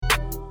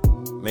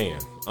man,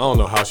 I don't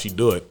know how she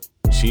do it.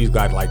 She's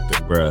got like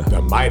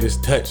the Midas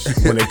touch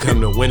when it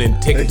come to winning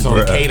tickets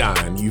on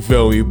K-Don. You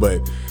feel me?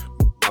 But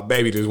my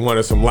baby just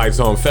wanted some Lights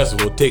On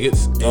Festival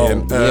tickets,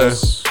 and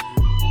yes.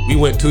 We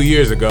went 2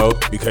 years ago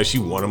because she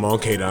won them on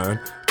K-Don.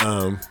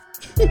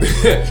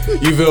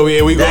 You feel me?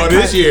 And we go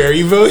this year.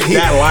 You feel me?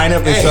 That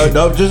lineup is so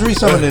dope. Just read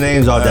some of the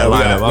names off that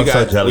lineup. I'm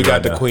so jealous. We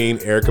got the Queen,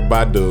 Erykah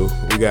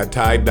Badu. We got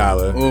Ty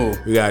Dolla.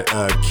 We got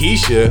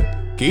Keisha.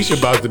 Keisha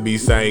about to be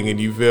singing,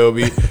 you feel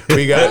me?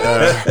 We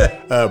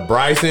got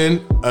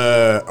Bryson,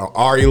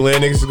 Ari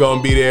Lennox is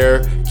gonna be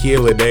there, Kia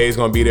Lede is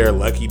gonna be there,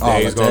 Lucky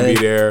Day is gonna be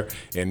there,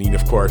 and then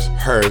of course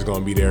her is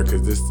gonna be there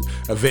because this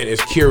event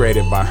is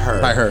curated by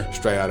her.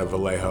 Straight out of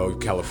Vallejo,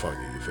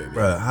 California. You feel me?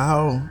 Bro,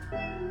 how?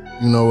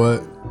 You know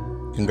what?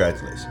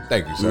 Congratulations.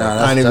 Thank you, sir.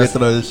 I didn't even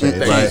throw this shit.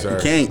 Thank you, sir.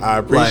 You can't. I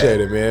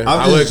appreciate it, man.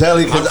 I'm just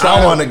telling you because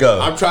I want to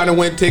go. I'm trying to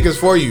win tickets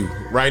for you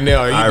right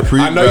now.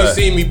 I know you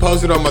seen me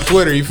posted on my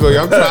Twitter. You feel me?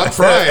 I'm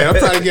trying. I'm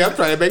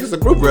trying to make us a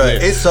group. Bro,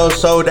 it's so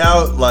sold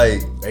out.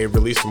 Like they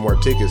released some more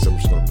tickets. I'm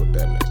just gonna put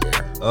that in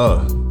there.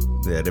 Oh,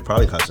 yeah, they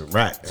probably cost some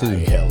rack too. I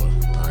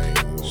ain't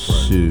gonna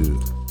Shoot,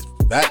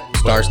 that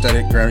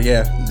star-studded ground,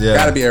 yeah.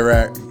 Gotta be a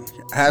rack.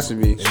 Has to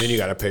be. And then you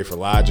gotta pay for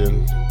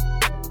lodging.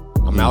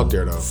 I'm out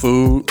there though.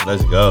 Food.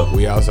 Let's go.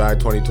 We outside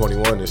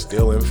 2021 is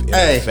still in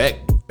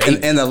effect.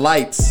 And the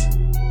lights.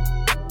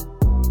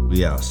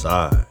 We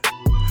outside.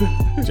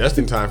 Just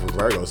in time for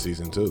Virgo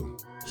season too.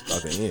 It's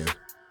about to end.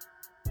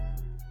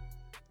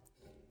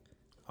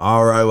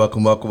 All right,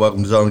 welcome,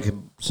 Zoned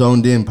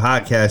In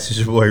Podcast. It's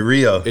your boy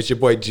Rio. It's your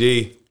boy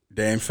G.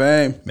 Dame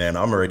Fame. Man,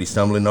 I'm already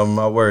stumbling over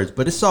my words,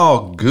 but it's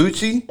all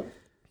Gucci.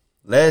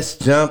 Let's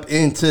jump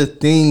into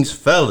things,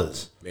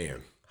 fellas.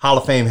 Man. Hall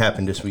of Fame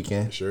happened this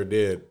weekend. Sure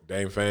did.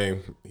 Dame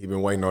Fame, he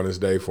been waiting on this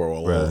day for a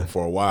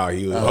while.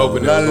 He was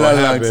hoping it was going to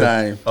happen.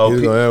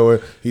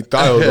 He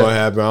thought it was going to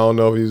happen. I don't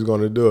know if he was going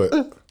to do it.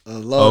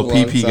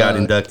 PP got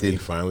inducted. He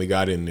finally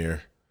got in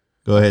there.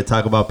 Go ahead,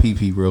 talk about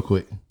PP real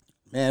quick.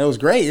 Man, it was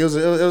great. It was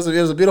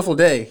a beautiful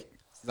day.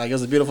 Like, it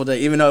was a beautiful day,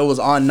 even though it was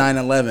on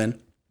 9/11.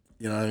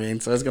 You know what I mean?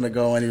 So it's gonna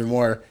go on even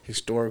more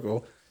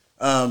historical.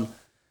 Like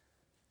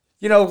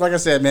I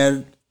said,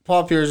 man,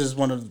 Paul Pierce is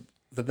one of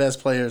the best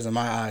players in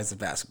my eyes of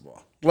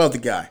basketball. Love the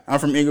guy. I'm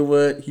from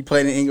Inglewood. He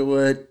played in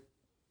Inglewood.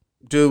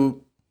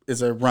 Dude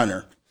is a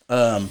runner.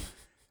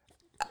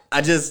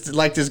 I just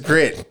liked his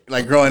grit.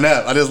 Like, growing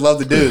up, I just loved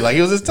the dude. Like,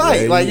 he was just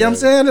tight. You know what I'm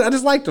saying? I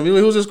just liked him. He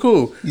was just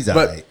cool. He's all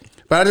right.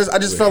 But I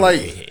just felt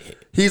like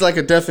he's like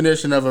a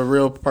definition of a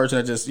real person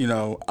that just,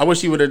 I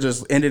wish he would have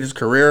just ended his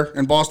career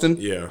in Boston.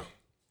 Yeah.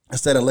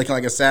 Instead of looking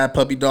like a sad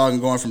puppy dog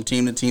and going from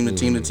team to team to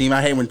team to team.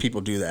 I hate when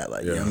people do that.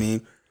 Like, you know what I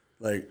mean?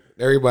 Like,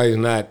 everybody's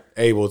not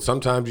able.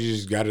 Sometimes you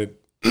just got to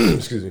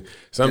excuse me.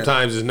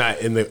 Sometimes it's not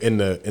in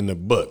the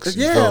books.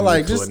 Yeah,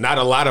 like, just not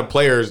a lot of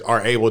players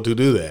are able to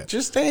do that.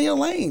 Just stay in your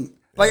lane.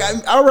 Like,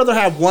 I would rather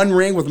have one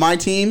ring with my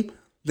team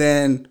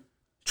than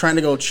trying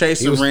to go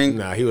chase a ring.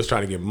 Nah, he was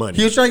trying to get money.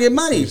 He was trying to get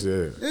money.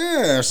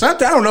 Yeah,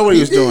 something. I don't know what he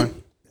was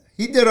doing.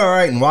 He did all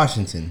right in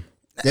Washington.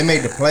 They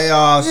made the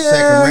playoffs,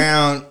 second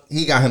round.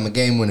 He got him a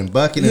game-winning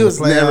bucket in the playoffs.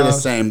 He was never the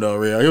same, though,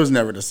 Rio. He was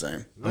never the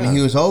same. I mean,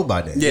 he was old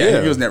by then.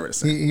 Yeah, he was never the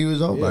same. He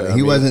was old by then.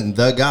 He wasn't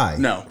the guy.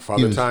 No.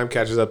 Father Time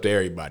catches up to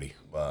everybody.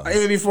 Wow.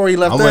 Even before he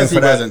left I'm waiting us, for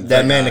he wasn't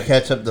that man to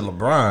catch up to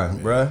LeBron,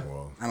 bruh.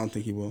 Well, I don't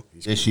think he will.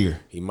 This year.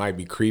 He might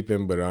be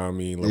creeping, but I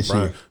mean,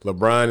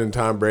 LeBron and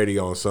Tom Brady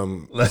on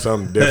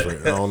something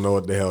different. I don't know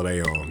what the hell they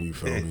on. You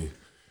feel me?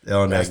 They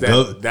on That's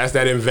that that's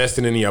that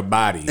investing in your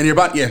body. In your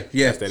body, yeah.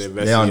 That's that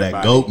investing they on in your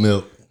that body. goat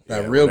milk.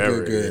 That real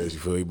whatever good. It is, you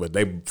feel me? But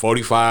they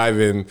 45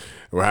 and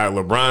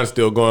LeBron's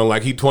still going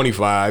like he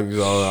 25.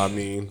 So I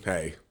mean,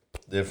 hey,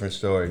 Different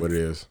story. what it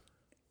is.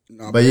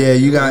 No, But yeah,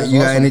 you got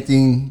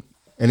awesome.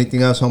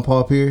 anything else on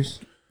Paul Pierce?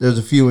 There's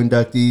a few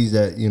inductees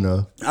that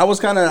I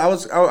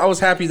was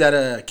happy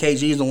that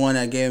KG is the one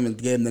that gave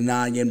him the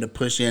nod, gave him the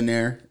push in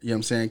there. You know what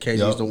I'm saying?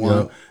 KG's the one.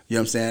 Yep. You know what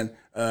I'm saying?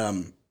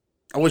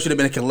 I wish it had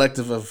been a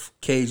collective of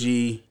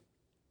KG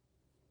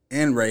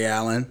and Ray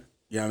Allen.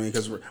 You know what I mean?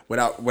 Because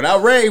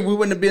without Ray, we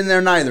wouldn't have been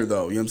there neither,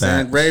 though. You know what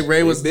I'm saying?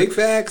 Ray was Big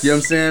facts. You know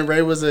what I'm saying?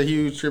 Ray was a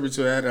huge tribute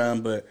to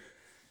that. But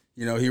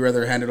he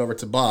rather handed over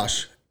to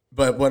Bosch.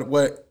 But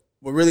what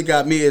really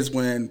got me is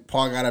when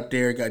Paul got up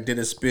there, did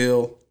a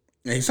spill.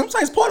 And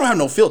sometimes Paul don't have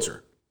no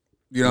filter.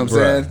 You know what I'm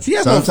saying? He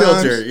has no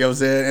filter. You know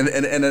what I'm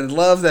saying? And I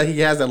love that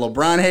he has that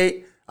LeBron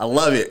hate. I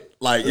love it.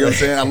 Like, you know what I'm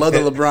saying? I love the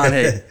LeBron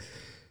hate.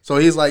 So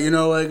he's like, you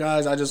know what,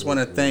 guys? I just want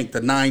to thank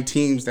the 9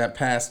 teams that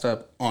passed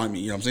up on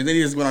me. You know what I'm saying? Then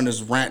he just went on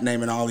this rant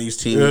naming all these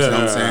teams. You know what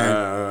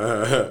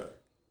I'm saying?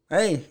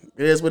 Hey,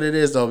 it is what it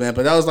is, though, man.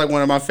 But that was like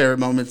one of my favorite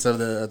moments of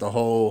the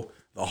hall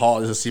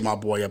is to see my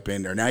boy up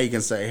in there. Now you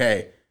can say,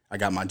 hey, I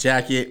got my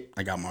jacket,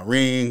 I got my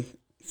ring,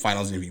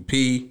 Finals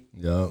MVP.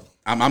 Yep.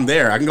 I'm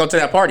there. I can go to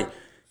that party.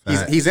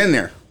 He's in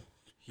there.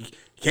 He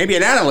can't be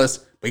an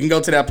analyst, but he can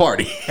go to that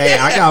party. Hey,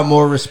 I got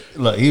more respect.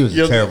 Look, he was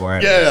a terrible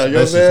analyst. Yeah, you know let's what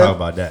I'm just saying? talk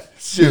about that.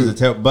 He was a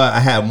terrible, but I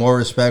had more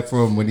respect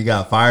for him when he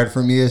got fired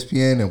from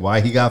ESPN and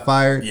why he got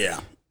fired. Yeah.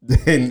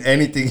 Than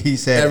anything he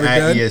said Ever at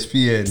done?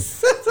 ESPN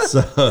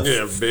So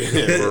Yeah,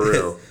 for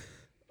real.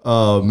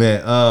 oh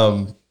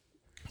man,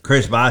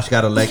 Chris Bosh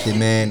got elected,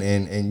 man,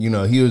 and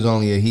he was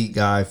only a Heat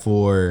guy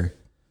for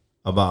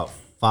about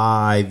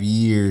 5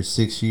 years,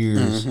 6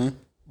 years,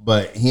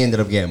 but he ended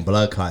up getting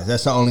blood clots.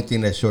 That's the only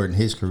thing that shortened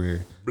his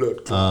career.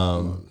 Blood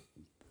clot.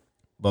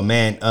 But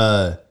man,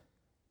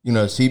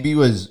 CB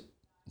was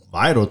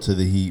vital to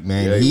the Heat,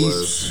 man. Yeah, he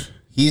was.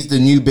 He's the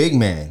new big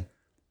man.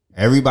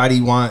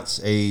 Everybody wants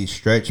a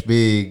stretch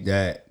big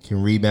that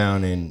can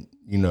rebound and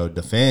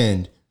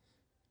defend.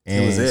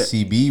 And was it.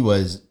 CB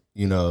was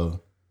the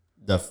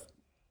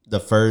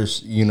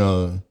first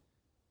iteration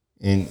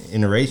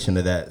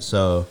of that.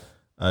 So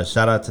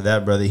shout out to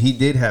that brother. He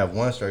did have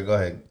one story. Go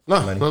ahead.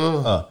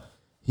 No.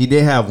 He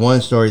did have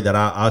one story that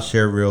I'll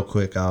share real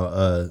quick.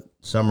 I'll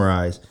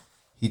summarize.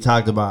 He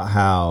talked about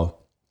how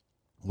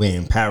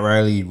when Pat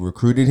Riley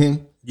recruited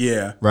him,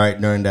 right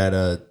during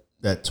that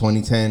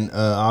 2010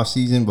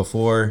 offseason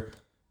before,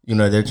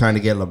 they're trying to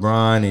get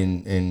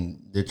LeBron and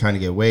they're trying to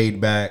get Wade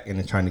back and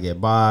they're trying to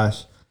get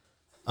Bosh.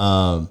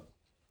 And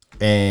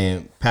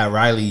Pat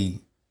Riley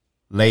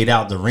laid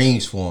out the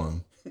rings for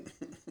him,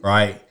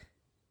 right?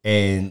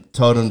 And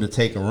told him to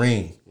take a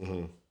ring.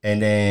 Mm-hmm.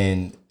 And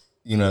then,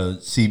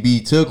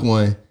 CB took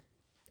one.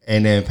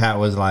 And then Pat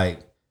was like,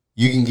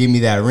 you can give me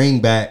that ring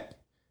back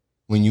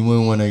when you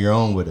win one of your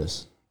own with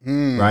us,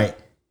 right?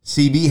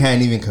 CB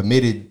hadn't even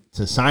committed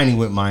to signing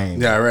with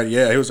Miami. Yeah, right.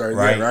 Yeah, he was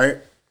already there, right?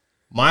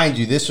 Mind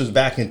you, this was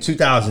back in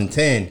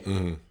 2010.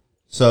 Mm-hmm.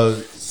 So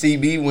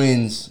CB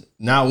wins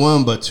not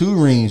one but 2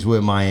 rings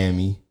with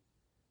Miami,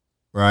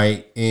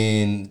 right?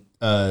 In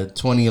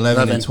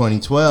 2011 and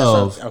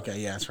 2012. Right. Okay,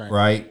 yeah, that's right.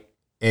 Right?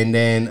 And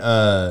then,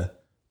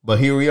 but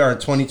here we are in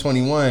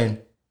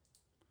 2021.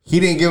 He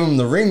didn't give him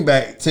the ring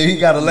back till he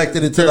got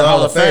elected into the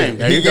Hall of Fame.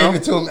 There He you gave go.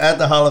 it to him at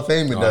the Hall of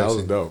Fame induction. That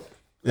was dope.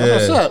 Yeah.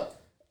 What's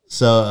up?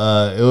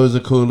 So it was a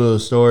cool little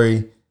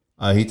story.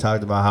 He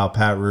talked about how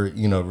Pat,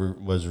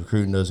 was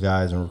recruiting those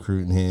guys and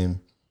recruiting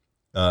him,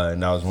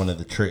 and that was one of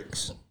the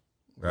tricks,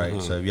 right?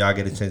 Mm-hmm. So if y'all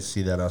get a chance to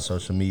see that on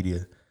social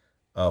media,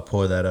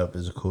 pull that up.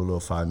 It's a cool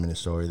little 5-minute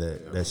story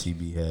that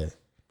CB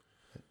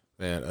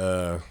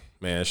had.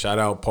 Man, shout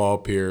out Paul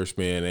Pierce,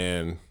 man,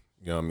 and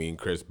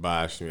Chris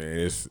Bosh, man.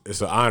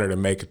 It's an honor to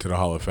make it to the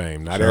Hall of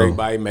Fame. Not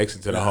everybody makes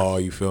it to the Hall,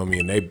 you feel me?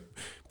 And they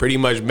pretty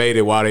much made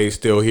it while they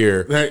still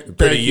here.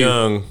 Pretty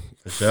young.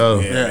 For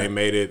sure. Yeah, they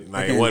made it.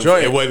 Like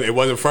it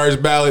wasn't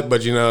first ballot,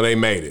 but they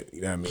made it. You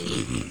know what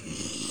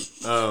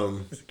I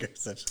mean?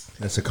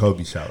 That's a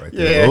Kobe shot right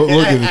there. Yeah.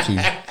 We'll give it to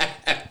you.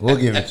 We'll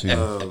give it to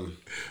you.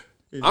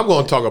 I'm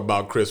going to talk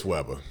about Chris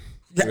Webber.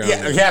 You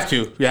have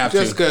to. You have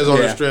just to. because on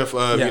the strength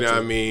of, what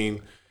I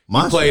mean?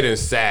 He played in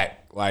SAC.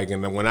 Like,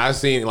 and when I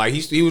seen, like,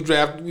 he was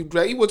drafted, he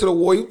went to the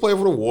Warriors, he played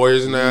for the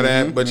Warriors and all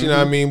that, but you know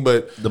what I mean?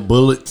 But the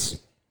Bullets.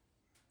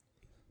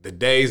 The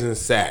days in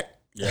SAC.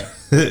 Yeah.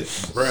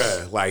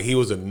 Bruh, like, he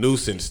was a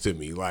nuisance to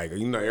me. Like,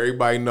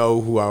 everybody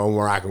know who I'm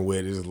rocking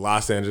with is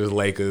Los Angeles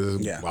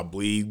Lakers. Yeah. I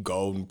bleed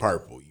gold and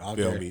purple. You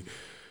feel me?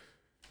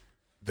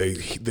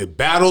 The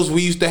battles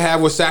we used to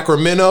have with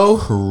Sacramento,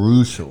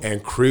 crucial,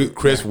 and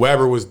Chris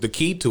Webber was the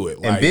key to it.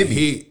 Like, and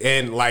Bibby,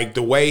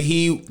 the way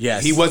he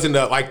wasn't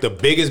the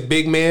biggest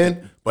big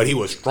man, but he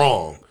was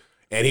strong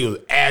and he was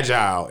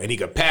agile and he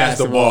could pass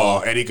the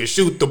ball and he could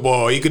shoot the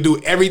ball. He could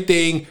do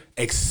everything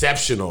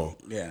exceptional.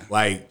 Yeah,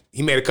 like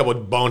he made a couple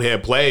of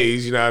bonehead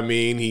plays. You know what I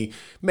mean? He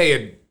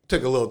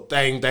took a little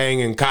thing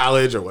in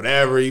college or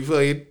whatever. He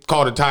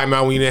called a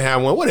timeout when he didn't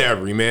have one.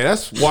 Whatever, man.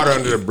 That's water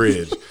under the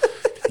bridge.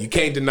 You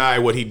can't deny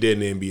what he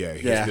did in the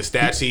NBA. The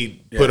stats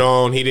he put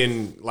on, he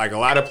didn't, like a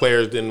lot of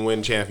players didn't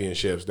win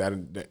championships.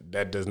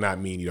 That does not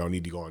mean you don't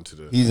need to go into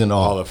the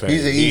Hall of Fame.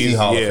 He's an easy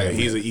Hall of Fame.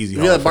 He's an easy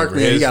Hall of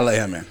Fame. You gotta let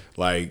him in.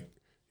 Like,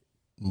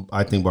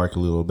 I think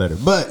Barkley a little better,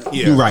 but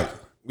you're right.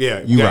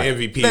 Yeah, you got right.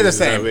 MVPs. They're the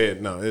same.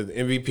 No,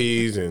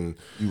 MVP and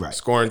right.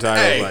 Scoring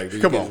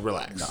titles. Come on,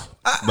 relax. No.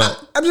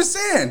 I'm just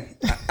saying.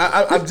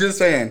 I'm just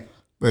saying.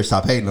 Better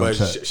stop hating on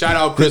Chuck. Shout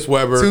out Chris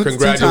Webber.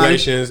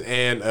 Congratulations,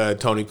 and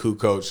Tony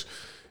Kukoc.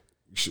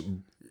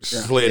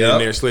 Slid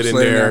in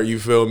there. You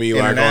feel me?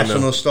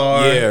 International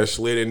star. Yeah,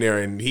 slid in there,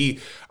 and he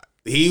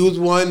was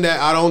one that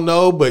I don't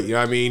know, but you know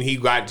what I mean. He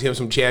got him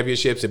some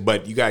championships,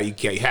 but you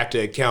have to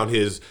account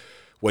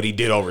what he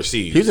did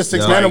overseas. He was a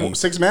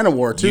six-man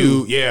award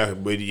too.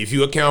 But if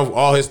you account for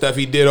all his stuff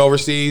he did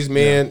overseas,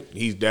 man,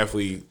 he's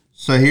definitely.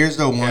 So here's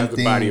the one thing: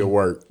 the body of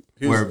work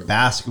where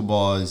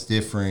basketball is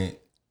different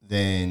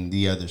than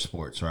the other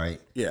sports, right?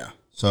 Yeah.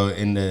 So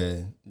in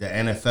the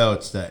NFL,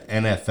 it's the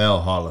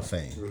NFL Hall of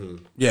Fame. Mm-hmm.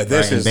 Yeah,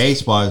 this is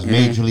baseball is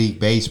Major League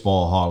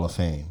Baseball Hall of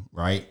Fame,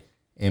 right?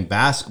 In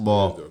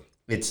basketball,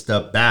 it's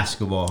the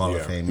Basketball Hall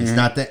of Fame. It's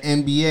not the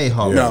NBA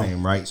Hall of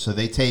Fame, right? So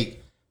they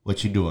take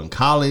what you do in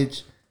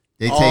college.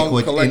 They take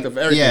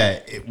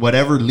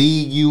whatever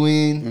league you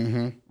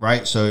in,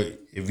 right? So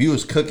if you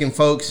was cooking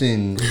folks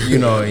in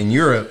in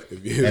Europe,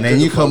 and then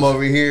you come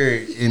over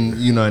here in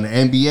in the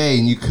NBA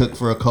and you cook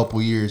for a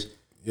couple years.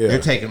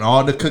 They're taking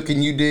all the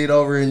cooking you did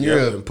over in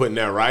Europe and putting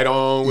that right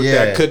on with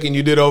that cooking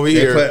you did over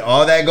here.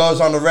 All that goes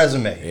on the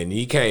resume. And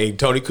he can't.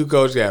 Tony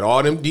Kukoc got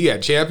all them. He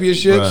got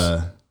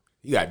championships.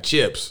 He got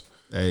chips.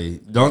 Hey,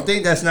 don't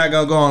think that's not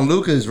gonna go on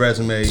Luka's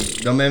resume.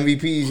 Them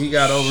MVPs he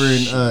got over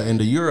in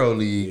the Euro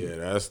League. Yeah,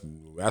 that's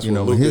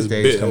what Luka's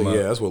built.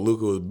 Yeah, that's what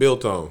Luka was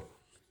built on.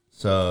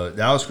 So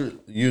that was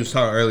you was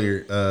talking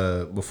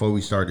earlier before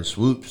we started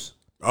swoops.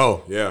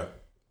 Oh yeah.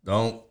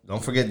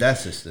 Don't forget that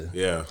sister.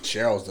 Yeah,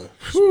 Cheryl's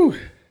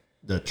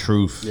the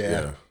truth.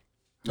 Yeah.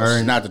 No,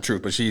 she's not the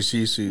truth, but she's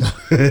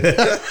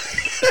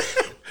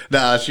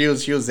nah, she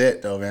was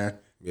it though, man.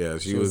 Yeah,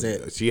 she was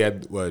it. She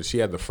had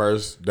the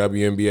first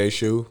WNBA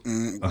shoe.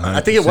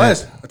 I think it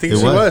was. I think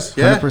she was.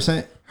 Yeah,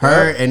 100%.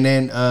 Her and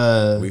then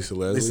Lisa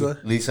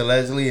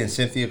Leslie and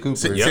Cynthia Cooper.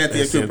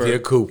 Cynthia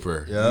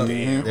Cooper. Yep.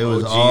 It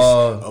was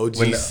all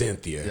OG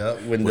Cynthia.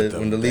 Yep. When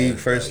the league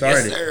first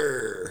started. Yes,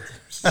 sir.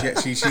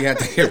 She had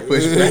to get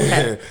pushed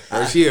back.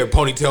 She had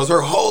ponytails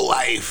her whole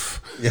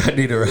life. Yeah, I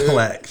need to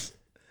relax.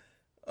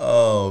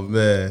 Oh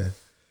man.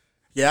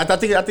 Yeah, I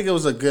think it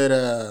was a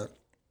good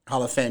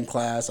Hall of Fame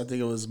class. I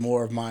think it was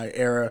more of my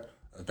era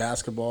of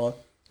basketball.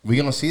 We're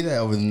gonna see that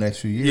over the next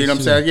few years. You know what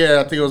I'm saying? Yeah,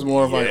 I think it was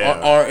more of like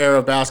our era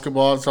of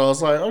basketball. So I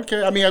was like,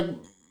 okay. I mean,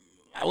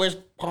 I wish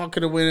Paul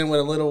could have went in with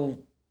a little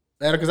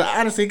better because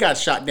I honestly got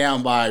shot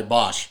down by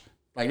Bosh.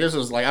 Like this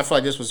was like I feel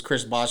like this was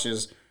Chris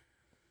Bosh's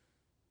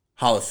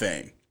Hall of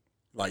Fame.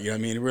 Like, you know what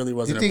I mean? It really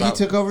wasn't. You think he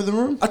took over the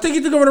room? I think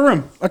he took over the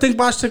room. I think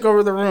Bosh took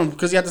over the room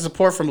because he had the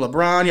support from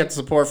LeBron. He had the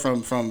support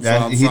from he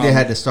did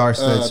have the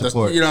star-studded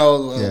support.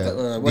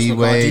 What's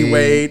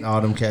D-Wade, all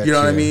them cats. You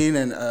know what I mean?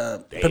 And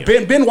but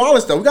Ben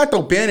Wallace though, we got to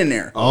throw Ben in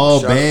there.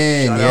 Oh,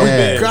 Ben,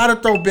 we got to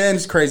throw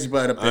Ben's crazy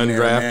butt up in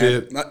there.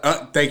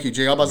 Undrafted. Thank you,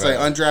 Jay. I was about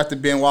to say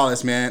undrafted Ben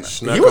Wallace, man.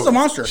 He was a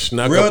monster.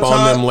 Snuck up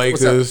on them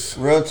Lakers.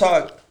 Real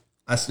talk.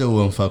 I still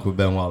wouldn't fuck with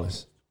Ben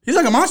Wallace. He's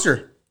like a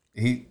monster.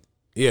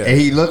 And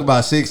he looked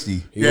about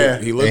 60.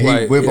 He looked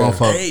like whip on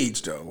folks.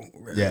 Age though.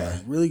 Yeah,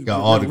 really got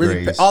all the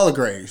grades. All the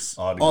grades.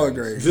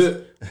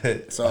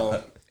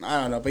 So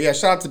I don't know, but yeah,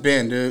 shout out to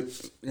Ben, dude.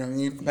 You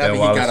know, happy he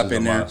got up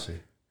in there.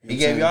 He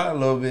gave y'all a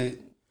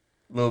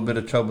little bit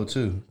of trouble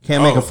too.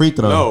 Can't make a free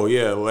throw. No,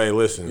 yeah. Hey,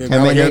 listen.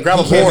 Can't make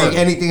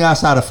anything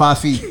outside of 5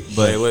 feet.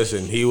 But hey,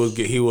 listen. He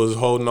was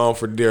holding on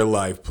for dear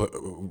life,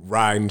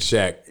 riding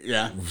Shaq.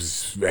 Yeah.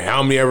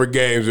 How many ever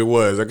games it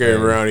was? I can't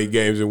remember how many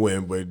games it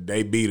went, but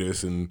they beat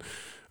us, and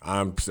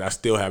I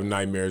still have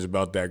nightmares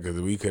about that because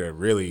we could have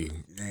really.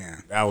 Yeah.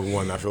 That was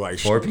one I feel like.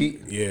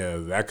 4-peat? Yeah,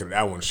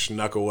 that one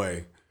snuck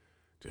away.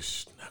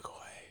 Just snuck away.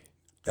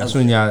 That's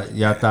when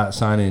y'all thought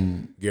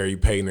signing Gary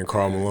Payton and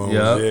Karl Malone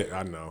was it.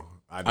 I know.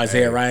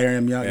 Isaiah Ryder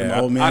and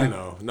old man. I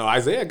know. No,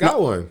 Isaiah got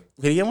one.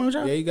 Did he get one,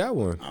 John? Yeah, he got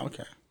one. Oh,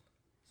 okay.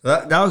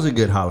 That was a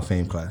good Hall of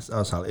Fame class. That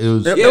was solid. It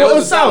was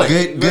solid.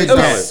 Good. It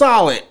was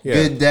solid.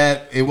 Good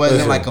depth. It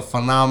wasn't like a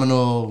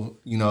phenomenal,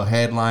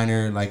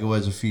 headliner like it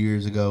was a few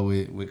years ago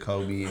with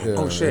Kobe.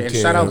 Oh shit! And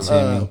shout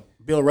out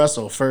Bill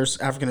Russell,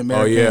 first African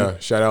American. Oh yeah,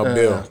 shout out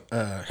Bill,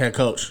 head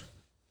coach.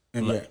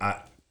 And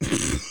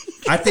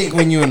I think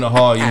when you're in the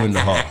hall, you're in the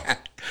hall.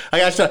 I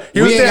got shot.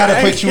 We ain't got to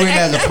put you in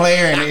as a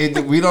player,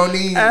 and we don't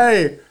need.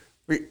 Hey,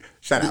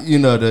 shut up.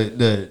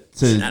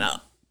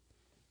 To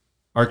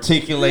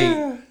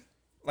articulate.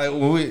 Like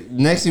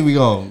next thing we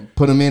gonna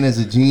put him in as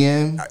a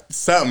GM.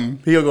 Something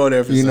he'll go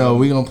there for.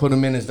 We gonna put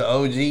him in as the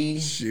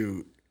OG.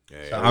 Shoot.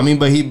 So,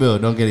 but he Bill.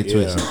 Don't get it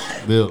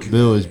twisted.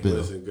 Bill is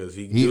Bill. Because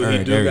he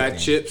got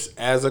chips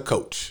as a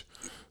coach.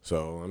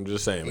 So I'm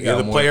just saying,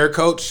 either player,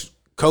 coach.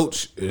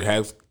 It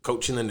has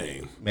coach in the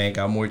name. Man,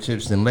 got more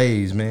chips than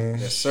Lay's, man.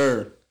 Yes,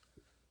 sir.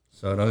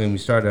 So don't get me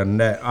started on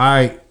that. All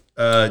right,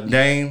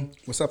 Dame.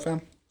 What's up,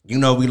 fam? We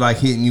like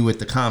hitting you with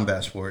the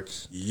combat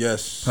sports.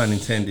 Yes. Pun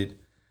intended.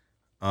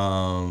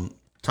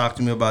 Talk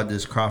to me about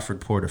this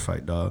Crawford Porter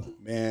fight, dog.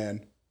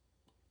 Man,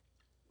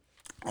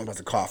 I'm about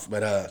to cough,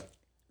 but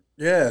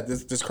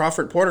this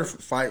Crawford Porter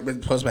fight was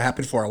supposed to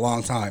happen for a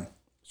long time.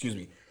 Excuse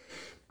me.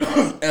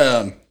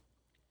 I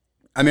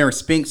remember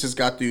Spinks just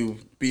got through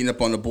beating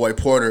up on the boy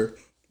Porter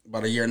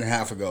about 1.5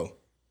 years ago.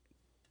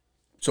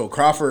 So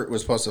Crawford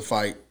was supposed to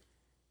fight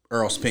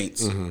Earl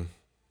Spinks. Mm-hmm.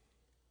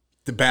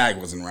 The bag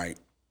wasn't right.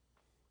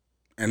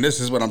 And this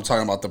is what I'm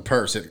talking about, the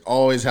purse. It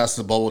always has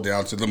to boil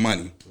down to the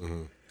money.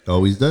 Mm-hmm.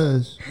 Always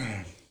does.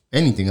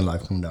 Anything in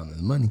life comes down to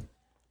the money.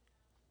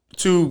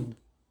 2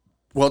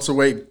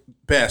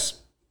 welterweight best.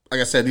 Like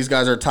I said, these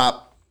guys are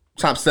top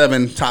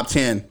 7, top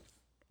 10.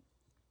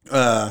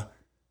 I'm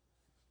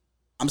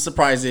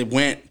surprised it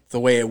went the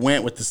way it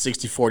went with the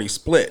 60-40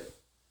 split.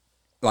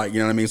 Like, you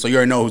know what I mean? So you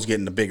already know who's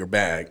getting the bigger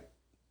bag.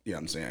 You know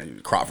what I'm saying?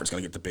 Crawford's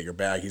going to get the bigger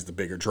bag. He's the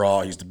bigger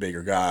draw. He's the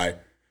bigger guy.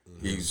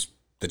 Mm-hmm. He's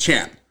the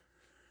champ.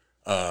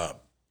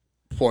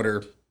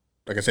 Porter,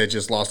 like I said,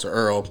 just lost to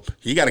Earl.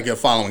 He got a good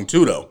following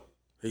too, though.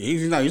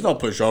 He's no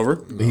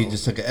pushover. But he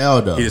just took an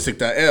L, though. He just took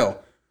that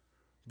L.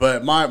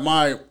 But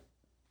my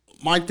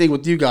thing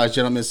with you guys,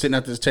 gentlemen, sitting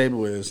at this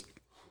table is.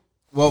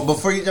 Well,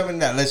 before you jump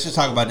into that, let's just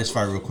talk about this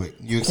fight real quick.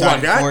 You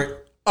excited for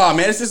it? Oh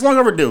man, it's long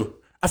overdue.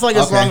 I feel like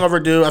it's long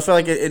overdue. I feel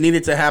like it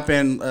needed to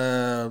happen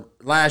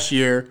last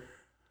year.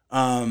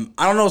 I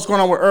don't know what's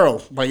going on with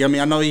Earl, but I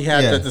mean, I know he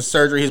had the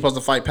surgery. He's supposed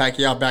to fight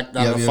Pacquiao back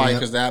down the fight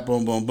because that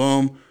boom, boom,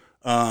 boom.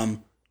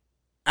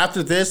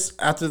 After this,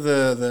 after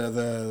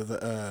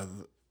the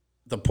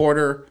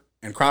Porter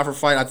and Crawford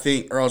fight, I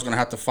think Earl's going to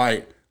have to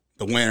fight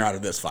the winner out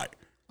of this fight.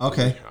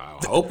 Okay,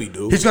 I hope he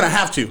do. He's going to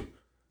have to.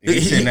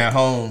 He's sitting at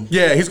home.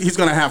 Yeah, he's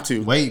going to have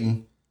to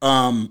waiting.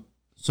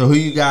 So who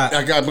you got?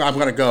 I'm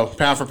going to go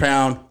pound for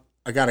pound.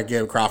 I got to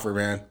give Crawford,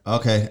 man.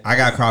 Okay, I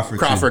got Crawford.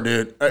 Crawford,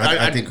 too. dude.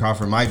 I think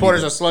Crawford might.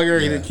 Porter's a slugger.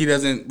 Yeah. He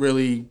doesn't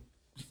really,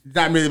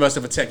 not really much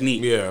of a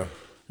technique. Yeah,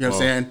 you know what I'm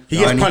saying. He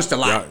gets punched a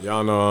lot.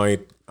 Y'all know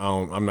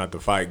I'm not the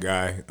fight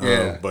guy.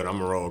 But I'm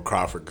gonna roll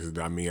Crawford because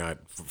I mean,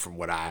 from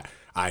what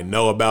I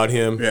know about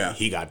him,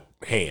 he got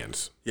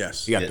hands.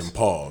 Yes, he got them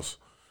paws.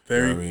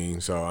 Very. You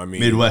know I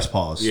mean, Midwest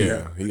paws.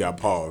 Yeah, he got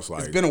paws.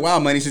 Like, it's been a while,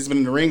 man. Since he's been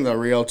in the ring though,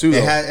 Rio too.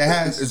 It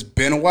has. It's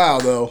been a while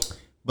though.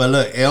 But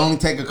look, it only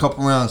take a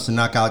couple rounds to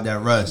knock out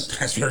that rust.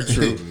 That's very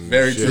true.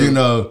 Very true. You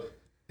know,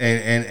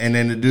 and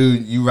then the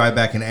dude, you right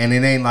back in, and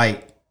it ain't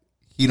like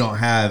he don't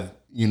have,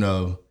 you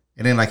know,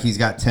 it ain't like he's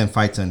got 10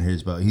 fights under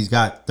his belt. He's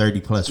got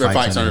 30 plus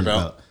fights under his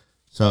belt.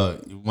 So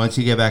once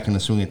you get back in the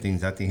swing of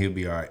things, I think he'll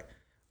be all right.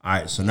 All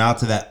right, so now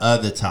to that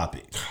other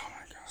topic. Oh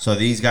my God. So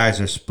these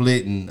guys are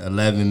splitting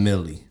 11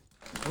 milli.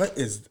 What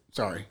is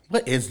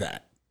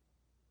that?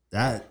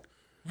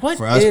 What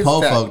for us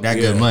po folk, that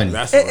good money.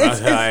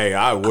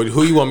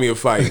 Who you want me to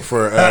fight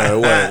for? What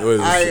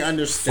I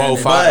understand.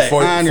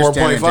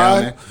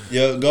 4.5.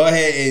 Yo, go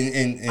ahead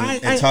and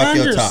talk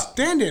your top. I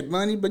understand it,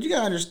 money, but you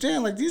gotta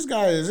understand, like these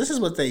guys, this is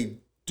what they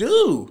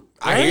do.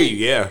 Right? I hear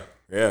you.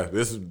 Yeah.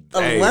 This is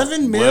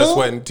 11 mil. Blood,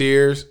 sweat, and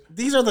tears.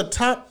 These are the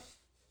top,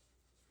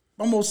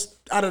 almost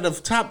out of the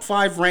top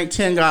 5 ranked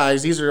 10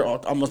 guys. These are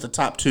almost the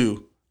top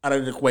 2 out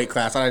of the weight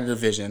class, out of the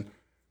division,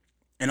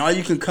 and all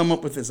you can come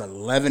up with is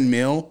 11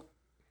 mil.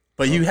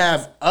 But you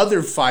have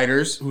other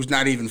fighters who's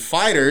not even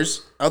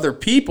fighters, other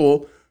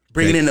people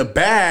bringing in a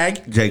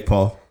bag. Jake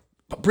Paul.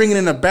 Bringing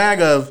in a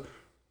bag of,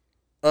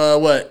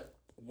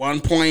 1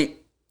 point.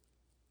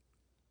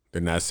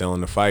 They're not selling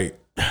the fight.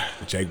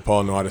 Jake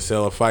Paul know how to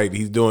sell a fight.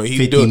 He's doing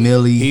 50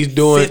 mil. He's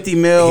doing 50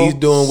 mil. He's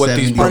doing what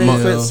these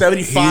promoters.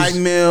 75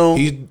 mil.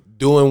 He's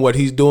doing what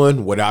he's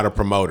doing without a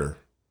promoter.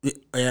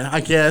 Yeah,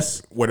 I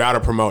guess without a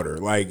promoter,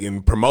 like,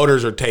 and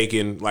promoters are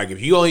taking, like, if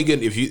you only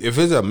get if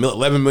it's a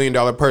 $11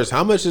 million purse,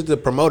 how much is the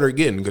promoter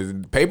getting? Because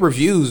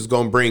pay-per-views is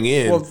going to bring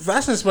in. Well,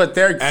 that's just what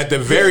they're at the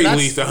very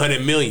least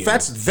 $100 million.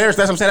 That's what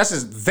I'm saying. That's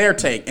just their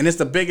take, and it's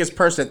the biggest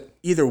purse that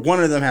either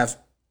one of them have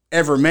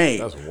ever made.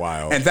 That's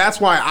wild, and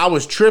that's why I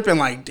was tripping.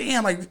 Like,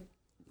 damn, like.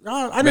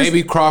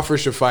 Maybe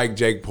Crawford should fight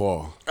Jake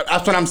Paul.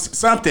 That's what I'm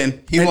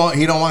something. He don't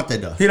want that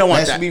though. He don't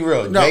want that. Let's be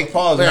real. No, Jake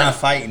Paul's not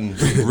fighting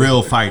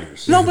real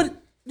fighters. No, but.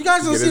 You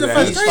guys don't see the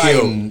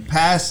frustration.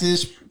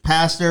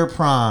 Past their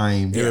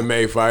prime.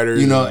 MMA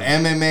fighters. You know,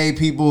 MMA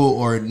people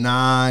or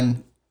non-boxers.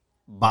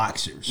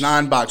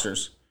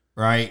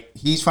 Right?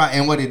 He's fighting.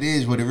 And what it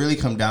really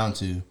come down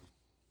to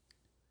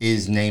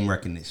is name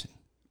recognition.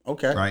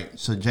 Okay. Right?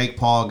 So Jake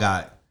Paul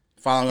got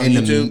following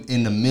on YouTube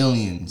in the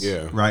millions,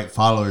 right?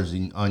 Followers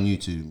on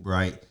YouTube,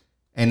 right?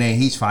 And then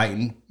he's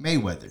fighting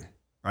Mayweather.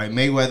 Right?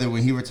 Mayweather,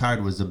 when he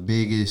retired, was the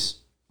biggest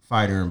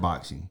fighter in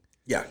boxing.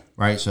 Yeah.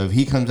 Right. So if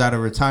he comes out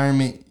of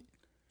retirement,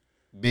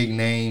 big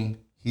name,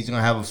 he's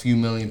gonna have a few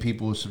million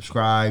people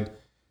subscribe.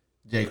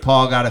 Jake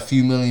Paul got a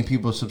few million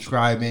people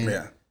subscribing.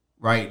 Yeah.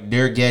 Right.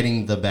 They're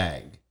getting the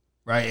bag.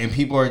 Right. And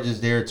people are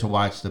just there to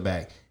watch the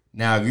bag.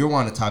 Now, if you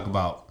want to talk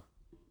about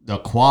the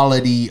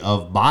quality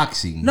of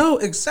boxing. No,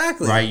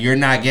 exactly. Right. You're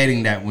not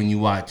getting that when you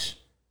watch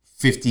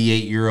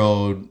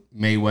 58-year-old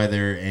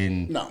Mayweather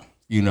and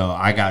you know,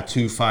 I got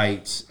 2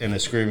 fights and a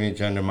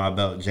scrimmage under my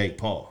belt, Jake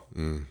Paul.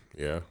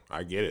 Yeah,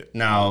 I get it.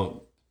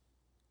 Now,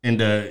 in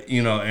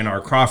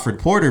our Crawford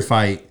Porter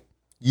fight,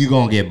 you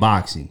gonna get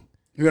boxing.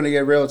 You're gonna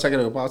get real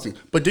technical boxing.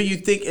 But do you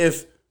think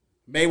if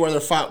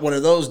Mayweather fought one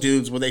of those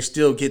dudes, would they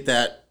still get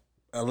that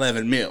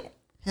 11 mil?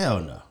 Hell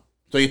no.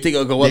 So you think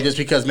it'll go up just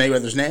because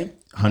Mayweather's name?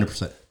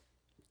 100%.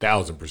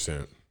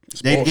 1000%.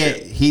 They'd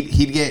get.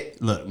 He'd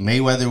get. Look,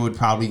 Mayweather would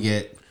probably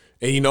get.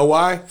 And you know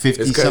why?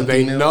 50 it's because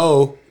they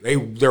know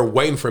they're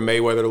waiting for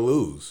Mayweather to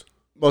lose.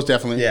 Most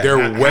definitely. Yeah.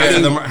 They're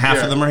waiting.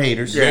 Half of them are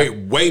haters. They're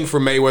waiting for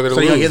Mayweather to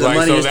lose.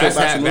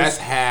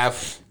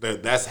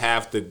 That's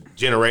half to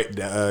generate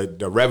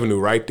the revenue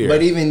right there.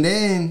 But even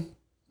then,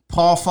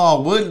 Paul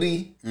fought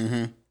Woodley,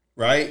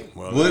 right?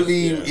 Well,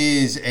 Woodley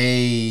is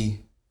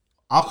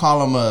I'll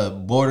call him a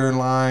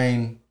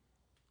borderline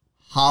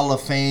Hall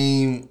of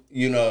Fame,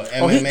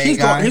 MMA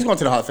guy. He's going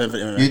to the Hall of Fame for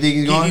MMA. You think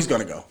he's going? He's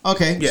going to go.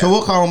 Okay, so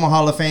we'll call him a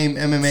Hall of Fame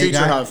MMA Future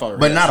guy, Hall of Fame,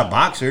 but not a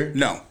boxer.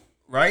 No.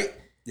 Right?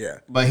 Yeah.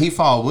 But he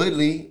fought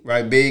Woodley,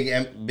 right? Big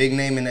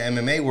name in the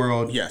MMA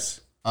world.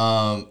 Yes.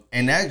 And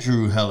that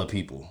drew hella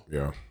people.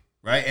 Yeah.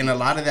 Right? And a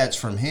lot of that's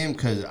from him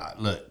because,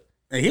 look.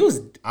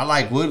 And I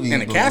like Woodley.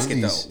 In a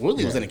casket, though.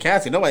 Woodley was in a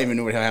casket. Nobody even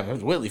knew what happened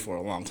with Woodley for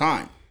a long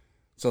time.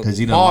 So because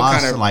he done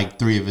lost like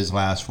 3 of his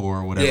last 4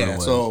 or whatever it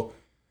was. So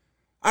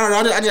I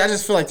don't know. I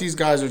just feel like these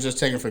guys are just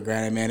taken for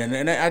granted, man.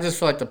 And I just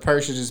feel like the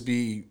purse should just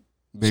be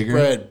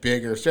spread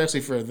bigger,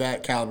 especially for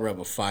that caliber of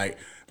a fight.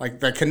 Like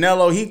the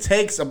Canelo, he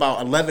takes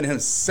about 11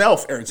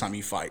 himself every time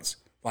he fights.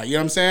 Like, you know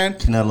what I'm saying?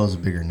 Canelo's a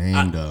bigger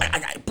name, though.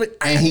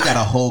 And he got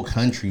a whole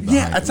country behind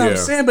him. Yeah, that's what I'm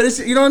saying. But it's,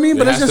 you know what I mean?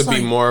 But it it's has just to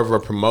be more of a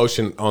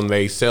promotion on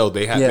they sell.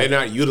 They're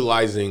not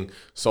utilizing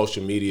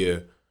social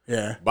media.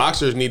 Yeah.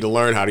 Boxers need to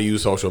learn how to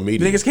use social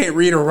media. Niggas can't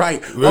read or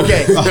write.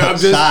 Okay. I'm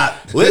just,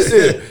 Stop.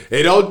 Listen,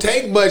 it don't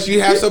take much.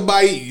 You have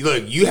somebody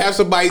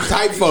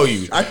type for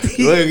you.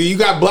 Look, you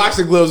got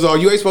boxing gloves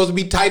on. You ain't supposed to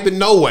be typing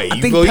no way.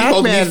 You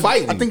supposed to be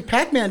fighting. I think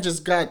Pac-Man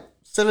just got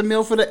 $7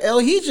 million for the L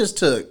he just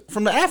took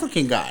from the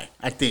African guy,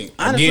 I think.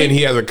 Honestly. Again,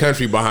 he has a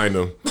country behind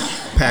him.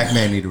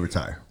 Pac-Man need to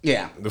retire.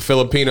 Yeah. The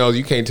Filipinos,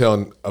 you can't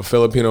tell a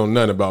Filipino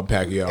nothing about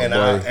Pacquiao.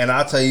 And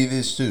I'll tell you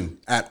this, too.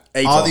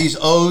 All these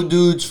old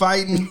dudes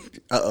fighting,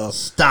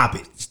 stop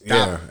it.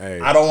 Hey.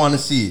 I don't want to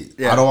see it.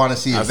 Yeah. I don't want to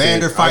see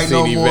Evander fight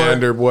no more.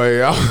 Evander,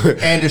 boy.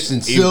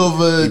 Anderson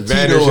Silva,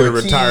 Evander should have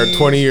retired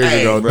 20 years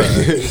ago. Bro.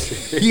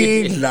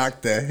 He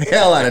knocked the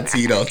hell out of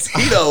Tito.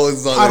 Tito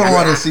was on the ground. I don't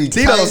want to see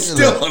Tito's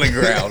still on the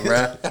ground,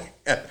 bro.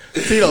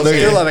 Tito's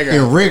still on the ground.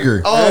 In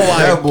rigor. Oh,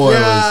 my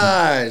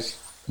gosh.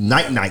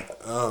 Night.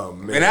 Oh,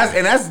 man.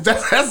 And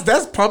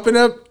that's pumping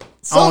up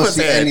Silva's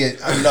head. He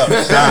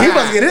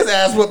must get his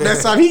ass whooped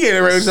next time he get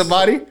ready with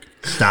somebody.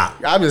 Stop.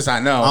 I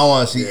know. I don't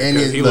want to see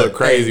any. He looked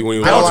crazy when he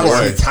was I don't on the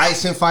want to see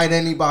Tyson fight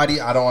anybody.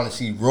 I don't want to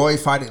see Roy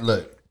fight it.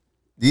 Look,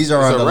 these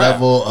are on the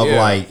level of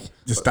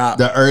just stop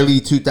the early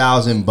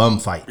 2000 bum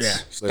fights. Yeah,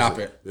 stop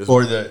it.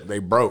 Or they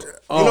broke.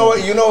 You know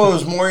what? You know what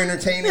was more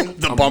entertaining?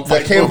 The bum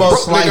fight. The Kimbo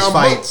Slice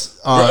fights.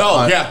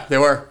 Yeah, they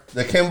were.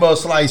 The Kimbo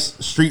Slice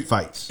street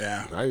fights.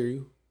 Yeah, I hear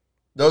you.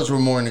 Those were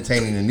more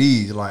entertaining than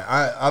these. Like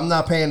I'm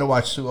not paying to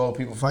watch two old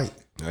people fight.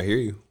 I hear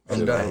you.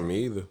 I'm done.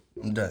 Me either.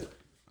 I'm done.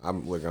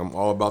 I'm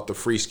all about the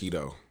free ski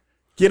though.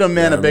 Get a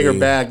man a bigger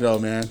bag though,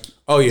 man.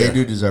 Oh yeah, they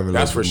do deserve a.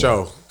 That's for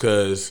sure.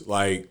 Because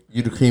like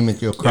you the cream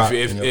at your crop.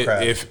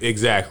 If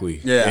exactly,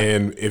 yeah.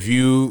 And if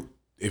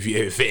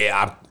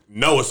I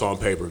know it's on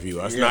pay-per-view.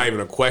 That's not even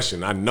a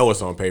question. I know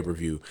it's on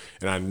pay-per-view,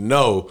 and I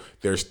know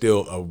there's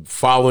still a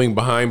following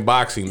behind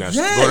boxing that's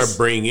going to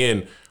bring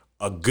in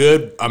a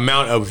good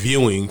amount of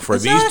viewing for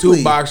these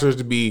two boxers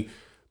to be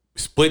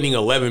splitting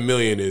 11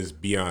 million is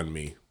beyond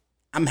me.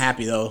 I'm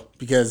happy though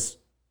because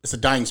it's a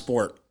dying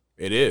sport.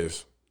 It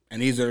is,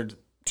 and these are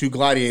two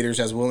gladiators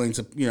that's willing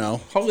to,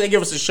 hopefully they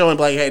give us a show and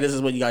be like, hey, this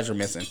is what you guys are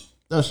missing.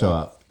 They'll show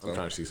up. I'm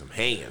trying to see some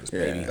hands,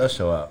 baby. They'll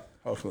show up.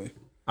 Hopefully.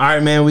 All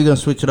right, man, we're going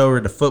to switch it over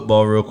to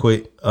football real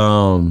quick.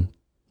 I'm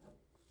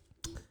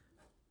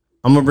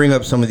going to bring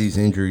up some of these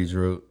injuries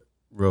real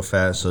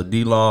fast. So,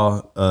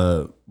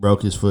 D-Law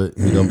broke his foot.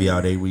 He's going to be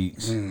out 8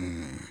 weeks.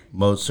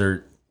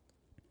 Mozart,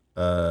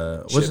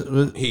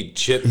 he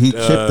chipped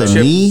a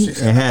knee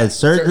and had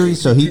surgery,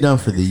 so he done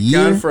for the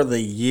year. Done for the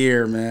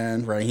year,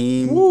 man.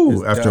 Raheem.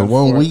 After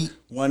 1 week.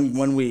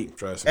 One week.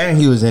 Trust me. And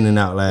he was in and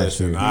out last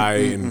year. I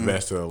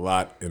invested a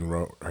lot in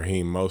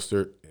Raheem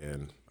Mostert,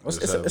 and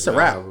it's a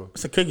wrap.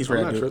 It's a cookies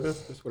wrap.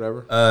 It's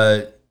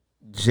whatever.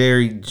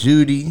 Jerry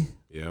Jeudy.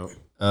 Yeah.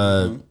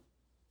 I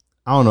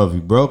don't know if he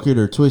broke it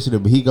or twisted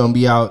it, but he gonna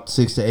be out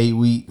 6 to 8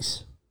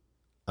 weeks.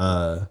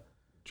 Gerald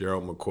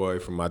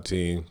McCoy from my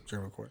team.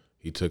 Gerald McCoy.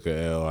 He took a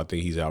L. I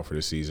think he's out for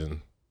the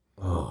season.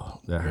 Oh,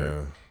 that hurt.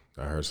 Yeah,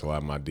 that hurts a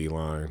lot. My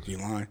D-line.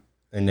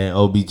 And then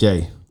OBJ.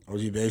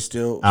 OBJ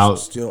still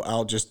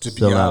out just to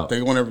be out.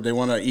 They want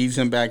to ease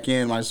him back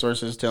in. My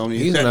sources tell me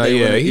he's that not.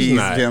 they He's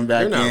not. Him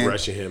back they're not in.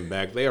 rushing him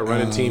back. They are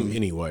running team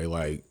anyway.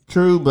 Like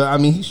true, but I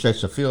mean he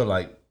stretched the field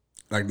like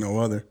no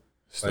other.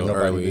 Still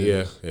early,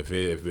 yeah. If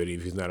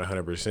he's not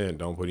 100%,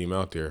 don't put him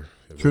out there.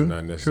 If it's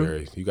not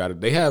necessary. True. You got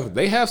They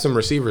have some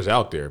receivers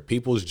out there.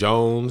 Peoples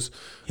Jones.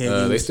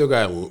 They still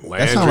got Landry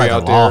that sound like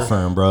out a there. law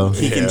firm, bro.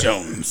 Keegan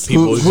Jones.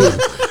 Who's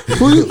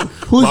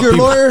your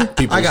lawyer?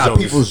 I got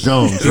Peoples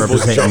Jones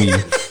representing me.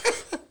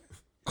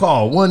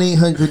 Call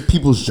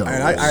 1-800-PEOPLES-JONES.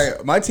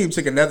 And my team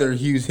took another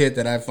huge hit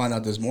that I found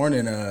out this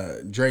morning.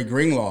 Dre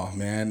Greenlaw,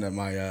 man,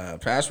 my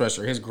pass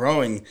rusher, he's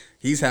growing.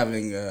 He's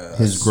having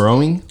his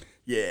growing.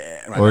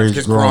 Yeah, or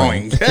is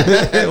growing.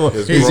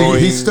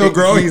 He's still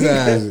growing.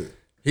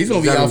 He's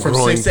gonna be out for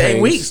 6 to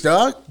 8 weeks,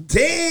 dog.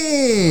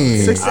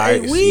 Dang, 6 to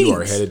 8 weeks. You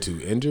are headed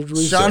to injured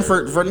reserve. Sean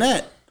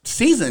Fournette,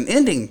 season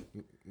ending.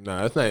 No,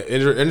 that's not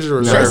injured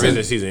reserve.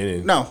 Isn't season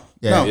ending? No,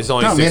 it's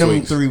only 6 minimum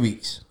weeks. 3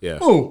 weeks. Yeah.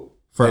 Who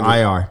for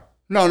IR?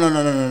 No. I'm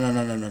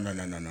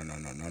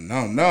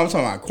talking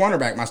about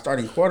cornerback, my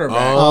starting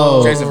quarterback.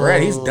 Jason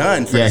Verrett, he's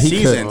done for the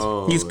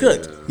season. He's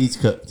cooked. He's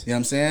cooked. You know what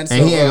I'm saying?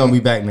 And he ain't going to be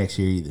back next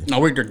year either. No,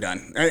 we're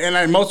done.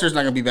 And Mostert's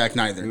not going to be back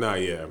neither. No,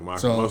 yeah.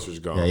 Moster's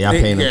gone. Yeah, y'all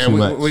paying him too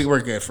much.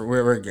 We're good.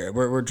 We're good.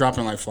 We're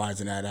dropping like flies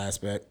in that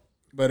aspect.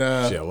 But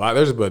a lot.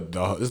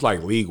 It's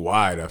like league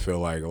wide. I feel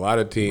like a lot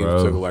of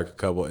teams took like a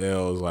couple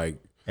L's.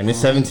 Like, and it's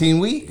 17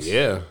 weeks.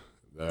 Yeah.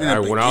 When I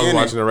was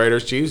watching the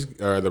Raiders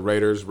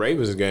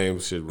game,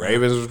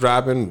 Ravens was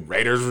dropping,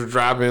 Raiders was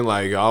dropping.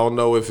 Like, I don't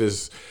know if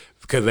it's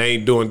because they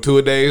ain't doing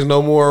 2-a-days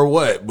no more or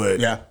what, but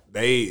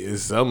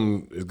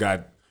something has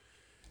got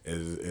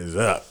is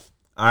up.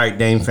 All right,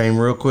 Dame Fame,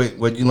 real quick.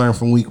 What did you learn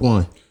from week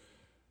 1?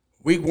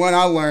 Week 1,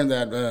 I learned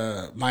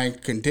that my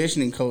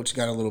conditioning coach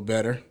got a little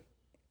better.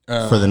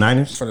 For the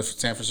Niners? For the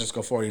San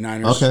Francisco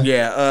 49ers. Okay.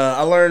 Yeah,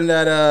 I learned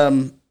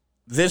that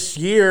this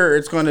year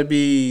it's going to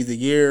be the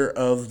year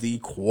of the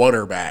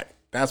quarterback.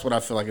 That's what I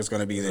feel like it's going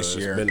to be this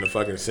year. It's been the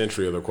fucking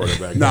century of the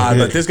quarterback. Nah,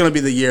 but this is going to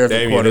be the year of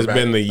the quarterback. It's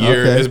been the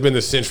year. Okay. It's been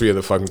the century of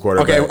the fucking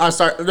quarterback. Okay, I'll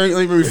start. Let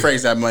me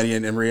rephrase that, Money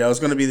and Rio. It's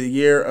going to be the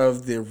year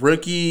of the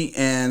rookie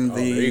and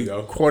the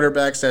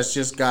quarterbacks that's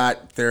just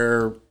got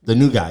the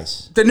new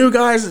guys. The new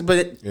guys,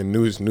 but and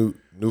new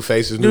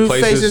faces, new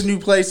places, new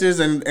places,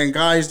 and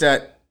guys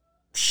that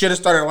should have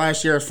started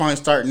last year, finally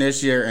starting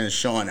this year, and is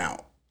showing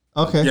out.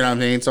 Okay. You know what I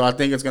mean? So I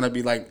think it's going to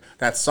be like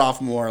that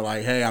sophomore,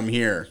 like, hey, I'm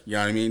here. You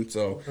know what I mean?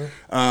 So,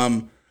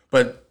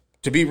 but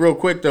to be real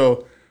quick,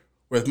 though,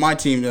 with my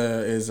team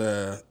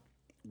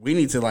we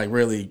need to, like,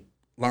 really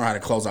learn how to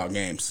close out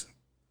games.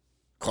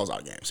 We know how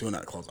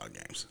to close out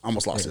games. We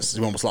almost lost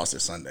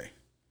this Sunday.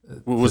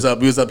 We was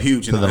up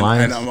huge and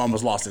I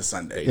almost lost this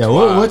Sunday. Yeah,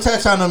 we'll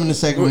touch on them in a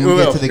second when we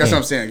get to the game. That's what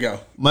I'm saying. Go.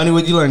 Money,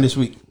 what'd you learn this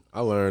week?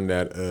 I learned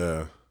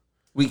that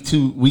week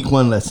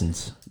 1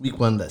 lessons. Week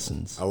 1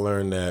 lessons. I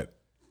learned that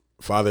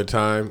Father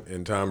Time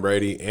and Tom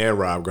Brady and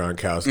Rob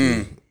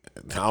Gronkowski.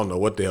 I don't know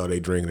what the hell they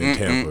drinking in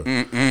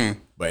Tampa.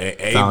 But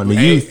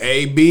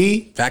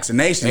AB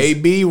vaccinations.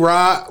 AB,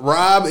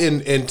 Rob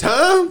and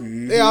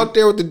Tom, they out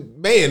there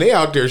with they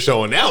out there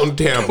showing out in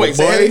Tampa. Wait,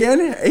 say it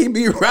again?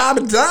 AB, Rob,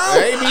 and Tom?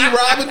 AB,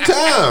 Rob, and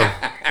Tom.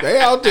 They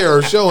out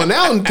there showing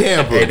out in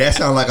Tampa. Hey, that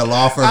sounds like a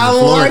law firm in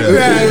Florida. Like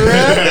that,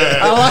 man.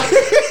 I like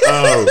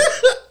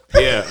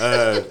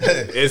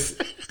it. It's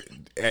us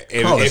at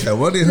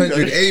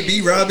 1-800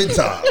 AB Robin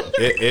Tom.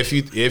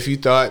 If you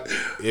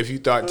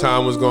thought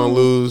Tom was going to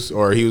lose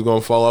or he was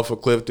going to fall off a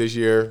cliff this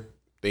year,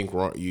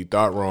 you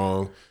thought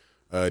wrong.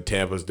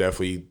 Tampa's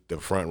definitely the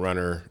front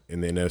runner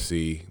in the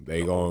NFC.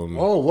 They going.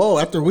 Whoa!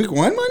 After week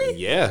 1, Money?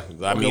 Yeah,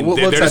 I mean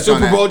they're the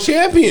Super Bowl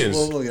champions.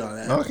 We'll get on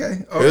that.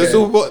 Okay. They're the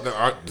Super Bowl.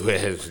 They're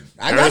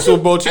the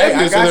Super Bowl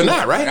champions, so they're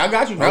not right. I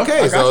got you, bro.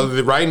 Okay,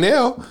 so right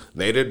now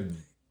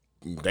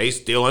they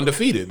still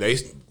undefeated. They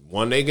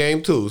won their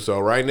game too. So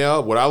right now,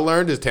 what I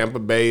learned is Tampa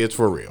Bay is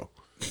for real.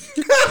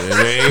 And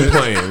they ain't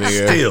playing,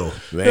 nigga. Still,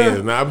 they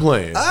is not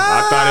playing.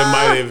 I thought it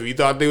might. If you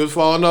thought they was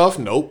falling off,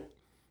 nope.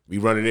 We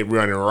running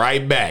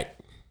right back.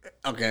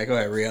 Okay, go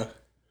ahead, Rio.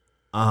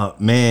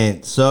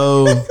 Man.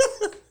 So,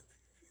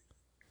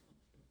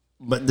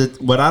 but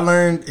what I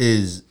learned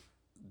is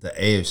the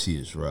AFC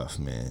is rough,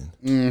 man.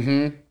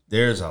 Mm-hmm.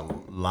 There's a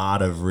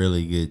lot of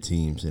really good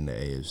teams in the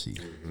AFC.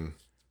 Mm-hmm.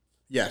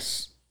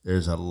 Yes.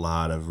 There's a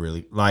lot of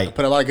really but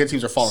a lot of good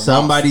teams are falling.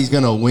 Somebody's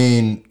gonna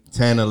win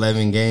 10,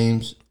 11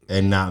 games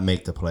and not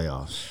make the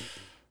playoffs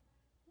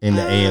in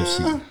the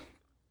AFC.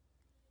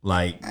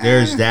 Like,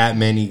 there's that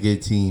many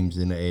good teams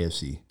in the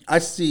AFC. I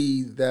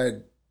see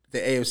that the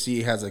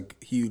AFC has a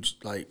huge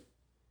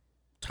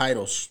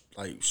title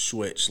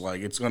switch.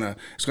 Like it's gonna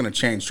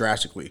change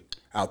drastically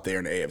out there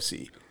in the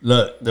AFC.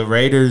 Look, the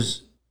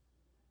Raiders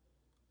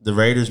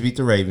beat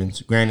the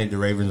Ravens. Granted, the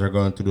Ravens are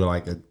going through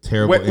like a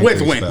terrible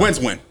wins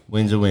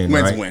a win.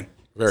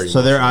 Right?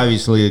 So they're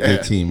obviously a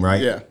good team,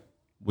 right? Yeah.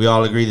 We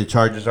all agree the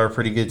Chargers are a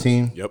pretty good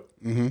team. Yep.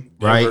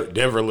 Mm-hmm. Right.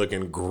 Denver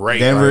looking great.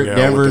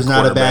 Denver's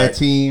not a bad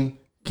team.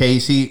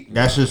 KC,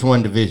 that's just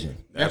one division.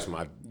 That's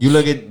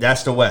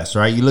the West,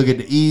 right? You look at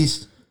the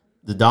East,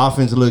 the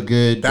Dolphins look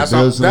good. The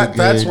Bills look good.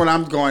 That's what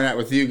I'm going at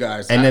with you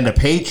guys. And then the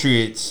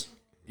Patriots,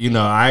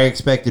 I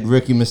expected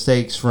rookie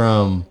mistakes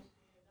from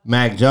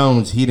Mac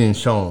Jones. He didn't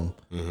show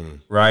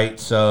them, right?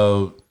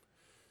 So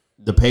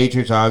the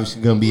Patriots are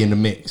obviously going to be in the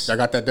mix. I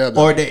got that dub.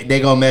 Or they're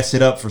going to mess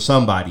it up for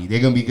somebody.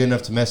 They're going to be good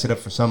enough to mess it up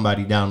for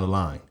somebody down the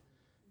line.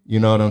 You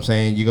know what I'm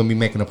saying? You're going to be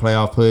making a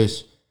playoff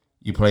push.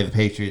 You play the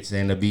Patriots, they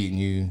end up beating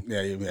you.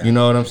 Yeah. You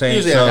know what I'm saying?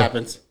 Usually that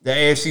happens. The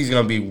AFC is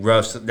going to be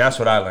rough. That's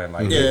what I learned.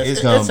 Like,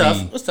 it's going to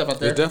be It's tough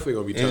out there. It's definitely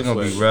going to be tough. It's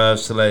going to be rough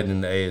sledding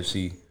in the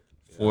AFC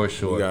for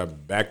sure. We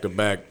got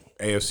back-to-back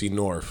AFC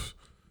North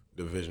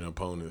division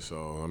opponents.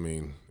 So, I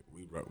mean,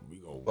 we go.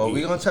 Well,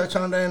 we're going to touch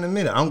on that in a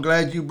minute. I'm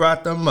glad you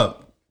brought them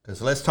up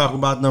because let's talk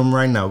about them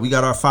right now. We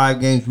got our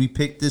 5 games we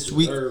picked this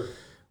week.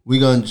 We're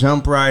going to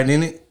jump right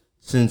in it.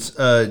 Since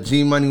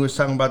G Money was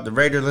talking about the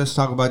Raiders, let's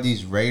talk about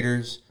these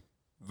Raiders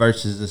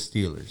versus the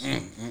Steelers.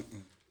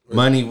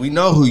 Money, we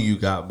know who you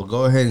got, but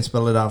go ahead and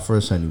spell it out for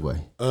us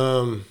anyway.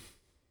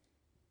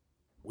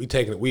 We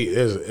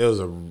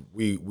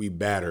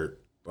battered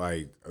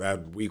like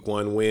that week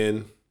 1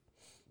 win.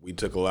 We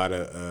took a lot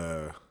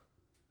of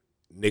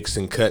nicks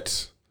and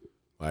cuts.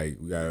 Like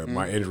we got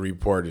my injury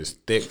report is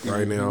thick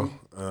right now.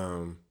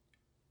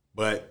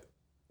 But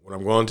what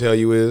I'm going to tell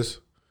you is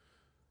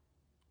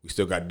we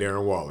still got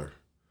Darren Waller.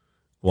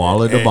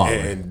 Waller the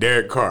baller. And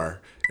Derek Carr.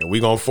 And we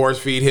going to force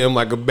feed him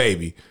like a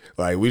baby.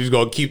 Like, we just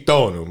going to keep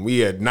throwing him. We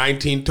had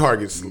 19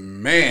 targets.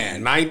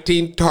 Man.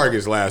 19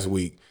 targets last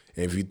week.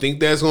 And if you think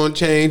that's going to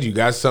change, you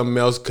got something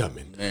else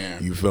coming.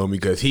 Man. You feel me?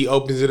 Because he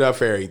opens it up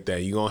for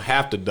everything. You're going to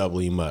have to double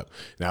him up.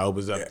 Now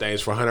opens up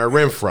things for Hunter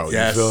Renfrow.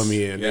 Yes. You feel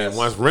me? And then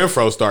once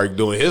Renfrow started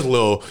doing his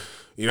little,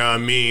 you know what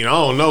I mean? I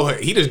don't know.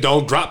 He just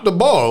don't drop the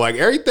ball. Like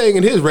everything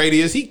in his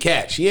radius, he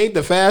catch. He ain't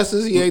the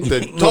fastest. He ain't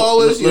the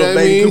tallest. You know what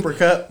I mean? Cooper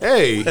Kupp.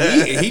 Hey,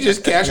 he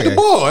just catch the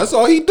ball. That's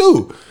all he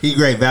do. He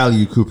great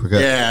value, Cooper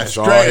Kupp. Yeah,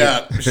 straight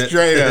up.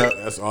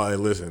 That's all.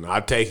 Listen, I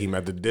take him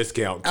at the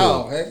discount too.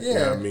 Oh, heck yeah. You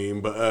know what I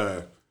mean?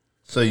 But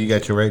So you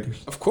got your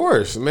Raiders? of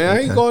course, man. I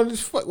ain't going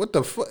to what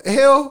the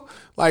hell?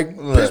 Like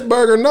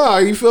Pittsburgh or nah?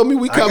 You feel me?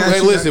 We come. got Hey,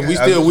 you. listen. We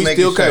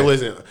still can't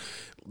listen.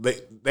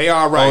 They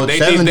are right. Oh, They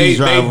 70s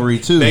rivalry,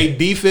 too. They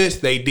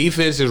defense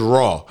is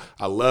raw.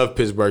 I love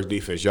Pittsburgh's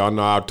defense. Y'all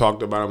know I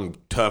talked about them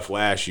tough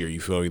last year. You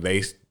feel me?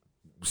 They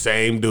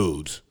same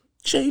dudes.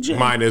 JJ.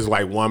 Minus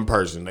like one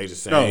person. They the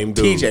same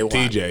dude. TJ Watt.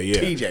 TJ,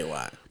 yeah. TJ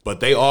Watt. But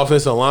they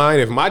offensive line,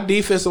 if my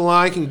defensive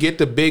line can get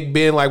to Big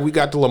Ben like we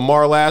got to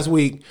Lamar last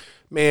week,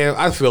 man,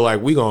 I feel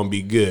like we going to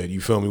be good.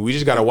 You feel me? We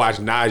just got to watch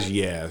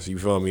Najee ass. You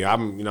feel me?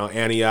 I'm,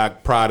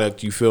 Antioch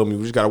product. You feel me?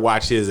 We just got to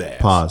watch his ass.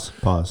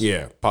 Pause.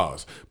 Yeah,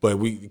 pause. But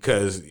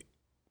because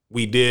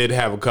we did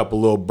have a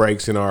couple little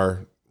breaks in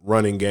our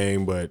running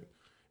game, but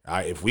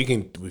if we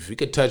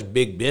could touch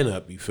Big Ben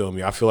up, you feel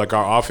me? I feel like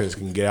our offense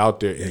can get out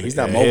there. He's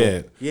not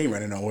mobile. He ain't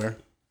running nowhere.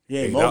 He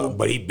ain't mobile.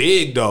 But he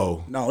big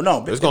though. No.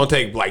 It's gonna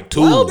take like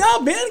 2. Well, now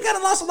Ben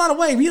lost a lot of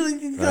weight.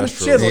 He got a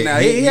chisel now.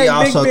 He ain't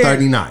also Big Ben.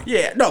 39.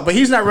 Yeah, no, but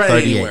he's not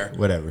running anywhere.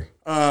 Whatever.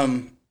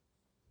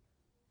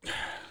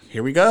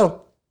 Here we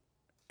go.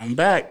 I'm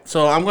back.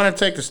 So I'm gonna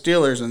take the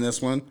Steelers in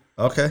this one.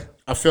 Okay.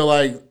 I feel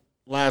like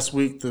last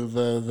week the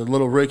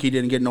little rookie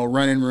didn't get no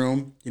running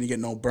room, didn't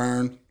get no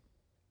burn.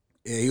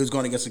 Yeah, he was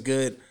going against a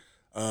good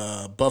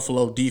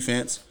Buffalo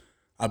defense,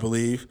 I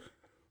believe.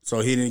 So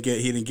he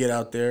didn't get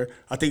out there.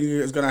 I think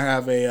he's going to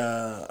have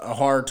a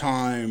hard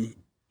time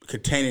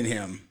containing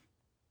him.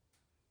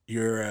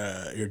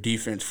 Your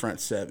defense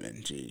front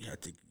seven. Gee, I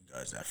think you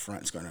guys that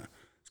front's gonna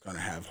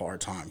have a hard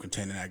time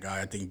containing that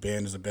guy. I think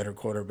Ben is a better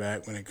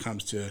quarterback when it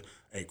comes to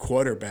a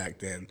quarterback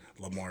than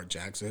Lamar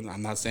Jackson.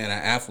 I'm not saying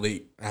an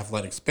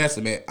athletic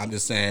specimen. I'm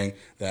just saying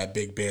that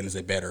Big Ben is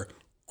a better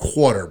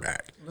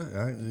quarterback.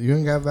 You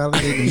ain't got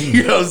validated me.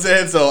 You know what I'm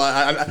saying?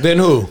 So Then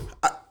who?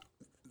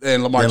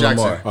 And Lamar Jackson.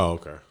 Lamar. Oh,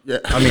 okay. Yeah.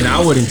 I mean,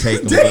 I wouldn't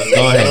take him. But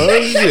go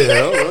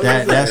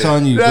ahead. That's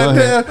on you. Go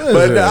ahead.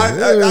 But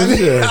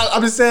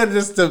I'm just saying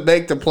just to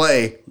make the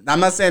play. I'm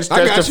not saying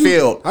stretch the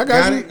field. I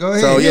got you. Go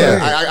ahead. So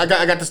yeah, I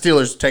got the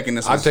Steelers taking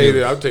this one.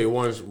 I'll tell you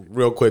one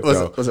real quick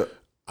though. What's it?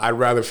 I'd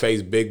rather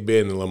face Big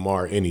Ben than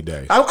Lamar any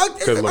day. Because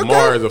Because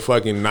Lamar is a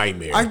fucking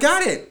nightmare. I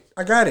got it.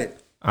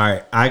 All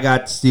right, I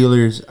got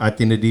Steelers. I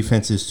think the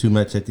defense is too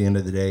much at the end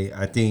of the day.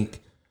 I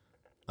think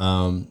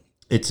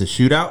it's a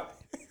shootout.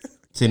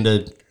 It's in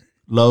the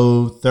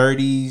low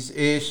 30s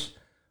ish,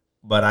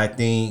 but I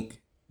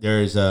think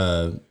there's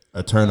a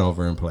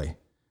turnover in play.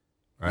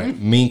 Right,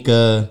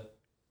 Minka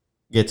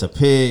gets a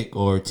pick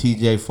or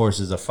TJ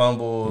forces a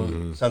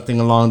fumble, something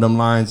along them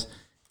lines,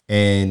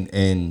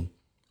 and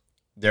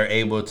they're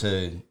able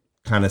to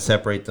kind of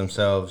separate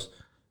themselves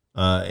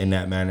in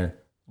that manner.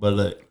 But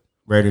look,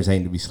 Raiders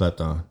ain't to be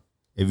slept on.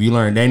 If you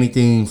learned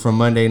anything from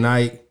Monday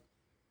night,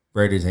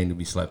 Raiders ain't to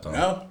be slept on.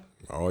 No.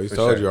 I always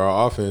told you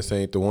our offense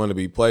ain't the one to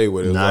be played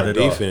with. It's Not our at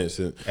all. defense.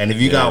 And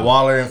if you got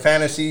Waller in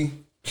fantasy,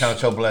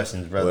 count your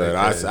blessings, brother.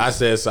 But I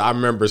said so. I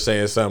remember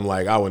saying something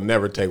like, "I would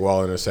never take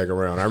Waller in the second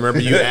round." I remember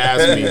you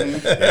asked me, and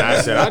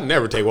I said, "I'd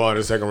never take Waller in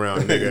the second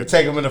round, nigga."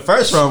 Take him in the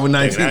first round with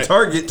 19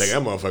 targets. Take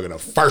that motherfucker in the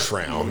first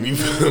round. You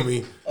feel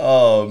me?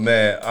 Oh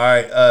man! All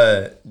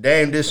right,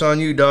 Dame, this on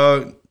you,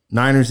 dog.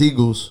 Niners,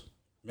 Eagles,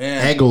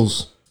 Man.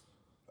 Eagles,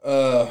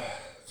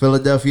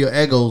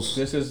 Philadelphia Eagles.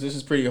 This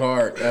is pretty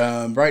hard.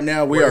 Right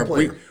now we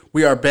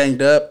are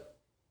banged up.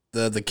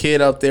 The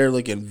kid out there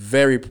looking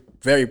very,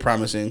 very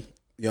promising.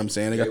 You know what I'm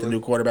saying? They got the new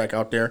quarterback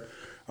out there.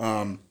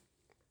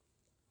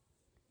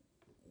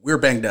 We're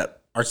banged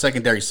up. Our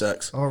secondary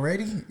sucks.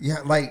 Already? Yeah,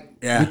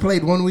 Yeah. we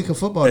played 1 week of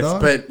football,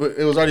 dog. But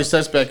it was already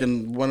suspect,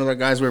 and one of the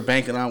guys we were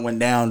banking on went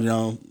down,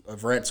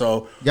 Verrett.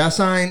 So Y'all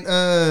signed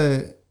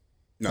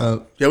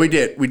yeah, we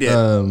did. We did.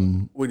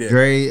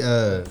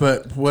 Dre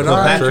But what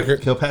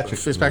Kilpatrick.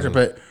 Fitzpatrick.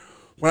 But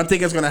what I'm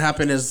thinking is going to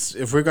happen is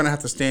if we're going to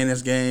have to stay in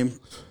this game,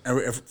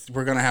 if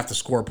we're going to have to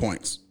score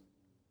points.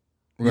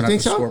 We're You gonna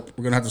think have to so? score.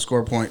 We're gonna have to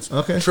score points.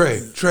 Okay. Trey.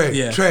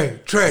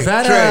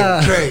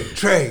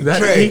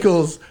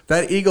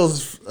 That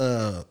Eagles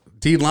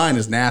D line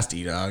is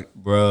nasty, dog.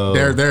 Bro.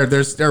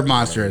 They're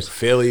monstrous.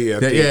 Philly, I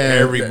think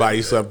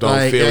everybody slept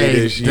on Philly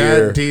this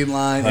year. That D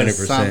line is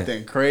 100%.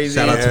 something crazy.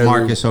 Shout out to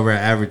Marcus over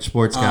at Average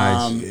Sports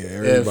Guys. Yeah,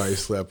 everybody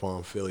slept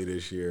on Philly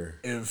this year.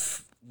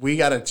 If we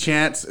got a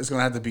chance, it's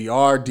gonna have to be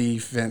our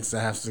defense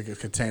that has to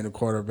contain the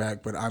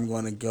quarterback. But I'm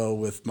gonna go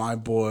with my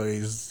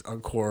boys.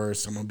 Of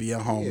course, I'm gonna be a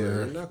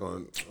homer. I'm not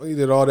gonna. He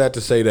did all that to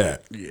say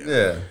that.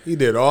 Yeah. He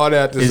did all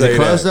that to Is say it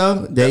close that.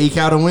 though? They eke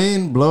out a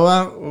win,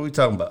 blowout? What are we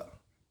talking about?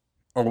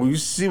 Oh, you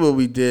see what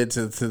we did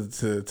to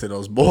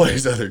those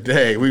boys the other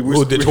day.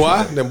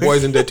 Detroit? Them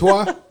boys in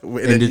Detroit?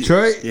 In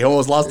Detroit? He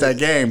almost lost that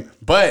game.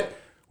 But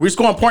we're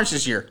scoring points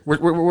this year.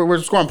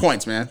 We're scoring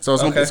points, man. So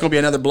it's going to be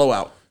another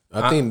blowout.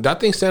 I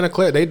think Santa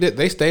Clara,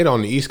 they stayed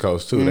on the East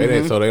Coast, too.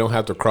 Mm-hmm. So they don't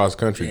have to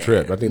cross-country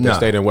trip. I think they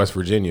stayed in West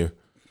Virginia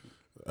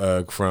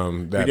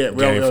from that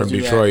game from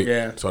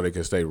Detroit. So they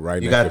can stay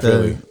right next to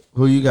Philly.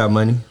 Who you got,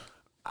 Money?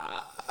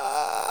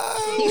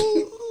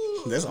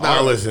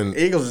 Listen.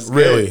 Eagles is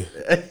really.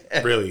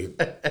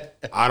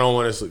 I don't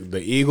want to.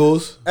 The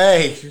Eagles.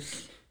 Hey,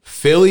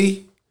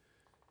 Philly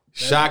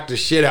shocked the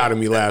shit out of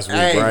me last week.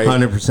 Right,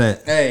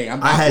 100%. Hey,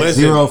 I had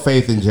zero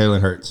faith in Jalen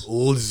Hurts.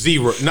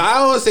 Zero. No, I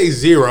don't want to say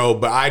zero,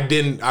 but I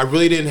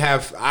really didn't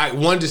have. I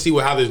wanted to see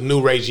how this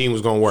new regime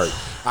was going to work.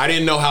 I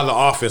didn't know how the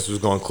offense was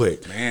going to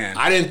click. Man,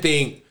 I didn't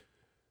think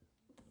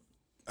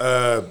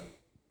Devontae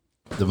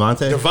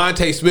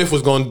Smith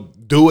was going to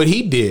do what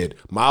he did.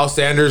 Miles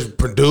Sanders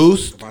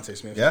produced. Devontae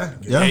Smith. Yeah.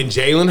 And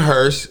Jalen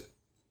Hurts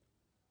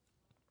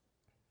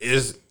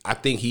I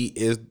think he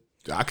is.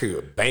 I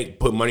could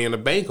put money in the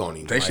bank on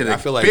him. They should have.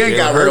 I feel like Ben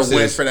got rid of Hurts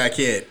Wentz for that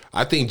kid.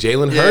 I think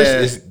Jalen Hurts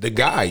is the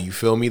guy. You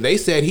feel me? They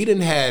said he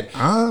didn't had.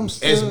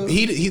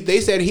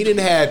 They said he didn't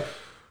had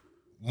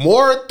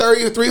more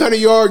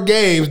 300-yard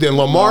games than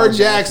Lamar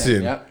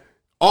Jackson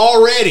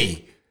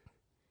already.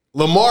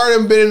 Lamar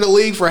done been in the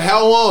league for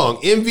how long?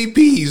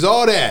 MVPs,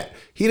 all that.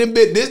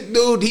 This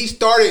dude, he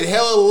started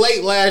hella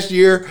late last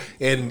year,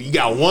 and he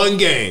got one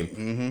game.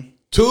 Mm-hmm.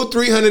 2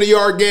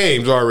 300-yard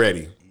games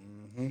already.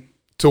 Mm-hmm.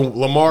 To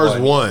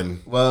Lamar's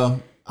one.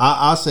 Well,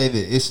 I'll say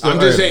that it's still I'm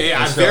just saying,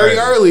 it's very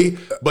early,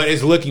 but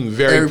it's looking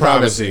very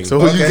promising. So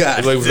who you got?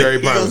 It looks very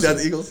promising. Got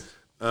the Eagles?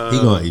 He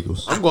going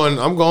Eagles. I'm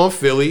going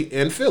Philly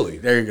and Philly.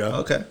 There you go.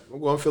 Okay. I'm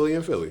going Philly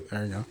and Philly.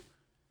 There you go.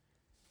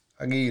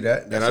 I'll give you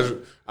that. And I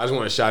just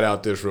want to shout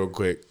out this real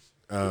quick.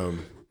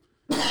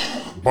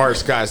 Bart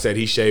Scott said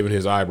he's shaving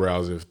his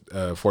eyebrows if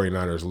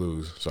 49ers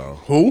lose. So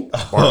who?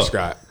 Bart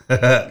Scott,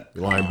 the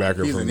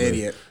linebacker. He's an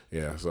idiot.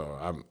 Yeah, so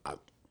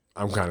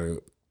I'm kind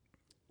of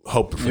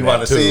hoping for you that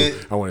want to too. see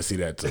it? I want to see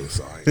that too.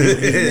 So he's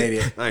an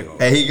idiot.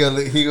 Hey, he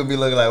gonna be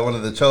looking like one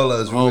of the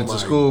cholas we went to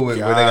school with,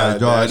 where they got to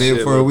draw it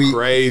in for a week.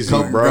 Crazy,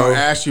 bro. Gonna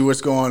ask you what's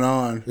going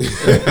on. Be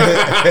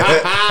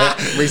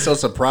so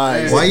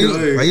surprised. Why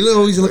you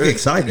always look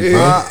excited?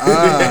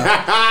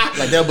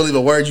 Like they'll believe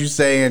a word you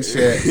say and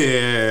shit.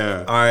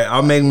 Yeah. All right,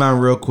 I'll make mine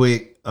real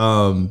quick.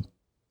 I'm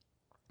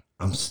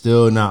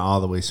still not all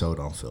the way sold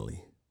on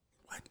Philly.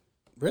 What?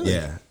 Really?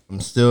 Yeah. I'm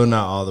still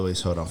not all the way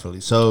sold on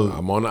Philly. So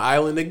I'm on the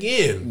island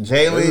again.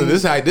 Jalen,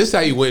 this is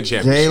how you win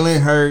championships.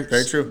 Jalen Hurts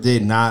Very true.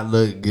 did not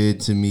look good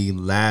to me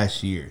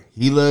last year.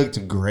 He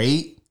looked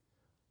great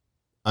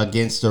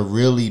against a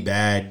really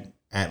bad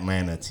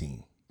Atlanta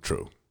team.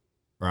 True.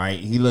 Right?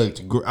 He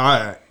looked great.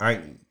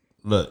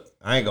 Look,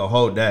 I ain't gonna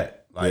hold that.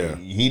 Like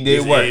he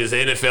did work. His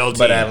NFL team.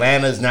 But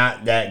Atlanta's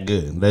not that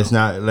good.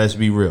 Let's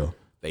be real.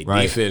 They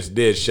defense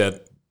did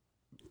shut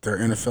their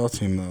NFL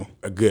team though.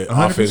 A good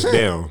 100%. Offense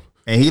down.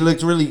 And he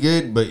looked really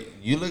good, but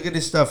you look at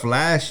his stuff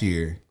last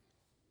year,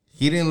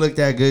 he didn't look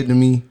that good to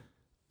me.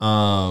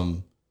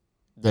 The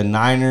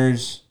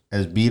Niners,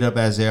 as beat up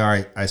as they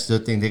are, I still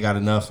think they got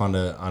enough on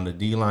the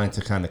D line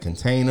to kind of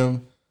contain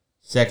them.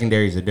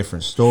 Secondary is a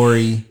different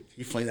story.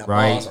 He played that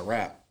right? ball as a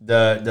wrap.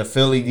 The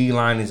Philly D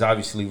line is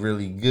obviously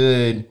really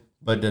good,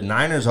 but the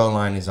Niners O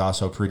line is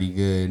also pretty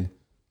good.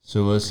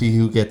 So we'll see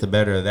who get the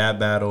better of that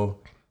battle.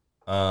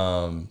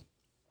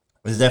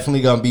 It's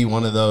definitely gonna be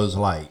one of those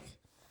like,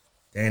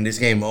 and this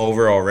game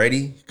over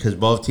already because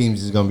both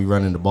teams is gonna be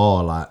running the ball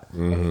a lot.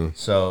 Mm-hmm.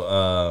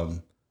 So,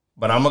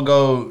 but I'm gonna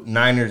go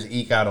Niners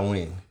eke out a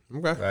win.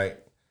 Okay. Right.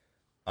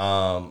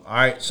 All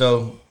right.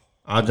 So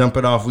I'll jump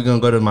it off. We're gonna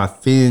go to my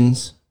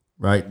Fins.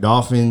 Right.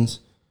 Dolphins.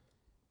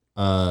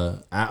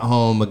 At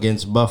home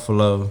against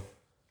Buffalo.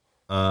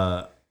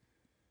 I'm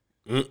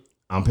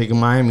picking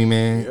Miami,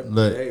 man. Yep.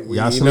 Look,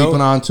 y'all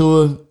sleeping on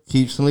Tua.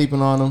 Keep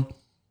sleeping on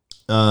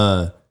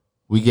them.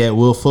 We get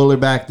Will Fuller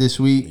back this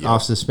week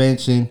off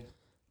suspension.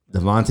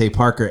 Devontae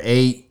Parker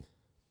 8,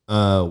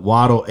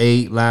 Waddle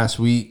 8 last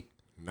week.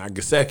 Not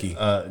Gesicki.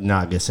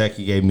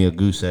 Gesicki gave me a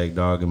goose egg,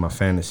 dog, in my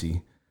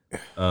fantasy.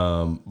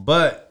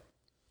 But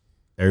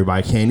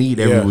everybody can't eat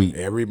every week.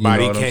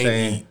 Everybody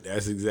can't eat.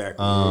 That's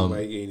exactly.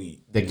 Everybody can't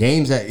eat. The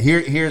games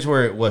here's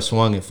where what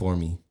swung it for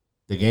me.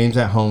 The games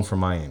at home for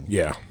Miami.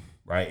 Yeah.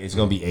 Right? It's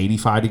gonna be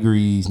 85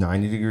 degrees,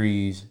 90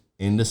 degrees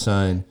in the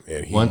sun.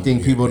 One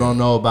thing people don't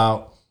know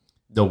about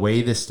the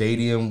way the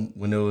stadium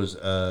when it was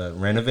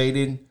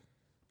renovated.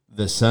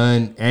 The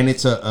sun, and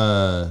it's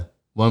a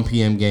 1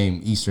 p.m.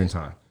 game Eastern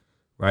time,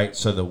 right?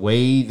 So the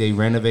way they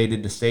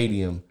renovated the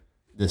stadium,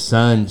 the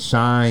sun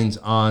shines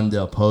on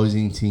the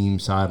opposing team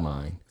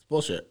sideline. It's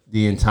bullshit.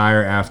 The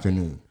entire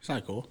afternoon. It's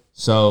not cool.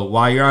 So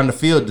while you're on the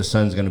field, the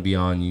sun's going to be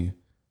on you,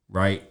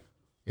 right?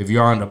 If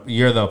you're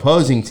the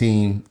opposing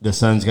team, the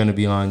sun's going to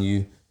be on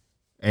you.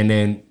 And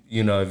then,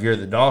 if you're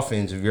the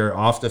Dolphins, if you're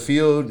off the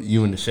field,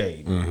 you in the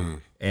shade. Mm-hmm.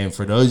 And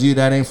for those of you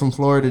that ain't from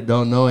Florida,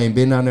 don't know, ain't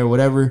been down there,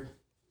 whatever,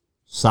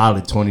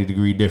 solid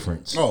 20-degree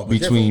difference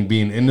between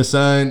being in the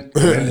sun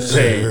and in the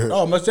shade.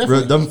 Oh, most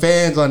definitely. Them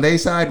fans on their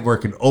side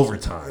working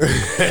overtime,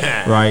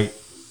 right?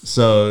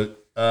 So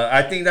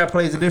I think that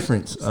plays a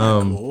difference.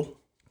 Cool.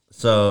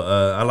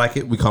 So I like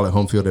it. We call it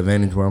home field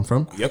advantage where I'm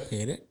from. Yep.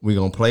 Hate it. We're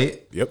going to play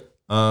it. Yep.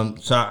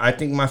 So I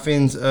think my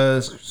Fins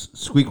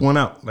squeak one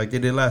out like they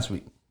did last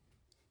week.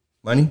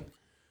 Money?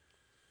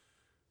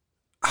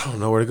 I don't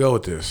know where to go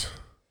with this.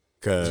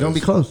 It's going to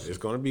be close. It's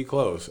going to be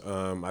close.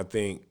 I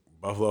think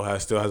Buffalo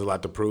still has a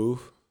lot to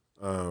prove.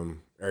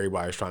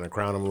 Everybody's trying to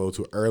crown them a little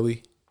too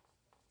early.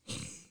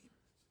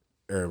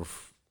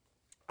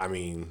 I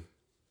mean,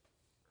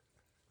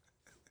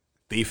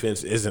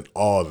 defense isn't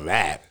all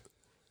that.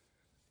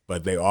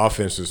 But their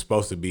offense was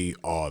supposed to be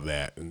all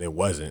that, and it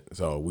wasn't.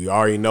 So we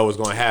already know what's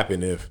going to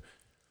happen if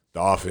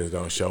the offense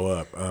don't show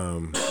up.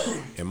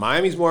 And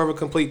Miami's more of a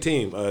complete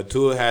team.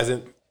 Tua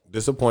hasn't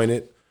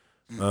disappointed.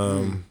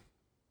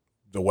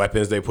 The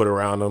weapons they put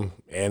around them,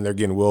 and they're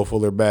getting Will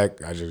Fuller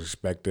back. I just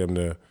expect them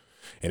to.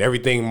 And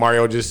everything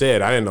Mario just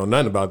said, I didn't know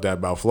nothing about that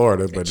about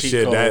Florida, but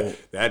shit, all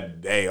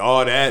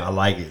that, I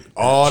like it.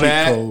 All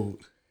that.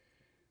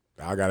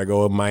 I gotta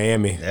go with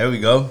Miami. There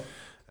we go.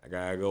 I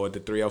gotta go with the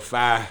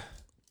 305.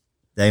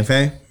 Dang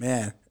fan?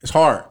 Man, it's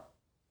hard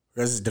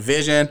because it's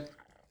division.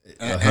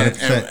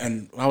 100%.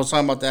 And I was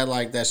talking about that,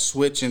 like that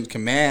switch in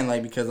command,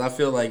 like because I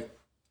feel like,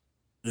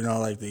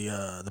 like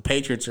the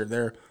Patriots are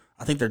there.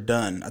 I think they're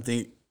done. I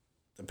think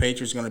the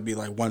Patriots are going to be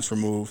like once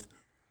removed,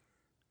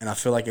 and I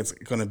feel like it's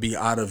going to be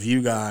out of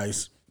you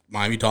guys,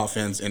 Miami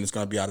Dolphins, and it's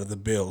going to be out of the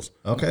Bills.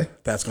 Okay,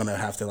 that's going to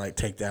have to like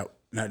take that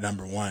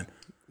number one.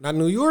 Not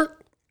New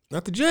York,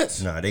 not the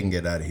Jets. No, they can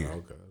get out of here.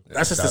 Okay.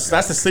 That's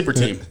the sleeper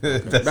team.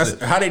 That's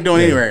how they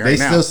doing anyway right now. They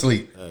now. still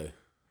sleep. You know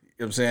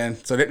what I'm saying?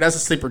 So that's a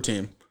sleeper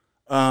team.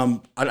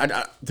 To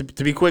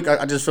be quick,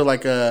 I just feel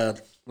like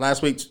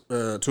last week,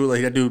 Tua,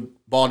 that dude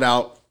balled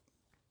out.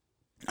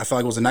 I felt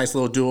like it was a nice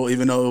little duel,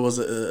 even though it was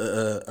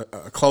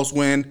a close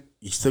win.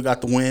 He still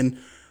got the win.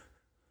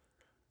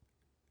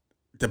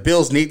 The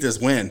Bills need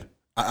this win.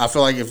 I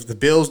feel like if the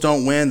Bills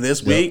don't win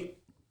this week,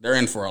 they're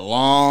in for a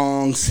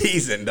long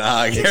season,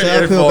 dog. It's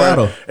an uphill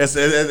battle. It's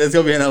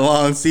gonna be in a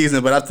long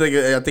season, but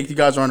I think you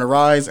guys are on the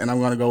rise, and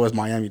I'm gonna go with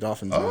Miami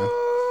Dolphins.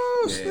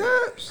 Oh,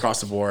 snaps!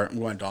 Across the board, I'm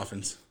going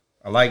Dolphins.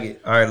 I like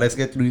it. All right, let's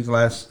get through these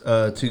last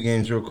two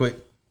games real quick.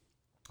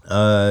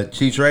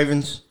 Chiefs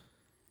Ravens.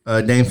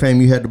 Dame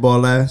Fame, you had the ball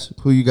last.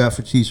 Who you got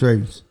for Chiefs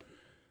Ravens?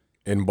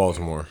 In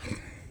Baltimore.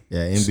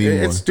 Yeah, in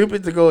Baltimore. It's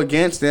stupid to go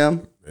against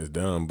them. It's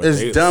dumb. But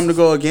it's dumb to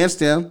go against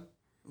them.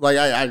 Like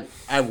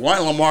I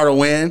want Lamar to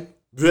win.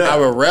 Yeah. I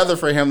would rather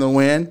for him to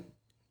win,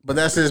 but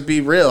that's just be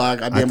real. I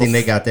think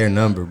they got their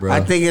number, bro. I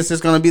think it's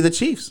just going to be the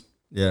Chiefs.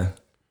 Yeah.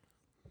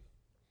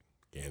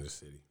 Kansas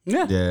City.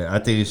 Yeah. Yeah, I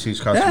think the Chiefs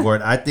across the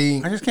board. I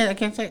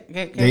can't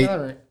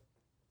say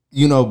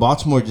right.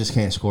 Baltimore just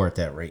can't score at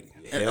that rate.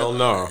 Hell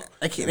no.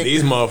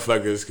 These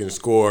motherfuckers can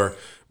score.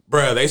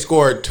 Bruh, they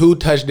scored 2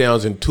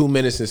 touchdowns in 2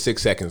 minutes and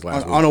 6 seconds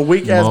last week. On a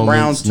weak-ass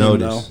Browns team,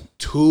 though.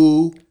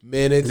 2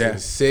 minutes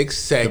and 6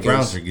 seconds. The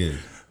Browns are good.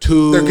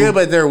 They're good,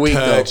 but they're weak,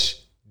 though.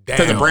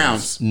 To the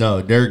Browns.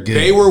 No, they're good.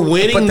 They were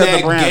winning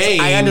that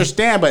game. I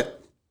understand,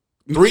 but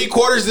 3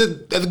 quarters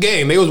of the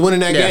game, they was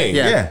winning that game.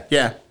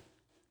 Yeah.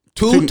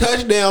 2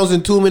 touchdowns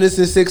in 2 minutes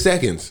and 6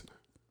 seconds.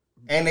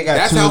 And they got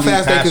that's how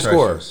fast they can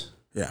score.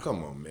 Yeah.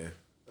 Come on, man.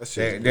 That's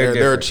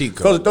they're a cheat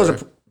code. Those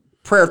are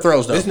prayer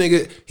throws, though. This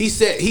nigga, he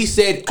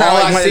said all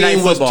I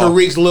seen was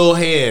Tariq's little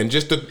hand.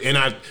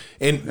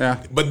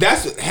 But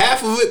that's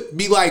half of it.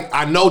 Be like,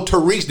 I know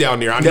Tariq's down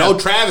there. I know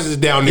Travis is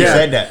down there.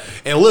 Said that.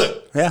 And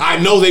look, I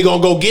know they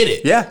gonna go get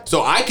it. Yeah.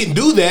 So I can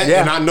do that,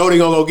 and I know they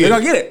gonna go get it. They're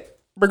gonna get it,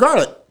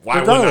 regardless. Why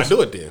wouldn't I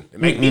do it then? It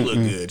make me look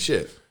good.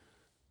 Shit.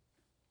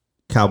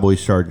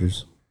 Cowboys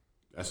Chargers.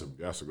 That's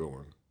a good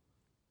one.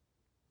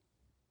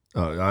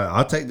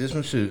 I'll take this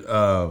one. Shoot,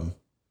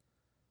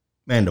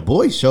 man, the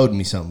boys showed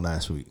me something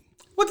last week.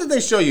 What did they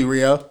show you,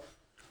 Rio?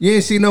 You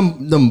ain't see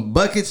them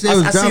buckets?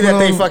 I see that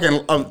they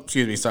fucking.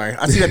 Excuse me, sorry.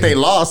 I see that they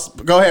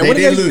lost. Go ahead. What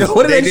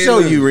did they show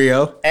you,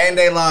 Rio? And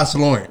they lost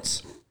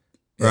Lawrence,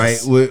 right?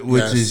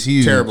 Which is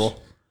huge.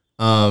 Terrible.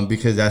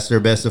 Because that's their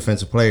best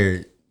defensive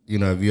player.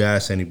 If you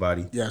ask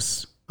anybody.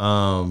 Yes.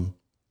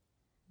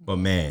 But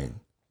man,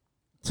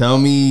 tell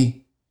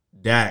me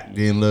Dak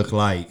didn't look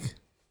like,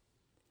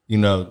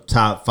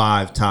 top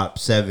 5, top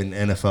 7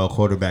 NFL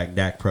quarterback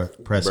Dak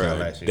Prescott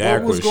last year.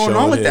 What was going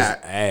on with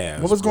that?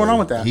 What was going on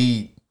with that?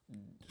 He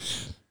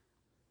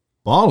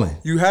balling.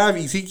 You have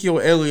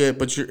Ezekiel Elliott,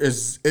 but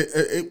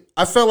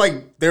I felt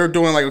like they were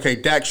doing like, okay,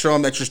 Dak, show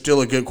him that you're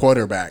still a good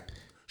quarterback.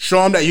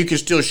 Show him that you can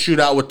still shoot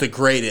out with the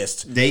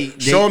greatest.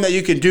 Show him that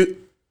you can do.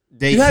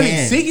 You have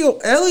Ezekiel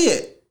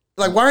Elliott.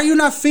 Like, why are you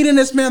not feeding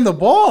this man the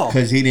ball?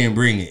 Because he didn't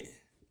bring it.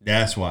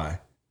 That's why.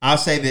 I'll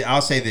say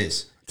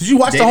this. Did you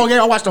watch the whole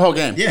game? I watched the whole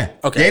game. Yeah.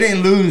 Okay. They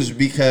didn't lose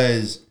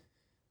because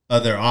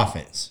of their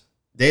offense.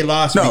 They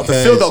lost because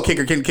the field goal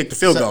kicker couldn't kick the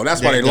field goal.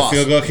 That's why they lost. The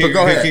field goal kicker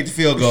couldn't kick the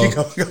field goal.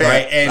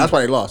 Right? And that's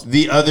why they lost.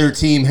 The other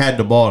team had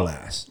the ball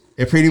last.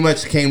 it pretty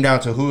much came down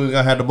to who was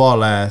gonna have the ball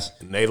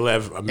last. And they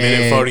left a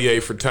minute 48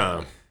 for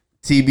time.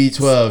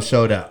 TB12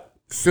 showed up.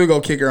 Field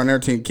goal kicker on their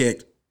team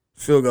kicked.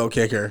 Field goal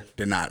kicker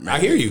did not make I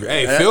hear you.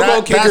 Hey, That- field goal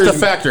that- kickers. that's the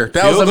factor.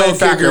 That was the main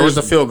factor, was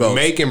the field goals.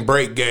 Make and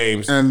break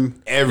games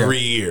every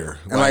year.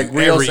 And like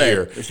Rio every said,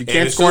 year. if you And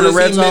can't as score in soon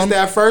the as red he zone- missed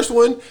that first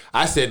one,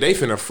 I said they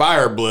finna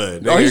fire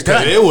blood. Oh, he's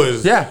done. It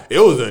was Yeah. it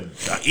was a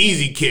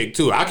easy kick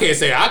too. I can't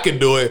say I could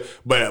do it,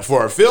 but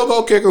for a field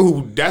goal kicker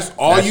who that's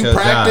all That's you your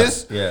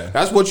practice, job. Yeah.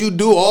 that's what you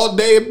do all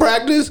day in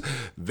practice.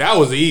 That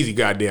was an easy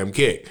goddamn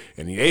kick.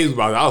 And I was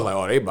like,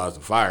 oh, they about to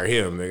fire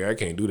him. Nigga, I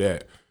can't do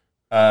that.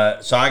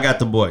 So I got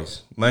the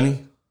boys.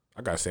 Money?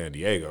 I got San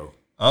Diego.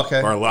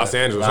 Okay. Or Los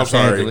Angeles. Los I'm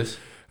sorry. Angeles.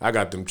 I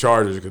got them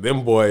Chargers because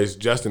them boys,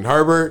 Justin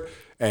Herbert,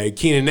 hey,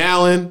 Keenan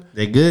Allen.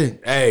 They good.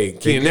 Hey,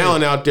 Keenan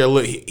Allen out there,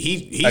 look,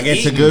 he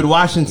Against a eating. good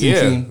Washington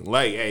Yeah, team.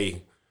 like,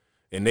 hey,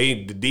 and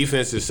the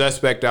defense is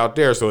suspect out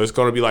there, so it's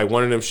going to be like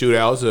one of them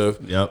shootouts of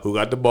who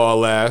got the ball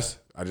last.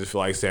 I just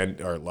feel like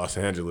Los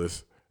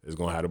Angeles is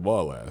going to have the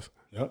ball last.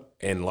 Yep.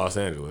 In Los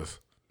Angeles.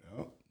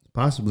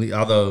 Possibly,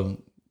 although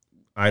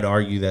I'd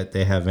argue that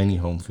they have any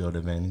home field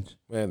advantage.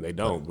 Man, they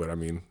don't, but I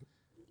mean.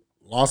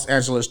 Los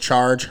Angeles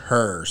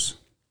Chargers.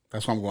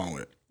 That's what I'm going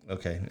with.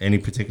 Okay. Any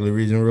particular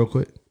reason, real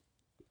quick?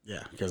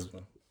 Yeah, because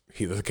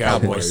He the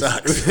Cowboys.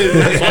 sucks.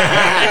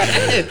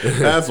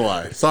 That's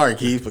why. Sorry,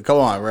 Keith, but come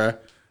on, bro.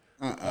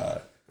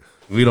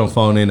 We don't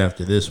phone in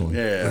after this one.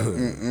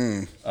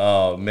 Yeah.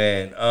 Oh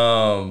man.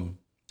 All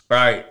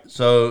right.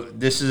 So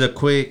this is a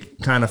quick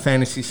kind of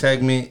fantasy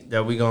segment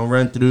that we're gonna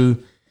run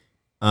through.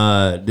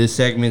 This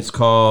segment's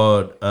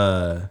called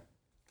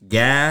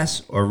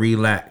Gas or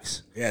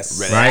Relax.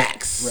 Yes.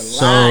 Right?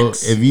 So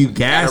if you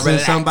gassing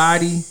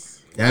somebody,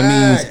 that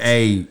means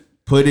hey,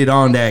 put it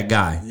on that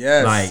guy.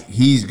 Yes. Like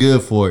he's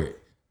good for it.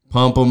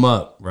 Pump him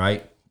up,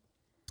 right?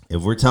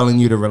 If we're telling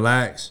you to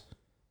relax,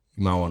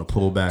 you might want to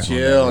pull back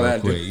Chill on that real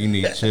that quick. dude. You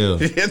need to chill.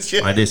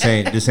 Chill. Like this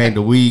ain't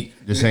the week.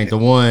 This ain't the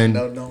one.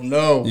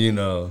 No. You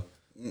know.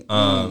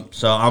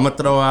 So I'm gonna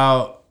throw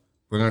out.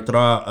 We're gonna throw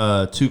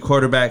out 2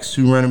 quarterbacks,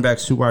 2 running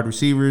backs, 2 wide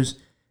receivers,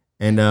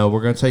 and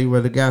we're gonna tell you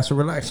whether gas or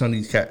relax on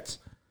these cats.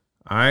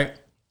 All right.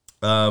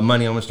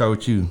 Money. I'm gonna start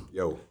with you.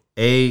 Yo.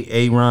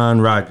 Aaron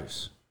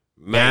Rodgers.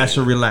 Man. Gas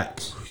or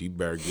relax? You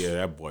better give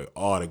that boy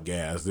all the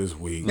gas this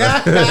week.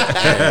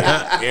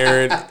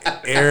 Hey,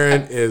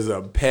 Aaron is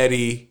a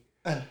petty,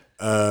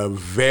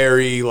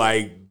 very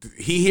like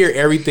he hear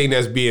everything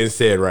that's being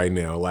said right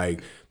now.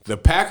 Like the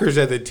Packers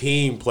as a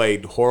team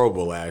played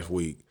horrible last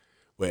week,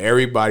 but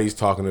everybody's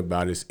talking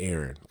about is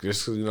Aaron,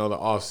 just the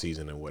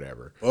offseason and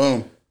whatever.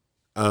 Boom.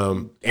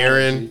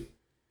 Aaron,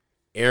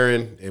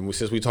 and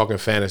since we talking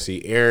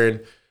fantasy,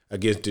 Aaron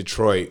against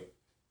Detroit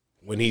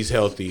when he's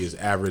healthy is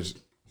average.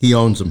 He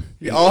owns them.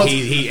 He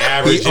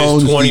averages He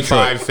owns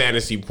 25 Detroit.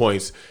 fantasy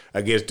points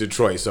against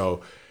Detroit.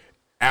 So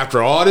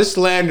after all the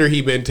slander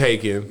he been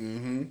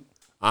taking,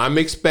 I'm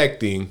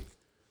expecting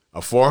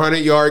a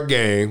 400-yard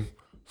game,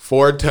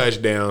 4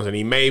 touchdowns, and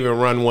he may even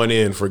run one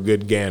in for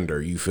good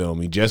gander, you feel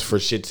me, just for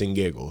shits and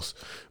giggles.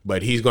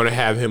 But he's going to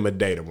have him a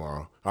day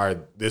tomorrow,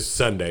 or this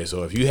Sunday.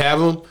 So if you have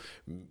him,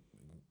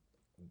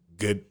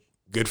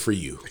 good for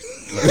you.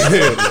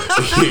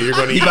 You're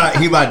going to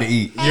He about to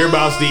eat. You're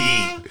about to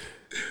eat.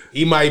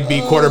 He might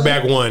be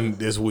quarterback 1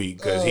 this week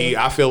because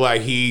I feel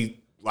like his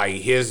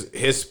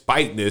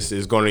spiteness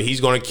is he's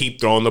gonna keep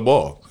throwing the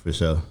ball. For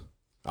sure.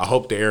 I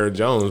hope to Aaron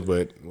Jones,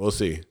 but we'll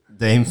see.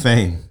 Dame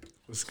Fame.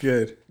 What's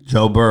good?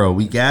 Joe Burrow.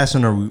 We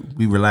gassing or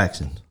we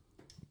relaxing?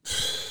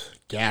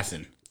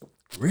 Gassing.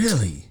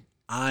 Really?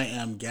 I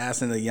am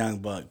gassing the young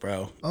buck,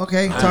 bro.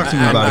 Okay. Talk to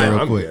me about it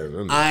real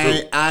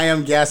quick. I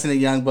am gassing the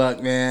young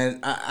buck, man.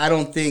 I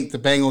don't think the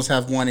Bengals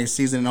have won a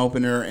season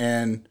opener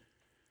and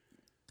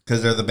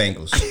Because they're the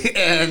Bengals.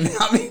 and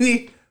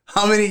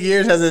how many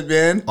years has it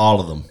been? All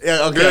of them.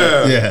 Yeah,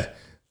 okay. Yeah.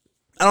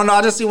 I don't know.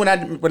 I just see when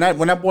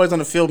that boy's on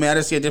the field, man. I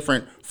just see a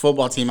different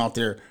football team out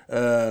there.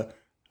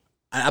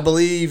 I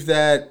believe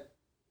that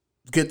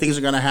good things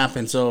are gonna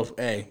happen. So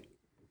hey,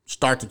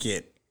 start the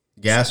kid.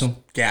 Gas them?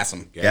 Gas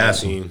him.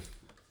 Gas them.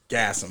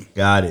 Gas him.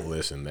 Got it.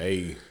 Listen,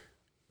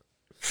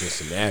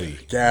 Cincinnati,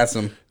 Gas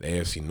him. the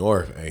AFC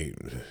North, hey,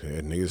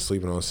 niggas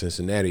sleeping on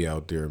Cincinnati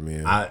out there,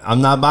 man.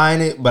 I'm not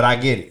buying it, but I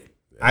get it.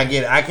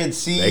 I can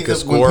see They could when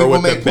score people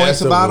with the make best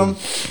points of about them.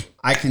 them.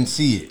 I can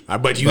see it.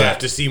 But you have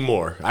to see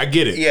more. I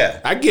get it. Yeah.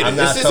 I get I'm it.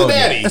 not It's sold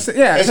Cincinnati.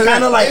 yet. It's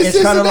kind of like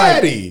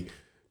Cincinnati.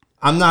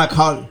 I'm not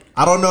calling.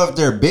 I don't know if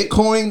they're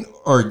Bitcoin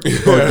or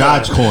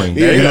Dogecoin.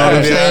 You know what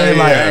I'm saying?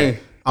 yeah.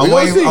 I'm We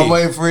gonna see.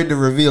 waiting for it to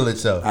reveal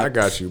itself. I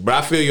got you, but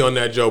I feel you on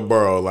that Joe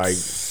Burrow. Like,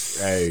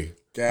 hey,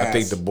 Gas. I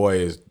think the boy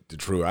is the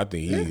truth. I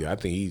think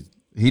he's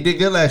He did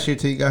good last year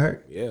till he got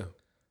hurt. yeah.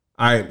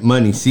 All right,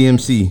 money.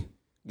 CMC.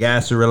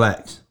 Gas or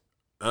relax?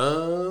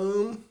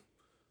 I'm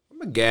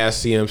a gas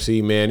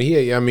CMC man.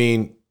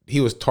 He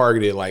was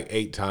targeted like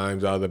 8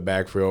 times out of the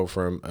backfield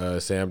from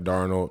Sam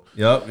Darnold.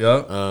 Yep.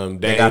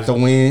 They got the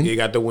win. He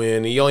got the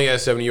win. He only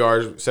had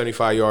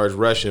 75 yards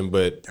rushing,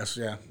 but That's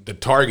the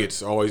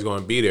target's always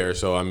going to be there.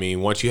 So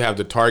once you have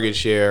the target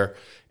share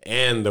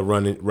and the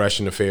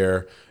rushing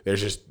affair.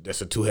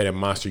 That's a two-headed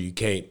monster. You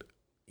can't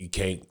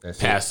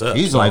pass up.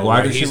 He's like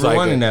wide receiver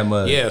one in that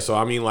mud. Yeah, so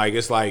I mean, like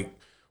it's like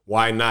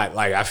why not?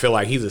 Like I feel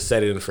like he's a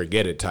set it and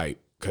forget it type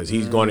because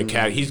he's going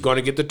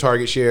to get the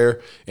target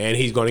share and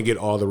he's going to get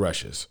all the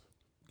rushes.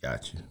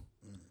 Got you.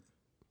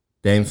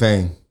 Dame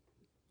Fame.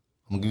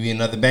 I'm gonna give you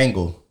another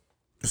Bengal.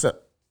 What's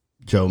up?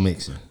 Joe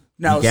Mixon.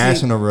 No,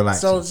 gassing or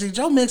relaxing? So see,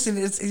 Joe Mixon,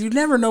 you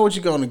never know what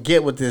you're going to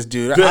get with this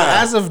dude.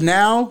 As of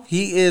now,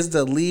 he is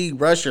the lead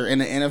rusher in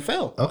the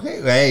NFL.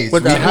 Okay, hey,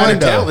 with the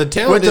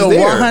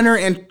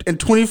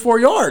 124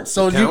 yards.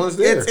 So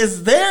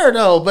it's there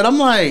though. But I'm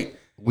like,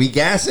 we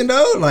gassing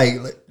though. Like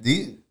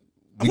we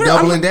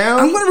doubling down.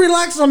 I'm going to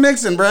relax on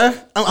Mixon, bruh.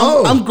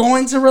 I'm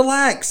going to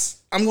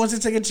relax. I'm going to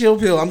take a chill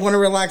pill. I'm going to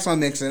relax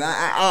on Mixon.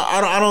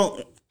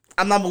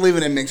 I'm not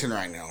believing in Mixon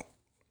right now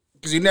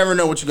because you never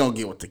know what you're going to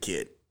get with the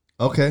kid.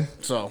 Okay.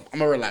 So I'm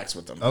going to relax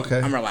with him.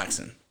 Okay. I'm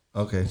relaxing.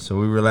 Okay. So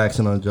we're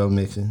relaxing on Joe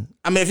Mixon.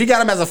 I mean, if you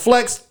got him as a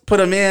flex, put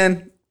him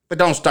in, but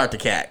don't start the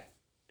cat.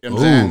 You know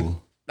what I'm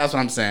saying? That's what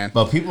I'm saying.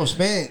 But people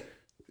spent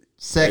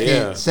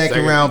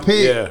second round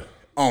pick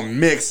on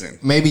Mixon.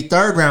 Maybe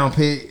third round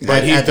pick.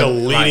 But he's the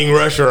leading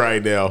rusher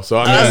right now. So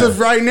as of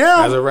right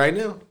now.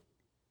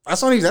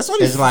 That's only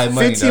it's like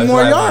 15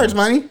 more yards,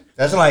 money.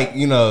 That's like,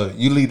 you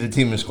lead the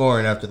team in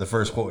scoring after the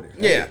first quarter.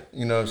 Yeah.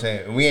 You know what I'm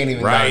saying? We ain't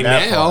even right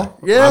that now. Far.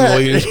 Yeah. I'm the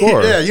leading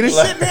scorer. Yeah, you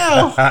just sit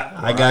now.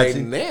 I got right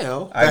you.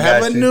 Now. I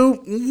have a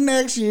new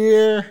next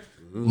year.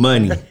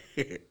 Money.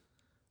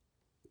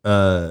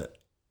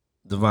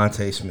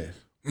 Devontae Smith.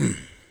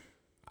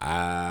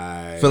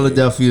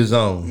 Philadelphia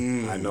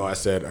zone. I know I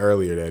said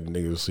earlier that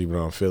niggas was sleeping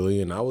on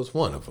Philly, and I was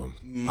one of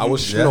them. I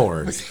was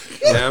snoring.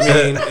 You know what I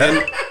mean?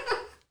 And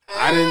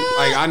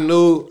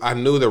I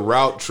knew the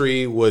route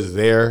tree was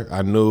there.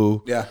 I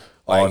knew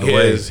like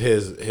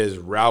his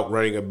route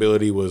running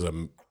ability was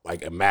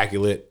like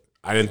immaculate.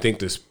 I didn't think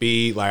the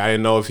speed, like I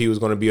didn't know if he was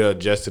going to be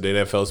adjusted to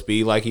NFL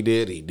speed like he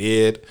did. He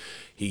did.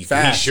 He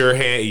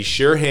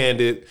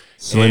sure-handed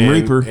Slim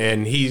Reaper,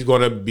 and he's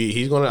gonna.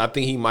 I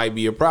think he might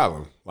be a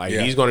problem. Like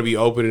he's gonna be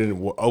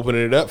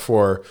opening it up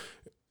for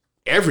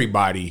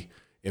everybody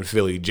in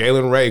Philly.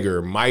 Jalen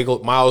Reagor,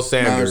 Miles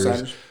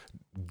Sanders,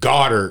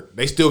 Goddard.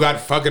 They still got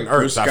fucking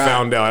Ertz. I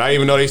found out. I didn't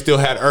even know they still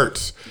had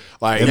Ertz.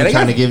 Like they've been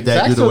trying to give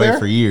that dude away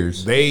for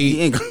years.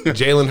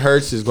 Jalen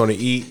Hurts is gonna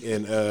eat,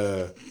 and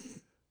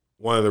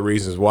one of the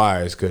reasons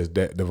why is because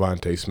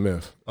Devontae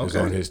Smith is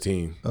on his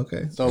team.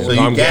 Okay, so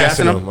I'm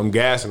gassing him. I'm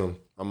gassing him.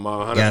 I'm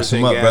 100% gassing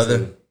him up,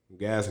 brother. I'm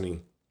gassing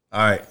him. All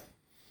right.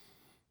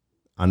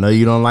 I know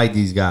you don't like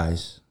these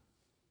guys,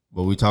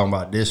 but we talking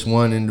about this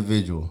one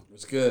individual.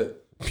 It's good.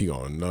 You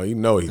don't know. You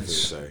know he's gonna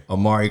say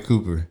Amari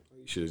Cooper.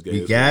 You should have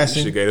gave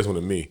this one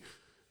to me.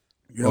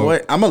 You know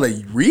what? I'm gonna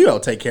let Rito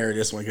take care of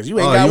this one because you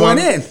ain't got one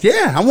in.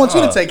 Yeah, I want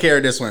you to take care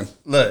of this one.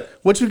 Look,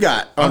 what you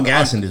got? I'm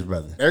gassing this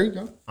brother. There you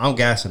go. I'm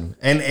gassing him,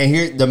 and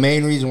here the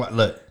main reason why.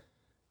 Look,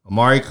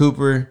 Amari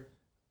Cooper.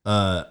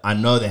 I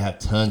know they have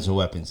tons of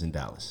weapons in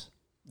Dallas.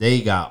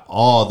 They got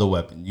all the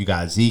weapons. You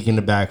got Zeke in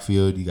the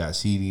backfield. You got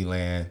CeeDee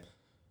Lamb.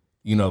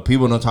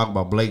 People don't talk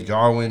about Blake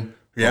Jarwin.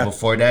 Yeah.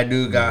 Before that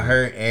dude got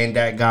hurt and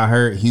that got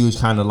hurt, he was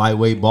kind of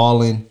lightweight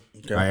balling.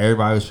 Okay. Right?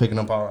 Everybody was picking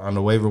up on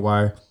the waiver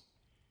wire.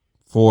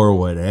 For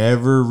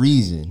whatever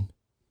reason,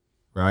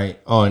 right?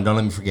 Oh, and don't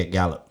let me forget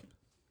Gallup.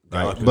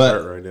 Right?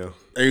 But right now.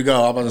 There you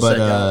go. I'm about to say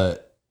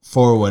Gallup.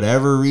 For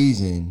whatever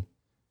reason,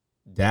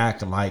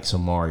 Dak likes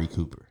Amari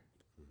Cooper.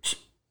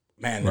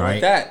 Man, right?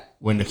 Like that.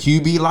 When the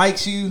QB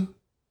likes you,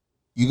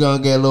 you're going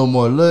to get a little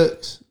more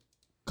looks,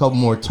 a couple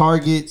more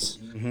targets.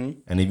 Mm-hmm.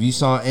 And if you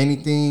saw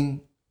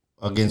anything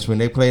when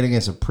they played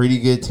against a pretty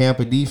good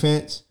Tampa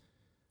defense,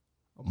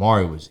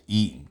 Amari was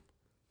eating.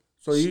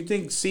 So you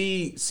think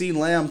C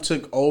Lamb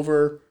took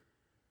over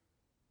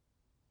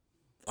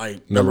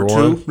like number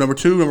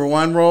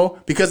one role?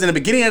 Because in the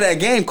beginning of that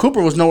game,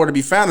 Cooper was nowhere to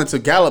be found until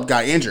Gallup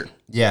got injured.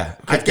 Yeah.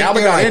 I think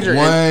Gallup got injured.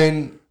 You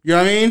know what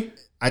I mean?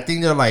 I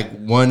think they're like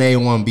 1A,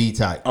 1B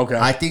type. Okay.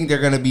 I think they're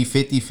going to be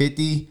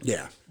 50-50.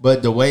 Yeah.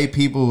 But the way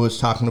people was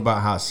talking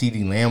about how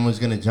CeeDee Lamb was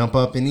going to jump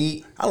up and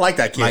eat. I like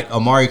that kid. Like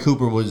Amari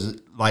Cooper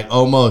was like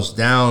almost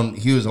down.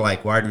 He was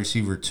like wide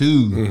receiver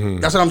 2. Mm-hmm.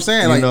 That's what I'm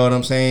saying. You know what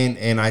I'm saying?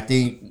 And I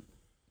think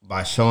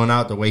by showing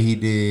out the way he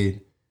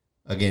did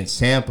against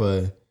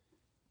Tampa,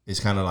 it's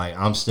kind of like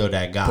I'm still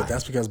that guy. But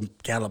that's because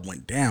Gallup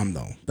went down,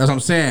 though. That's what I'm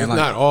saying. It's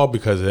not all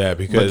because of that.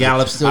 Because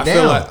Gallup's still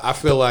down. I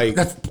feel like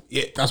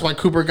that's why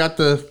Cooper got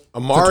the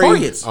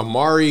targets.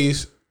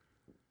 Amari's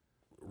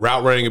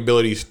route running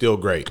ability is still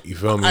great. You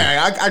feel me?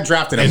 I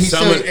drafted him. And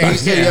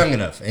he's still young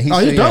enough. And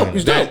he's dope.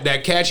 He's dope.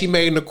 That catch he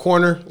made in the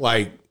corner,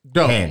 like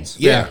dope. Hands.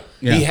 Yeah.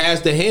 He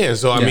has the hands.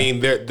 So I mean,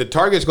 the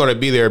target's going to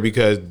be there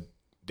because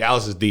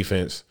Dallas's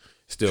defense.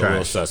 Still a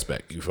little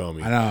suspect. You feel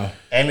me? I know.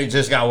 And it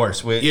just got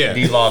worse with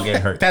D-Law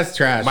getting hurt. That's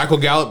trash. Michael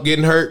Gallup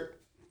getting hurt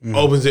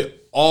opens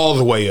it all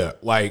the way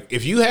up. Like,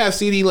 if you have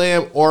CeeDee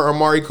Lamb or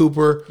Amari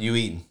Cooper, you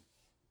eating.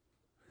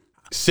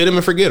 Sit him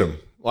and forget him.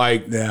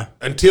 Like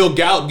until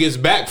Gallup gets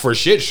back for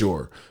shit,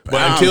 sure.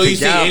 But until you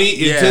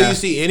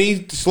see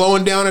any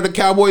slowing down of the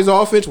Cowboys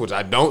offense, which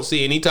I don't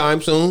see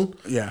anytime soon.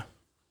 Yeah.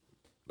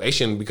 They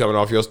shouldn't be coming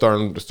off your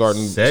starting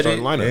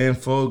lineup. And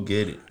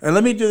forget it. And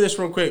let me do this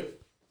real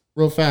quick.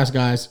 Real fast,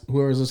 guys.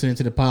 Whoever's listening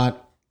to the pod,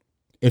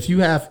 if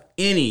you have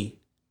any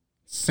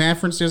San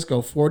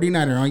Francisco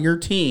 49er on your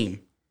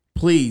team,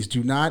 please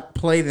do not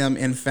play them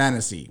in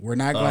fantasy. We're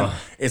not going to.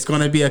 It's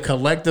going to be a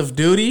collective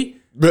duty.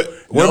 But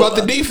what about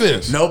the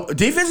defense? Nope.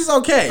 Defense is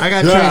okay. I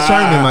got Trey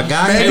Sermon, my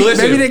guy.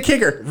 Maybe the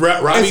kicker.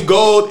 Robbie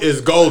Gould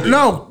is golden.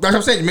 No, that's what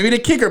I'm saying. Maybe the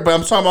kicker, but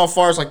I'm talking about as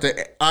far as like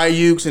the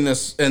Ayuks and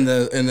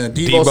the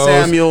Deebo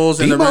Samuels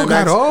and Debo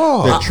got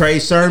all. The Trey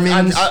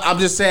Sermons. I'm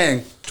just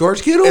saying.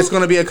 George Kittle? It's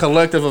going to be a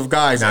collective of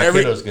guys.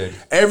 Kittle's good.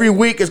 Every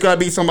week it's going to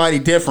be somebody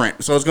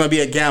different. So it's going to be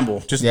a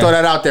gamble. Just throw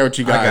that out there with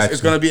you guys.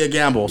 It's going to be a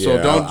gamble. So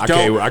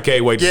I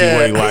can't wait to see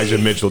what Elijah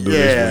Mitchell do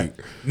this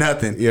week.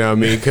 Nothing. You know what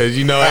I mean? Because,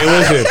 hey,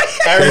 listen.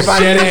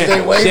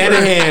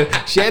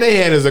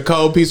 Shanahan is a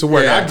cold piece of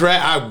work.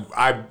 Yeah.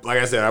 Like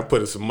I said, I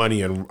put some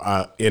money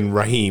in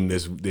Raheem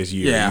this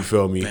year. Yeah. You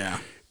feel me? Yeah.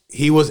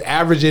 He was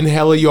averaging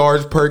hella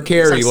yards per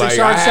carry. Like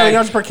 7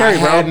 yards per carry,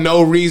 bro. I had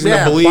no reason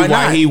to believe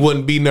why he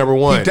wouldn't be number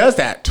one. He does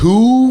that.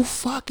 2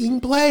 fucking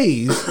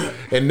plays.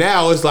 And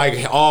now it's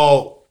like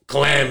all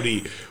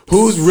calamity.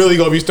 Who's really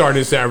going to be starting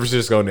in San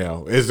Francisco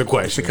now is the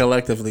question.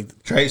 Collectively.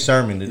 Trey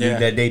Sermon, the dude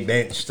that they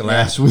benched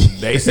last week.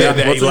 They said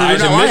that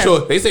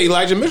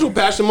Elijah Mitchell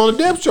passed him on the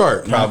depth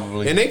chart.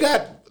 Probably. And they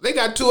got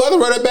 2 other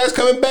running backs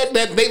coming back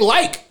that they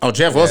like. Oh,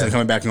 Jeff Wilson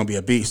coming back is going to be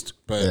a beast.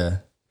 But Yeah,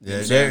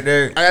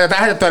 I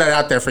had to throw that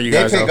out there for you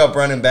guys. They pick up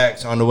running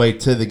backs on the way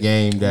to the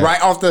game that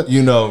right off the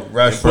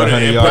rush for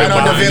 100 yards. Right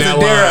on the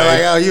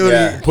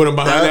visit put him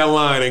behind that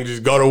line and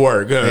just go to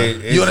work. Huh?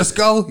 You want to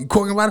skull? You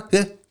talking about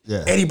it?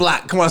 Yeah. Eddie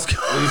Black, come on, let's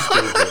go.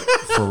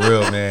 For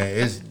real, man,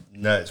 it's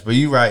nuts. But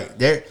you're right.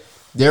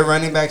 Their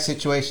running back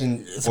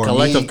situation for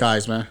collective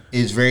guys, man,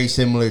 is very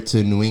similar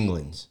to New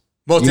England's.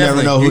 Most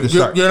never know who to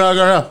start. You're not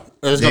gonna know.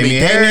 It's gonna be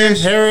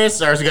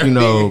Harris, or it's gonna be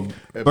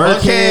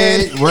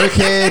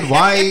Burkhead,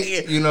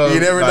 White. You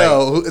never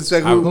know. It's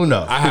like, who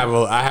knows?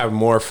 I have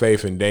more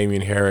faith in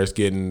Damian Harris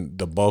getting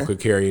the bulk of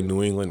carry in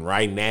New England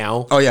right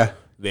now. Oh yeah,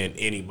 than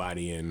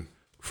anybody in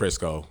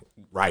Frisco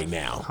right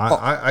now.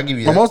 I give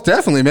you that. Most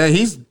definitely, man.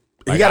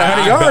 He got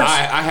 100 yards.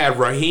 I had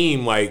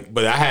Raheem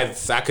but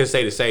I could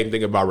say the same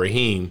thing about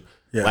Raheem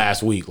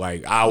last week.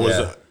 Like I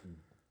was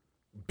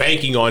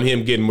banking on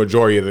him getting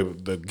majority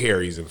of the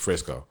carries in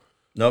Frisco.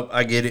 Nope,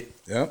 I get it.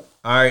 Yep.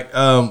 All right,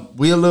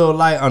 we a little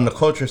light on the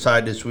culture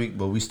side this week,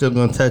 but we still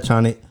gonna touch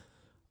on it.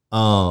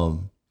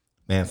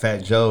 Man,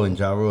 Fat Joe and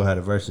Ja Rule had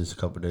a versus a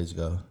couple days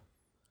ago.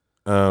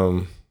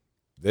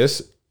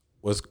 This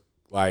was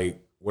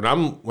like when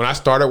I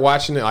started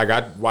watching it, like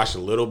I watched a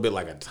little bit,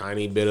 like a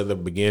tiny bit of the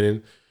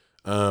beginning.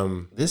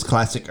 This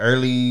classic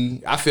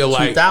early. I feel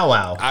like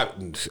Wow.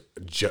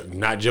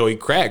 Not Joey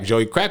Crack.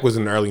 Joey Crack was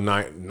in the early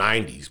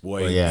 90s,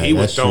 boy. Well, yeah, he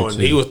was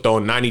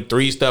throwing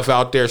 93 stuff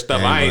out there,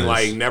 stuff I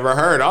ain't never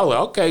heard. I was like,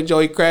 okay,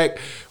 Joey Crack,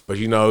 but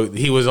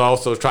he was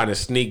also trying to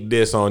sneak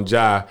this on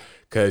Ja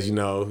because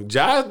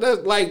Ja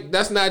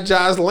that's not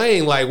Ja's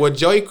lane. Like what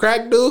Joey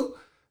Crack do,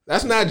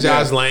 that's not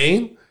Ja's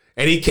lane.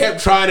 And he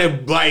kept trying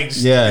to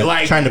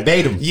trying to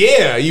bait him.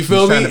 Yeah, you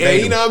feel me?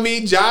 And you know what I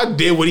mean? Ja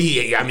did what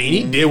he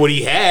did what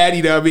he had,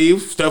 you know what I mean?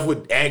 Stuff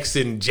with X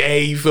and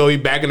J, you feel me?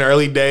 Back in the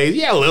early days.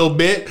 Yeah, a little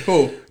bit.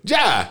 Who?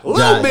 Ja, a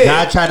little bit.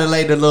 Ja tried to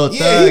lay the little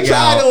thug out. Yeah, he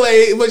tried to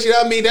lay, but you know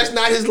what I mean? That's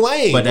not his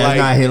lane. But that's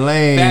not his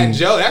lane.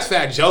 That's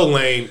Fat Joe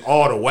lane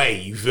all the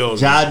way, you feel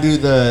me? Ja do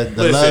the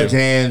love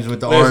jams with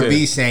the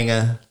R&B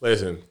singer.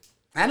 Listen.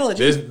 I know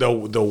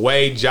the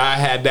way Ja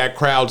had that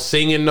crowd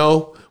singing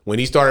though, when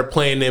he started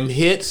playing them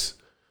hits,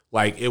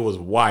 like it was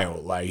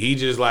wild. Like he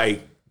just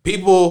like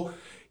people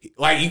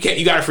like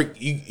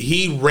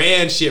he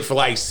ran shit for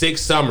like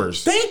 6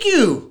 summers. Thank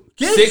you.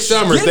 6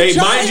 summers. They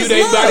might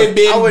have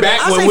been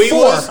back when we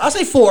was. I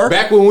say 4.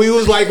 Back when we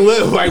was when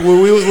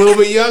we was a little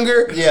bit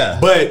younger. Yeah.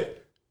 But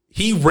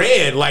he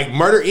ran like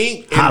Murder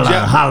Inc. and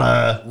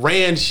holla.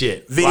 Ran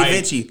shit.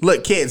 Vinci.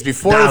 Look, kids,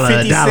 before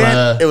 50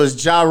 Cent, it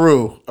was Ja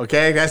Rule.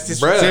 Okay, that's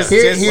just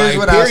here's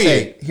what I'll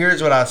say.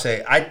 Here's what I'll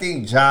say. I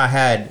think Ja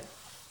had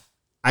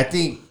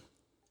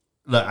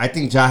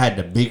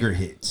the bigger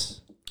hits.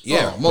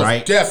 Yeah,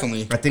 most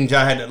definitely. I think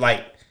Ja had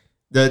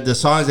the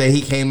songs that he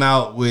came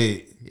out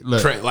with.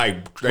 Look,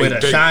 with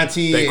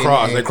Ashanti, they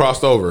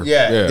crossed over.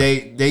 Yeah,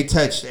 they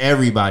touched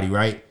everybody,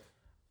 right?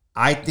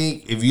 I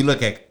think if you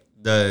look at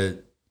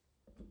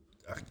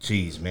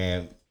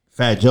man,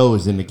 Fat Joe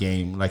was in the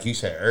game, like you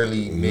said,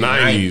 early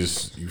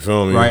mid-90s. You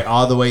feel me? Right,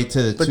 all the way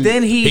to the. But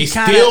then he's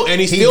still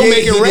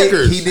making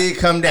records. He did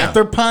come down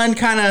after Pun,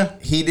 kind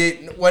of. He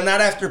did not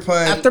after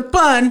Pun. After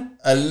Pun,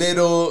 a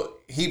little.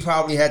 He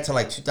probably had to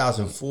like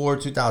 2004,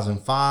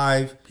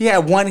 2005. He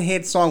had one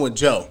hit song with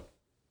Joe.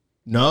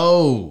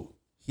 No,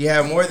 he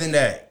had more than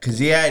that because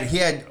he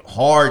had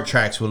hard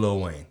tracks with Lil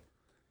Wayne.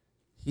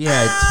 He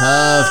had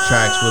tough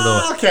tracks with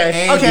Lil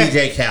and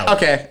DJ Khaled.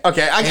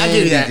 Okay. I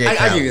give you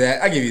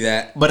that. I give you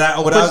that.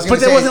 But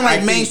there wasn't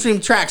like mainstream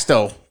tracks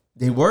though.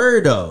 They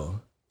were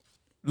though.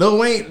 Lil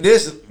Wayne,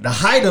 the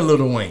height of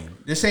Lil Wayne.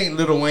 This ain't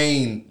Lil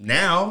Wayne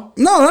now.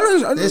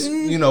 No. This,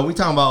 we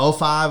talking about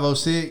 05,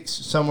 06,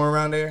 somewhere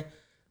around there.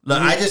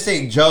 Look, I just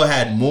think Joe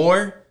had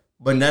more,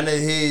 but none of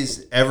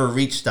his ever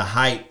reached the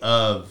height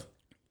of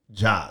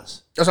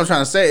Ja's. That's what I'm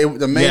trying to say.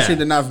 The mainstream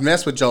did not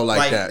mess with Joe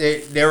like that.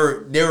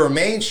 They were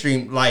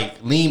mainstream,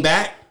 like Lean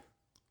Back.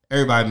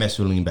 Everybody messed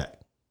with Lean Back.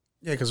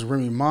 Yeah, because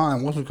Remy Ma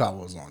and what's we call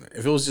was on it.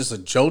 If it was just a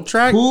Joe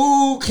track,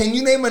 who can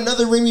you name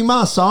another Remy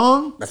Ma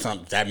song? That's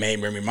not that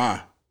made Remy Ma.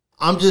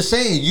 I'm just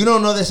saying, you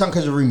don't know that song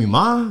because of Remy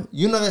Ma.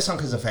 You know that song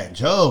because of Fat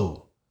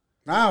Joe.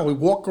 Nah, we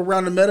walk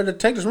around the metal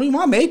detectors. Remy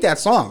Ma made that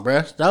song,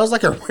 bruh. That was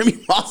like a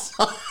Remy Ma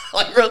song,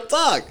 like real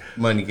talk.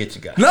 Money get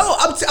you guys. No,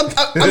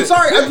 I'm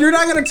sorry. You're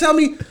not gonna tell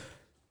me.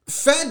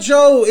 Fat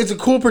Joe is a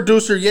cool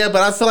producer, yeah,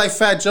 but I feel like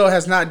Fat Joe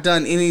has not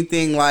done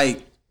anything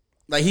like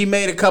he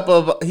made a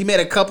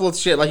couple of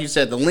shit, like you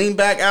said, the Lean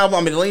Back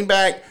album. Lean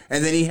Back,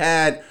 and then he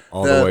had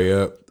All the Way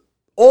Up.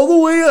 All the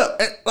Way Up.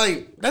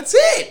 Like that's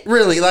it,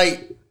 really.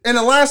 Like in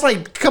the last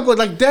couple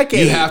of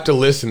decades, you have to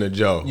listen to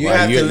Joe. You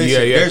have to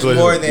listen. There's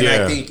more than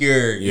I think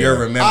you're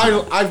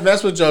remembering. I've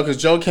messed with Joe because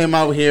Joe came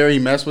out here. He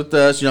messed with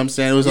us. You know what I'm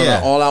saying? It was on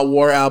the All Out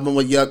War album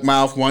with Yuck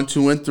Mouth 1,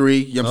 2, and 3.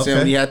 You know what I'm saying?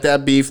 When he had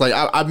that beef, like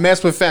I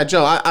messed with Fat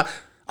Joe.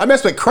 I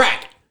messed with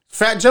Crack.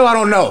 Fat Joe, I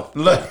don't know.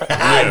 Look,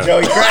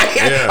 Joey Crack.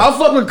 I'll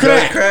fuck with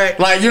Crack.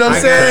 Like, you know what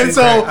I'm saying?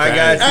 So, I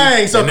got you.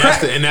 Hey, so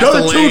Crack, those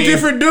are two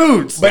different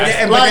dudes. But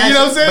you know what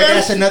I'm saying? But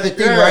that's another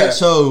thing, right?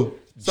 So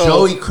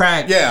Joey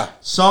Crack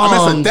songs. I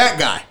messed with that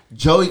guy.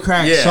 Joey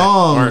Crack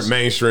songs aren't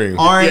mainstream.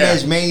 Aren't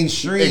as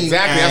mainstream.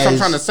 Exactly. That's what I'm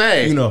trying to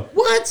say.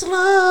 What's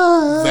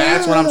love?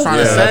 That's what I'm trying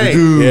to say.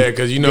 Yeah,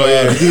 because do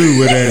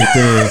with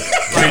anything.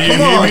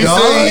 Come on,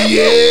 dog.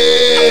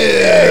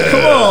 Yeah.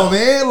 Come on,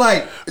 man.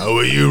 Like, oh,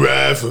 will you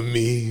ride for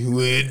me?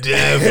 Will you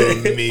die for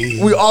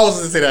me? We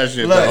always say that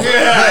shit. Look,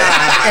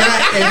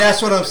 and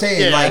that's what I'm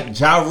saying. Yeah. Like,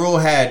 Ja Rule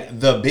had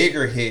the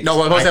bigger hits.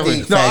 I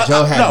think Fat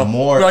Joe had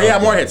more. No, he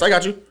had more hits. I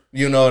got you.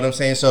 You know what I'm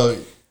saying? So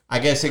I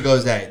guess it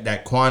goes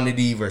that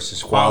quantity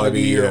versus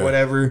quality or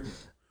whatever.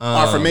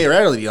 Our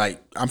familiarity, like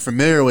I'm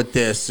familiar with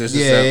this.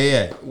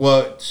 Yeah.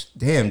 Well,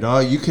 damn,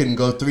 dog, you couldn't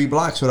go 3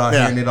 blocks without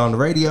hearing it on the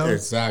radio.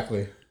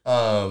 Exactly.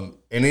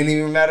 It didn't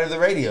even matter the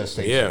radio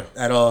station. Yeah,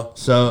 at all.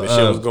 So the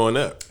shit was going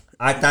up.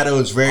 I thought it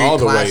was very all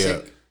classic.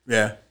 The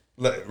way up. Yeah.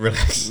 Look,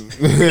 relax.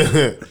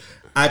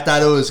 I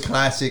thought it was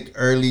classic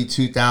early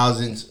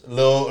 2000s,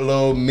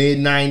 little mid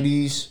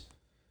 90s.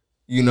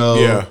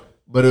 Yeah.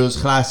 But it was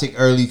classic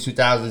early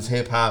 2000s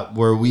hip hop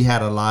where we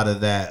had a lot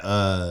of that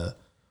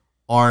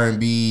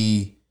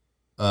R&B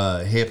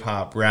hip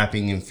hop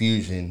rapping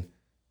infusion,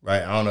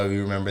 right? I don't know if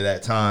you remember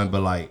that time,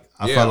 but like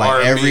I felt like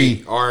R&B,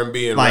 every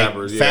R&B and like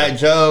rappers, Fat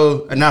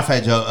Joe, not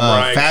Fat Joe,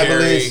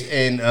 Fabulous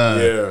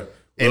Carey,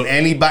 and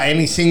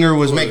any singer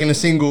was making a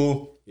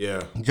single.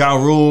 Yeah, Ja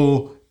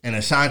Rule and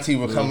Ashanti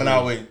were coming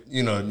out with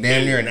damn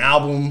near an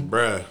album,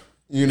 bruh.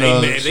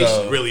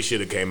 They really should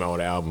have came out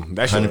with an album.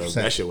 That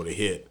shit would have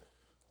hit.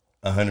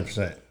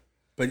 100%.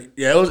 But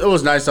yeah, it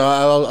was nice. It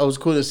was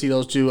cool to see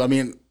those two. I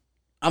mean,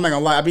 I'm not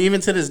gonna lie. I mean,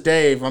 even to this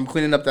day, if I'm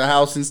cleaning up the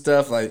house and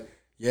stuff, like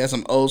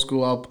some old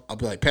school, I'll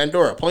be like,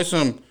 Pandora, play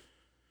some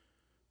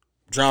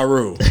Ja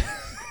Rule.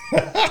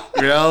 and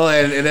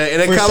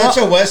it for come such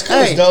up, a West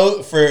Coast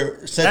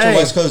a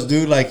West Coast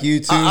dude like you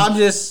too. I'm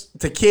just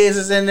the kids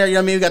is in there. You know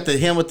what I mean? We got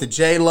him with the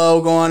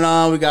J-Lo going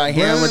on. We got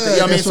him with the. You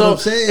know what I mean? So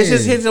it's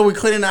just hits that we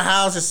cleaning the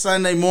house. It's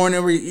Sunday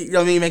morning. We you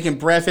know what I mean making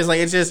breakfast. Like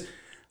it's just.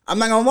 I'm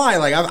not gonna lie,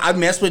 like I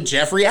messed with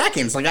Jeffrey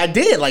Atkins, like I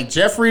did. Like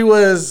Jeffrey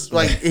was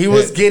like he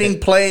was getting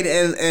played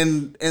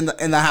in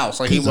the house,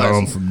 like he was.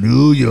 I'm from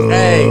New York.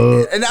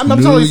 Hey, and I'm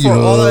telling you for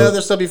all the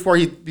other stuff before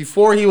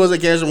he was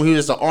against him, when he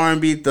was just an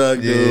R&B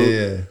thug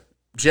dude. Yeah.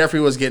 Jeffrey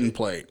was getting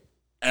played,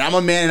 and I'm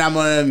a man, and I'm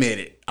gonna admit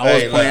it. I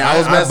was playing. I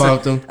was messing. I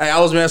bumped him. Hey, I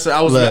was messing.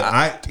 I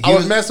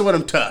was messing with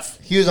him tough.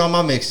 He was on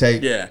my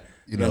mixtape. Yeah,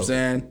 you know what I'm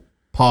saying.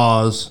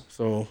 Pause.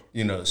 So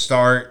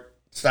start,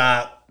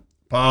 stop,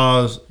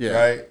 pause. Yeah.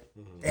 Right.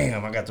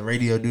 Damn, I got the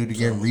radio dude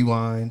again.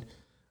 Rewind.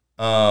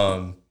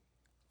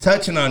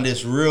 Touching on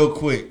this real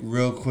quick.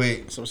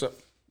 So what's up?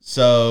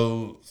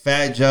 So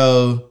Fat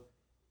Joe,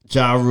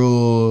 Ja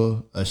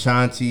Rule,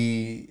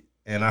 Ashanti,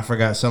 and I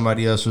forgot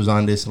somebody else was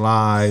on this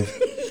live.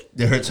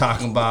 They were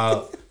talking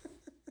about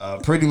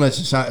pretty much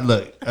Ashanti.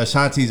 Look,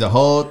 Ashanti's a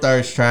whole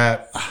thirst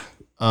trap.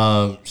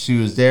 She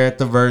was there at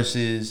the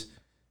Verses.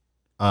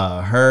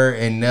 Her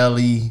and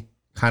Nelly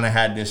kind of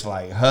had this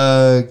like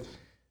hug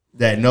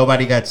that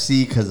nobody got to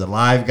see because the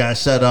live got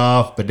shut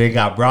off, but they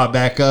got brought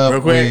back up.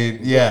 Real quick,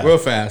 real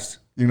fast.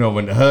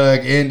 When the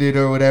hug ended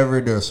or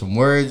whatever, there were some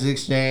words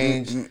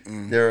exchanged.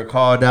 They were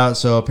called out.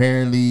 So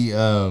apparently,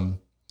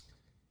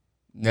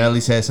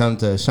 Nelly said something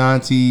to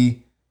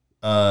Ashanti.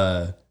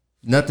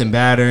 Nothing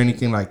bad or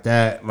anything like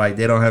that. Like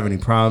they don't have any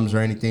problems or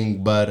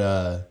anything.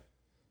 But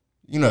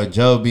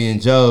Joe being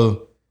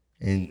Joe,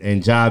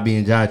 and Ja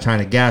being Ja trying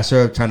to gas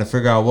her up, trying to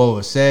figure out what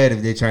was said,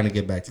 if they're trying to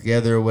get back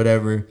together or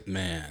whatever.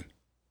 Man.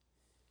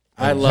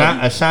 I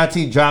love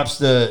Ashanti drops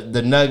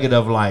the nugget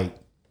of like,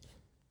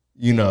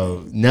 you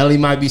know, Nelly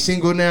might be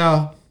single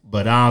now,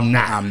 but I'm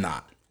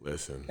not.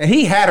 Listen. And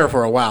he had her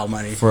for a while,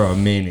 money. For a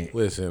minute.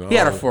 Listen. He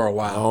had her for a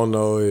while. I don't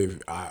know if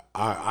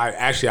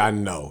I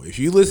know. If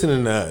you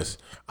listening to us,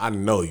 I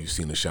know you've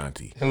seen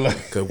Ashanti.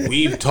 Because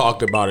we've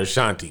talked about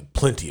Ashanti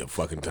plenty of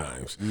fucking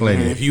times.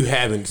 Plenty. If you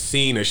haven't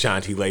seen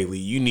Ashanti lately,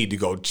 you need to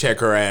go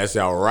check her ass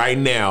out right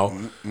now.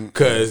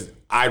 Because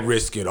I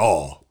risk it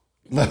all.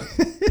 Risk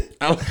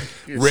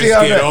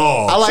it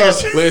all. I like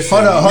Listen.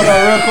 Hold on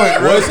real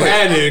quick. What's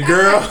happening,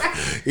 girl?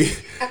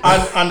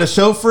 on the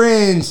show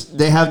Friends,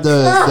 they have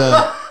there's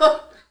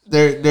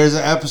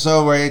an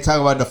episode where they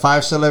talk about the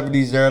 5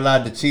 celebrities they're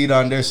allowed to cheat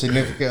on their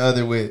significant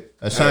other with.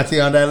 Ashanti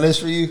on that list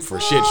for you? For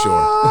shit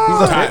sure.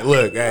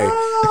 Look, hey,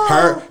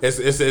 her.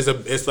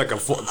 It's like a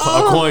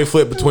coin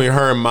flip between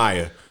her and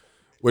Maya.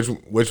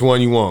 Which one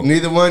you want?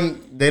 Neither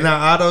one. They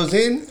not autos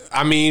in.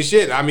 I mean,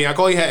 shit. I mean, if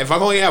I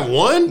can only have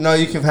one. No,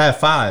 you can have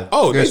 5.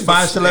 Oh, there's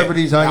 5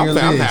 celebrities on your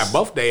list. I'm have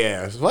both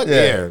their ass. Fuck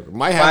yeah.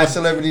 Might have 5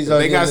 celebrities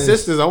on your list. They got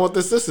sisters. I want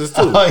the sisters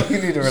too. Oh, you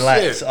need to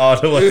relax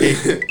all the way.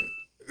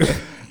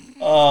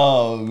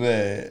 Oh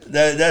man,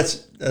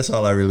 that's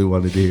all I really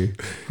wanted to hear.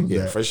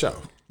 Yeah, for sure.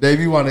 Dave,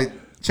 you want to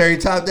cherry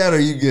top that, or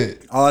you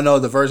good? All I know,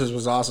 the verses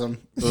was awesome.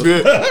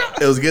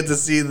 It was good to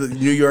see the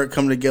New York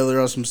come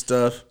together on some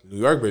stuff. New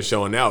York been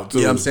showing out too.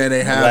 You know what I'm saying?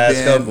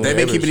 They've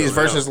been keeping these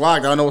verses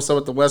locked. I don't know what's up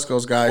with the West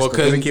Coast guys. Well,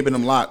 they've been keeping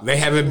them locked. They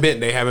haven't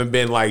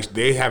been like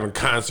they having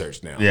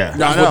concerts now. Yeah,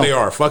 that's what they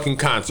are. Fucking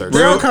concerts.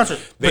 They're on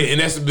concerts.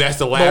 And that's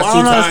the last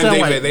 2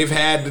 times they've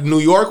had New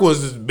York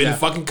was been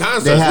fucking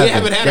concerts. We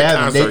haven't had a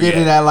concert. They did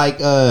it at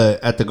like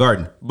at the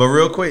Garden. But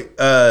real quick,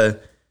 so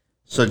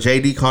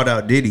JD called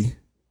out Diddy.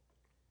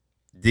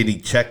 Diddy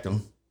checked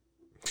him.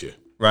 Yeah.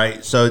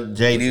 Right? So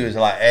JD was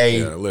like,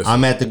 hey,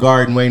 I'm at the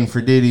Garden waiting for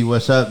Diddy.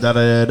 What's up? Da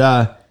da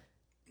da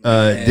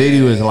da.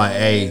 Diddy was like,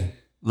 hey,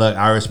 look,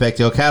 I respect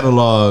your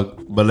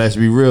catalog, but let's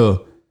be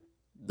real.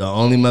 The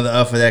only mother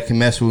effer that can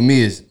mess with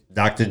me is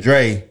Dr.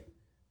 Dre.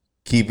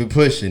 Keep it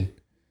pushing.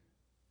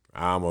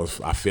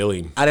 I feel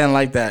him. I didn't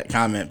like that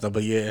comment though,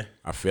 but yeah.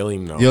 I feel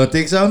him though. You don't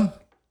think so?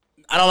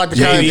 I don't like the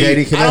comment.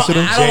 JD can mess with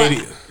him?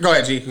 Go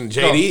ahead, G.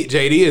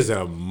 JD is a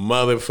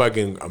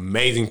motherfucking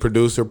amazing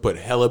producer, put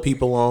hella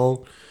people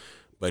on,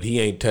 but he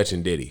ain't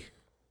touching Diddy.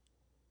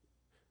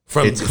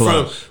 From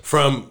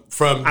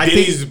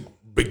Diddy's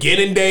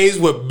beginning days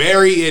with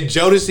Barry and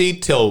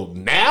Jodeci till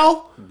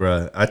now.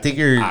 Bruh, I think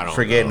you're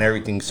forgetting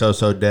everything So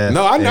Def.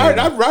 No,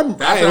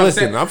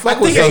 listen, I'm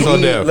fucking with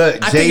So Def.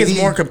 Look, I think it's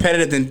more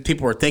competitive than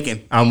people are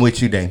thinking. I'm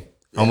with you, Dane.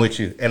 I'm with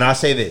you. And I'll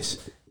say this.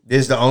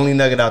 This is the only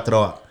nugget I'll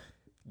throw out.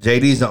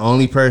 JD's the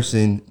only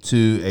person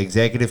to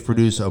executive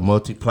produce a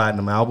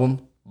multi-platinum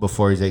album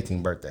before his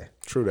 18th birthday.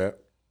 True that.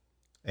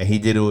 And he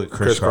did it with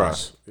Chris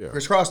Cross. Yeah.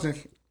 Chris Cross.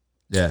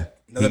 Yeah.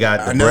 He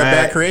got the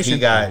Bad creation. He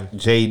got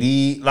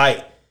JD,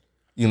 like,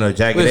 you know,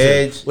 Jagged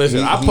Edge. Listen,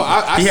 he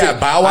had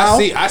Bow Wow.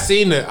 I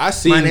seen.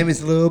 My name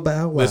is Lil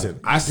Bow Wow. Listen,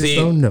 I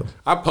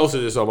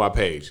posted this on my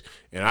page,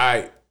 and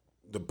I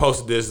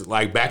posted this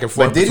like back and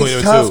forth. But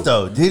Diddy's tough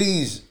though.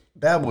 Diddy's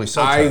Bad Boy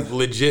so I tough.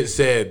 legit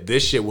said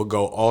this shit would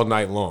go all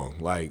night long.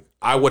 Like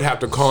I would have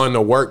to call into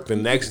work the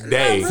next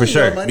day for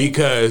sure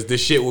because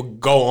this shit would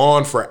go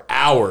on for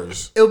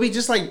hours. It'll be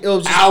just like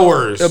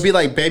hours. It'll be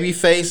like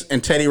Babyface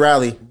and Teddy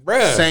Riley.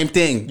 Bruh. Same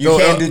thing. You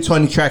can't do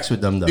 20 tracks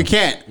with them though. You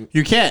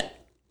can't.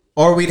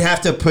 Or we'd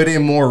have to put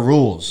in more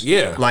rules.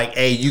 Yeah. Like,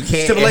 hey, you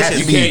can't.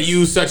 You can't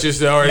use such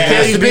as or it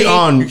has to be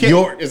on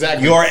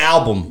your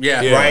album.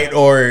 Yeah. Right?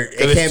 Or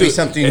it can't be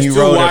something you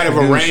wrote. It's too wide of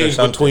a range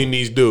between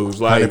these dudes.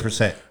 Like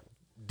 100%.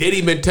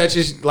 Diddy been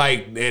touches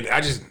like, and I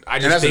just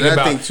think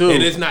about too.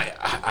 And it's not.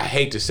 I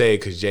hate to say it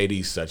because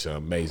JD's such an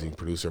amazing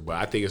producer, but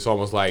I think it's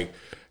almost like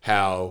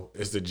how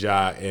it's the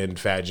Ja and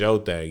Fat Joe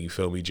thing. You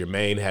feel me?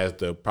 Jermaine has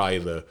probably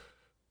the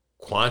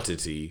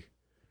quantity,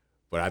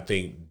 but I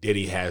think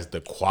Diddy has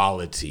the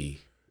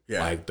quality. Yeah,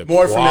 like the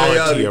more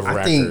quality of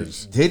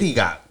records. I think Diddy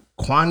got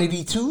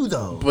quantity too,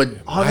 though. But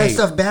all that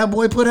stuff Bad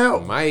Boy put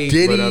out.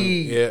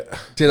 Diddy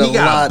did a lot.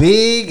 Got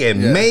Big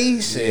and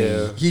Mace.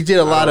 And he did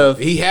a lot of.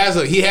 He has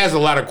a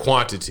lot of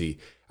quantity.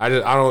 I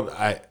don't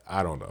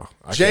know.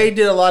 Jay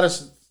did a lot of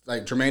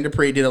like Jermaine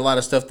Dupri did a lot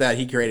of stuff that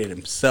he created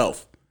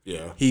himself.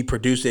 Yeah, he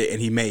produced it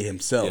and he made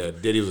himself. Yeah,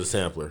 Diddy was a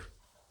sampler.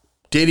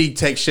 Diddy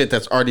take shit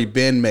that's already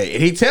been made,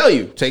 and he tell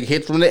you take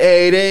hits from the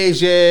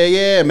 80s,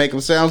 yeah, make them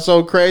sound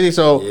so crazy.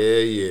 So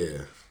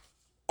yeah.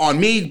 On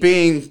me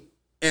being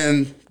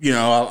in, you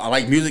know, I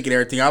like music and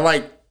everything. I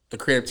like the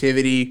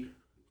creativity,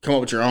 come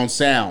up with your own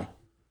sound.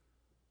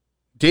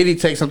 Diddy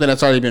take something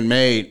that's already been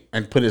made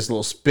and put his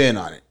little spin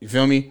on it. You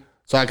feel me?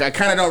 So I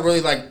kind of don't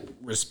really like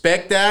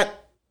respect that.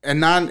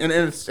 And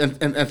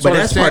but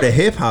that's part of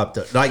hip hop,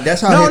 though. Like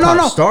that's how hip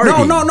hop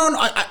started. No.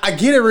 I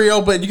get it,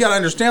 Rio, but you gotta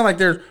understand, like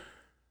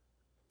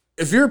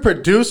if you're a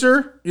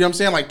producer, you know what I'm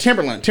saying? Like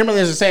Timberland.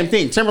 Timberland is the same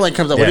thing. Timberland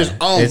comes up with his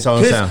own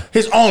sound.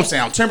 His own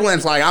sound.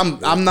 Timberland's like, I'm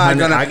not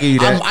gonna. I give you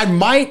that. I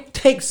might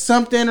take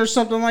something or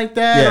something like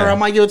that, or I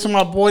might give it to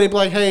my boy. They be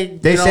like, hey,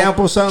 they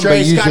sample something, Dre,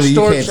 but usually you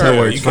can't tell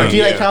where it's from.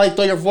 DJ Khaled,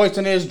 throw your voice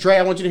in this. Dre,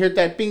 I want you to hear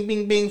that bing,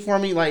 bing, bing for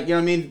me. Like, you know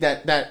what I mean?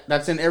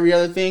 That's in every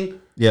other thing.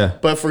 Yeah.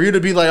 But for you to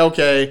be like,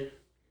 okay,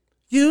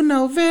 you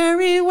know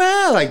very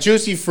well, like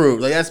Juicy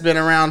Fruit, like that's been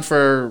around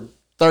for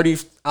 30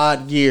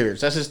 odd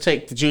years. Let's just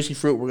take the Juicy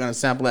Fruit. We're gonna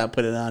sample that,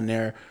 put it on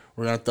there.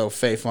 We're gonna throw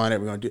Faith on it.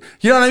 We're gonna do.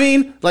 You know what I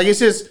mean? Like it's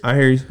just. I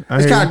hear you.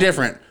 It's kind of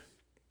different.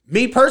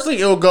 Me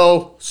personally, it'll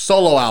go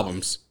solo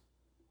albums.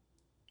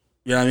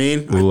 You know what I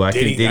mean? Ooh, I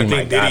think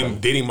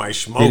Diddy might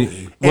smoke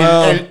him.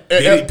 Well,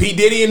 P.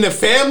 Diddy and the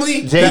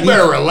family, you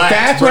better relax.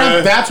 That's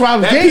what I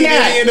was getting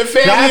at. P. Diddy and the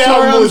family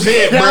album was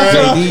it, bro.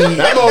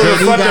 That was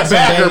the front to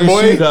backer,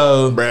 boy.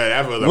 Bro,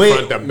 that was the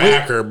front to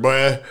backer,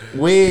 boy.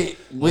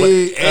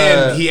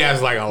 And he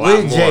has like a lot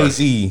more. With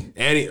Jay-Z.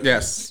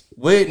 Yes.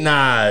 With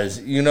Nas.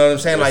 You know what I'm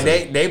saying? Like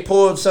they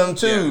pulled some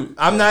too.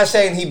 Yeah. I'm not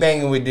saying he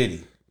banging with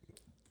Diddy.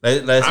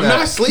 I'm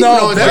not sleeping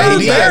on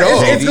Diddy at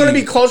all. It's going to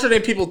be closer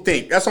than people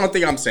think. That's the only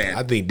thing I'm saying.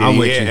 I think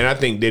Diddy, and I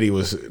think Diddy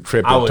was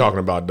tripping talking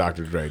about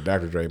Dr. Dre.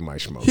 Dr. Dre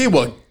might smoke. He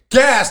will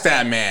gas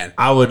that man.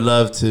 I would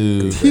love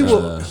to. He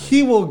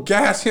will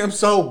gas him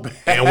so bad.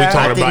 And we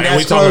talking about.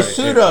 That's close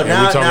too, though.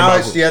 Now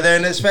it's the other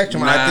end of the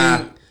spectrum. I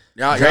think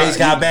Dre's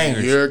got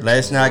bangers.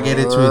 Let's not get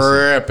it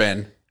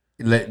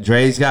twisted.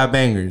 Dre's got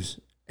bangers.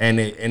 And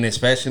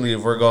especially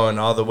if we're going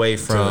all the way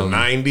from the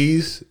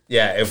 90s.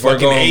 Yeah, if we're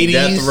going 80s,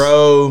 Death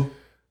Row.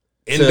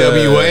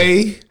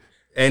 NWA.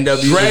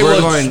 Dre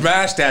will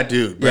smash that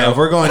dude, bro. Yeah, if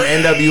we're going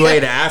NWA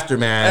to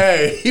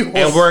Aftermath,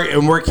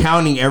 and we're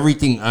counting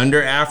everything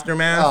under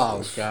Aftermath.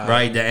 Oh God!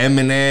 Right, the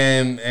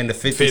Eminem and the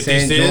 50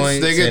 Cent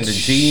joints and the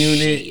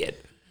G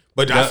Unit.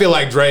 But I feel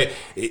like Dre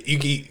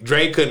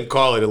couldn't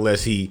call it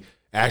unless he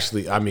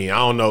actually. I mean, I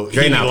don't know.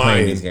 Dre not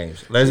playing these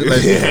games. Let's and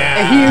he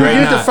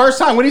the first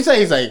time. What did he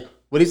say? He's like.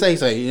 What did he say? He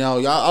said, you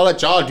know, I'll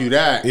let y'all do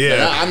that.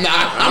 Yeah. I'm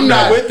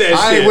not with that shit.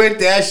 I ain't with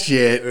that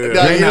shit. Yeah.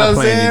 Dre you know not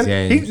what I'm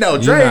saying?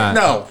 Dre,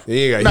 no.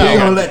 He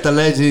gonna let the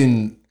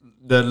legend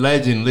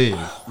live.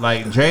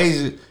 Like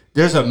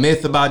there's a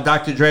myth about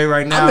Dr. Dre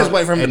right now. I'm just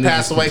waiting for him to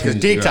pass away because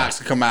Detox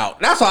to come out.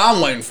 That's what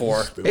I'm waiting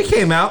for. It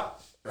came out.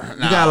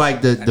 You got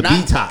like the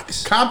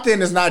Detox.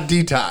 Compton is not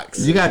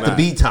Detox. You got the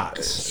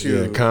Detox.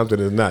 Yeah, Compton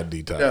is not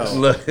Detox. No.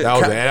 Look,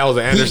 that was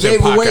an Anderson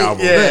 .Paak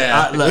album.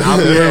 Yeah, I'll be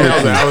real with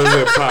you. That was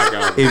an Paak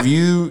album.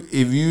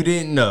 If you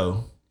didn't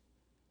know,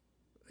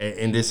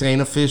 and this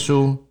ain't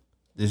official,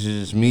 this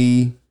is just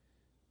me,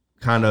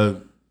 kind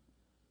of,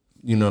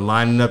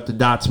 lining up the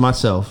dots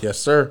myself. Yes,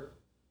 sir.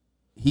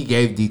 He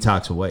gave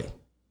Detox away.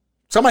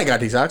 Somebody got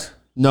Detox.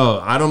 No,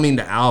 I don't mean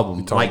the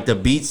album. Like the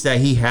beats that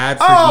he had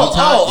for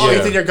Detox.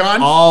 You think they're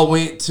gone? All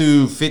went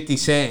to 50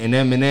 Cent and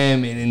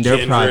Eminem and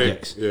their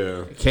projects.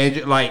 Yeah.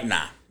 Kendrick, like,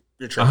 nah.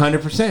 You're tripping.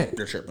 100%.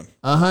 You're tripping.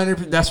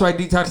 100%. That's why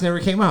Detox never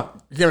came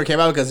out. It never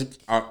came out because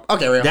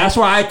okay. That's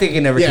why I think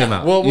it never came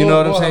out. You know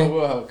what I'm saying?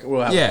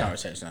 We'll have a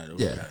conversation.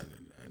 Yeah.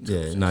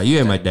 No, you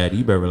ain't my daddy.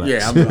 You better relax.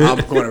 Yeah, I'm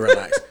going to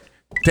relax.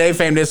 Dave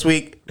Fame this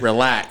week.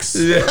 Relax.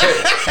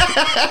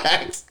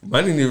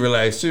 Money need to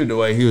relax too. The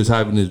way he was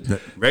hyping his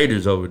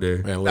Raiders over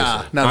there. Man,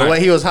 the way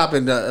he was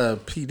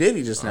hyping P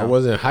Diddy just now. I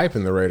wasn't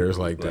hyping the Raiders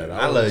like that.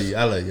 I love you.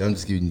 I'm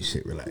just giving you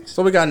shit. Relax.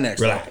 So we got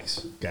next. Relax.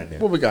 Goddamn.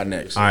 What we got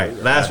next? All right.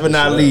 Last but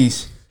not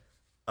least,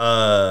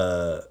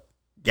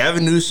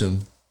 Gavin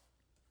Newsom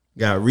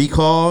got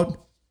recalled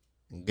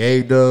and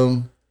gave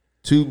them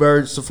 2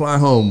 birds to fly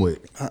home with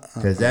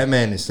because that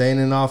man is staying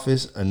in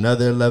office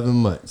another 11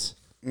 months.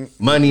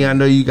 Money, I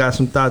know you got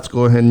some thoughts.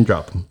 Go ahead and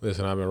drop them.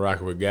 Listen, I've been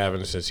rocking with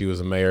Gavin since he was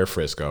the mayor of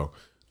Frisco.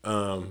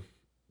 That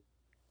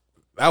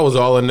was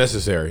all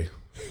unnecessary.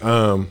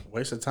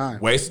 Waste of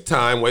time. Waste of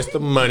time. Waste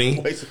of money.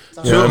 Waste of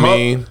time. You know what I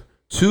mean?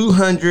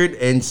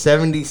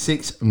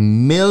 $276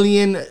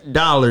 million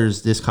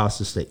this cost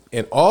the state.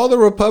 And all the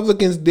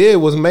Republicans did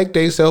was make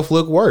themselves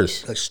look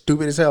worse. Like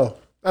stupid as hell.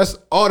 That's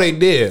all they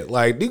did.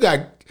 Like, you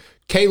got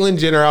Caitlyn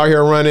Jenner out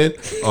here running.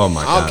 Oh,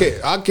 my God.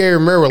 I can't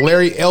remember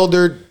Larry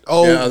Elder. His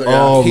old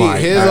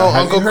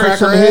Uncle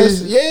Cracker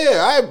ass.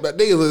 Yeah,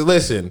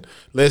 listen.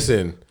 What's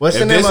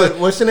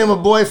the name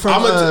of boy from?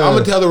 I'm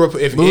gonna tell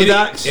if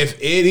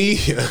any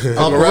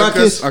Uncle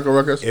Ruckus,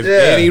 if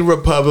any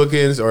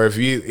Republicans or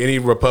any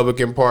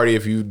Republican Party,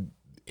 if you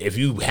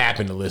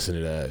happen to listen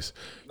to us,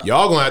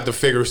 y'all gonna have to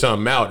figure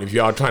something out if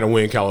y'all trying to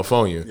win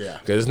California. Yeah,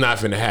 because it's not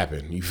finna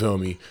happen. You feel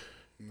me?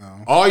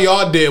 No. All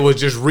y'all did was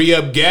just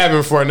re-up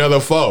Gavin for another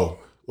foe.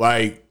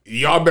 Like.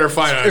 Y'all better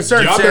find a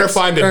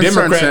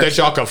Democrat that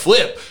y'all can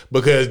flip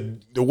because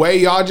the way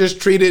y'all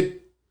just treated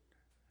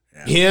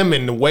him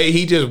and the way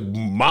he just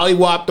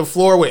mollywopped the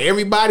floor with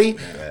everybody,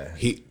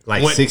 he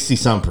like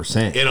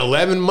 60-some% in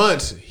 11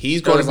 months.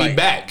 He's going to be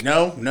back.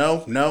 No,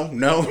 hell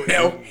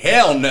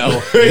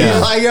no.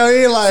 Yeah.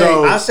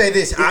 So I'll say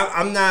this: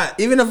 I'm not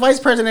even the vice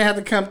president had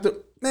to come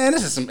through. Man,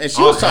 this is some. And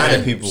she was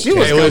talking. People. She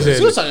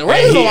was talking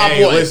regular to my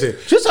boy. Listen,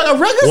 she was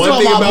talking regular to my boy.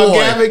 One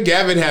thing about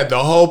Gavin had the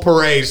whole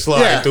parade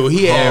slide through.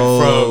 He had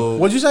from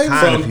what'd you say?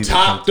 From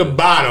top to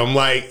bottom,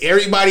 like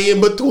everybody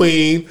in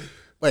between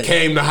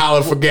came to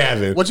holler for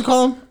Gavin. What you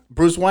call him?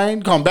 Bruce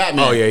Wayne? Call him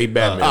Batman. Oh yeah, he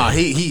Batman.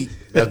 He.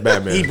 That's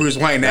Batman. He Bruce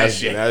Wayne. That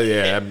shit.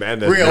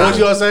 That's Real. What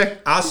you gonna say?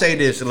 I'll say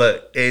this.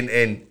 Look,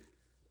 and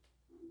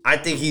I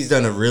think he's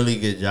done a really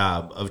good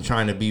job of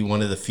trying to be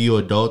one of the few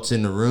adults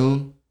in the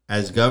room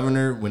as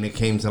governor when it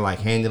came to like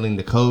handling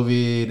the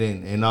COVID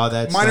and all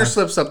that minor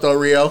stuff. slips up though,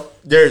 Rio.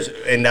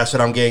 And that's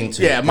what I'm getting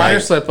to. Yeah,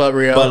 minor slip up,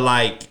 Rio. But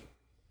like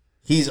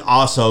he's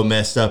also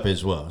messed up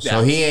as well.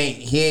 So he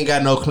ain't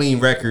got no clean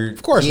record.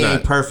 Of course he not.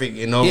 Ain't perfect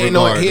in no he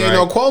regard. Ain't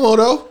no Cuomo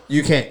though.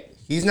 You can't.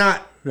 He's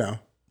not. No.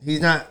 He's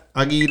not.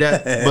 I'll give you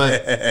that.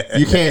 But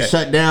you can't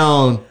shut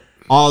down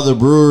all the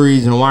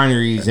breweries and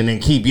wineries and then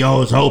keep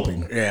yours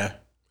open. Yeah.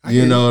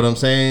 You know what I'm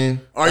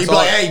saying? Or you be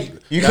like, hey,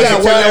 you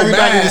can't tell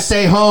everybody to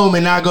stay home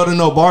and not go to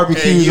no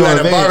barbecues or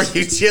events.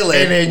 Barbecue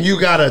chilling. And then you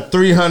got a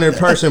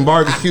 300-person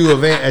barbecue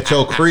event at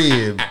your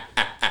crib,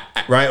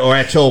 right? Or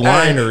at your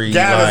winery.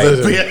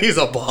 He's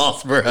a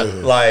boss, bro.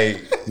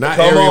 Like, not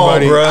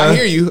everybody.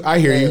 On, I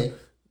hear you.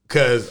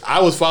 Because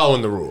I was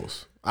following the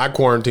rules. I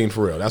quarantined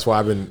for real. That's why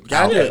I've been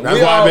out. That's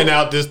why I've been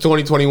out this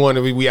 2021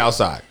 and we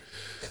outside.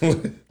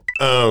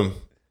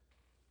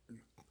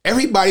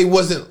 Everybody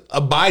wasn't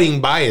abiding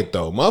by it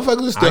though.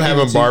 Motherfuckers are still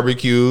having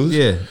barbecues.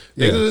 Yeah.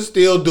 Niggas are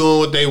still doing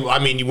what they. I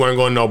mean, you weren't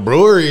going to no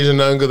breweries or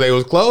nothing because they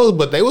was closed,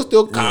 but they was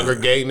still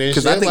congregating and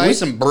shit. Because I think we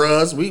some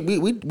bruhs. We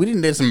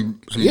didn't did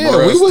some. Yeah,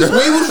 bruhs. we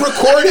was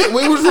recording.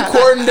 We was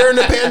recording during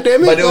the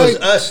pandemic. But it was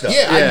us though.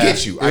 Yeah, I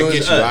get you.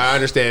 I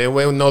understand. It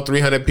wasn't no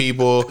 300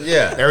 people.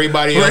 Yeah.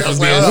 Everybody else was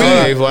being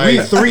safe.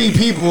 We 3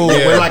 people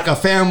with like a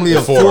family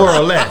of 4 or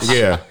less.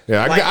 Yeah.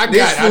 Like, I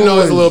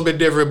know it's a little bit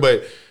different,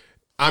 but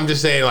I'm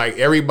just saying, like,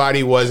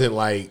 everybody wasn't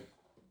like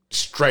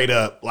straight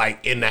up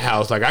like in the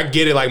house. Like, I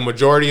get it, like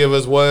majority of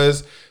us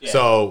was. Yeah.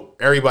 So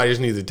everybody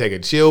just needs to take a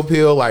chill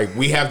pill. Like,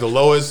 we have the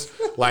lowest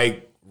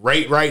like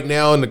rate right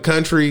now in the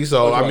country.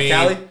 So I mean,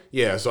 Cali?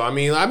 Yeah. So I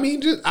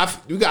mean, just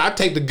I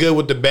take the good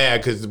with the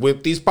bad because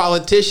with these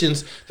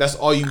politicians, that's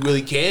all you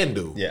really can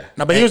do. Yeah.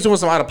 No, but he was doing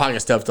some out of pocket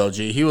stuff though.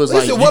 G. He was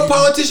listen, like, what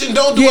politician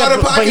don't do out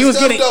of pocket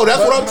stuff though? That's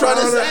what I'm trying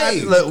to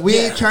say. Look, we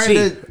ain't trying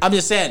to. I'm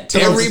just saying.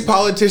 Every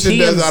politician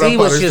does out of pocket stuff.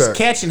 was just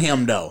catching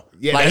him though.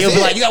 Yeah, like he'll be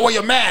like, you gotta wear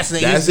your mask,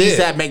 and then he's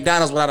at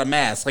McDonald's without a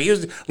mask. Like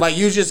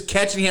he was just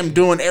catching him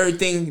doing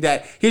everything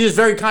that he's just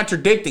very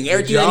contradicting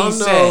everything that he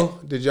said.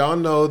 Did y'all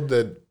know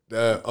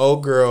the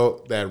old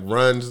girl that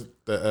runs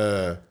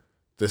the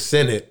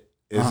Senate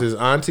is his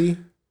auntie?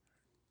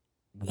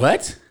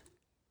 What?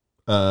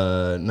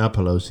 Not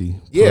Pelosi.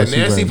 Yeah,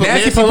 Nancy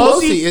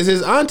Pelosi is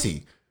his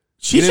auntie.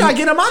 She tried to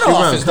get him out of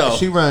office though.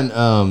 She run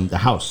the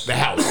House. The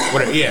House.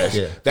 Whatever.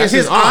 Yeah. That's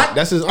his aunt.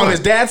 That's his aunt. On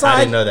his dad's side. I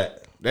didn't know that.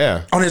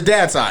 Yeah. On his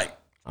dad's side.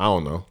 I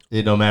don't know.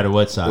 It don't matter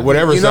what side.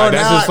 Whatever side.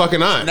 That's his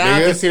fucking aunt. Now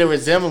I can see the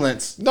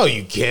resemblance. No,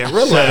 you can't.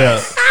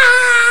 Relax.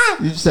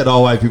 You just said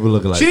all white people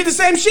look alike. She did the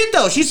same shit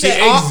though. She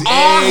said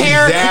all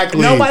hair.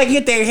 Exactly. Nobody can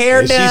get their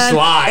hair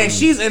done. And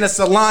she's in a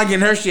salon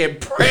getting her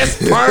shit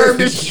pressed,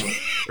 permed, and shit.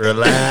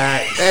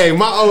 Relax. Hey,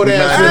 my old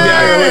ass been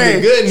down here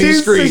looking good in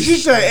these streets. She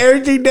shut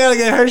everything down to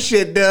get her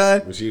shit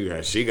done. But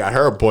she got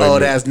her appointment.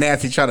 Old ass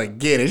Nancy trying to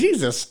get it. She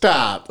just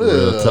stop.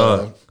 Real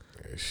talk.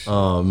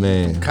 Oh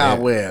man.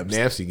 Cobwebs.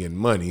 Nancy getting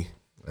money.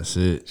 That's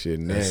it.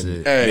 Shit, That's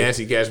it. Hey.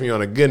 Nancy catch me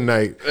on a good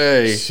night.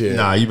 Hey. Shit.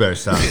 Nah, you better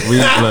stop.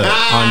 Look,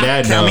 on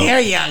that Come note, here,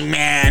 young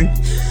man.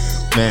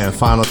 Man,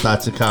 final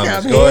thoughts and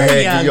comments. Come Go here,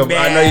 ahead. young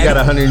I know you got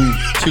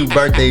 102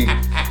 birthday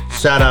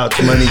shout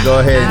outs money. Go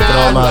ahead and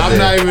throw them out there. I'm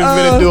not even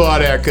gonna do all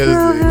that because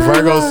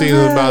Virgo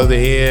season's about to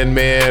end,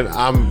 man.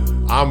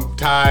 I'm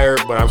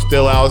tired, but I'm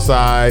still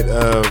outside.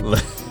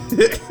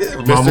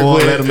 Mama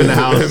won't let him in the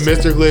house.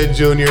 Mr. Glenn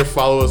Jr.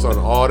 Follow us on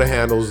all the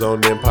handles.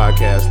 Zoned In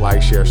Podcast.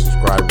 Like, share,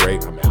 subscribe,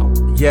 rate. I'm out.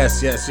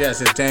 Yes.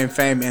 It's Dame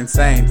Fame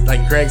Insane.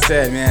 Like Greg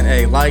said, man,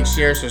 hey, like,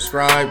 share,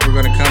 subscribe. We're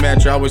going to come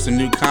at y'all with some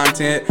new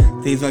content.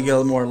 Things going to get a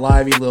little more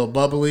lively, a little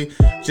bubbly.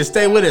 Just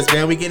stay with us,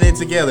 man. We getting it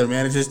together,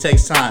 man. It just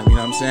takes time. You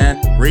know what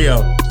I'm saying?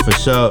 Rio. For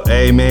sure.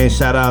 Hey, man,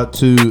 shout out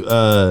to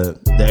the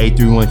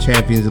 831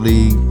 Champions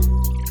League,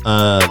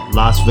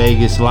 Las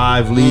Vegas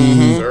Live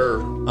League.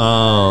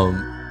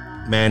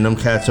 Man, them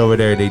cats over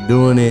there, they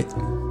doing it.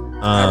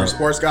 Average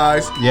Sports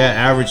Guys. Yeah,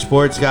 Average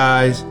Sports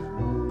Guys.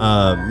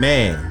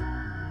 Man,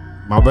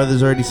 my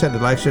brothers already said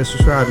it. Like, share,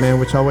 subscribe, man.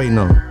 What y'all waiting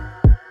on?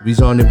 We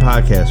Zoned In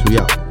Podcast. We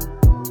out.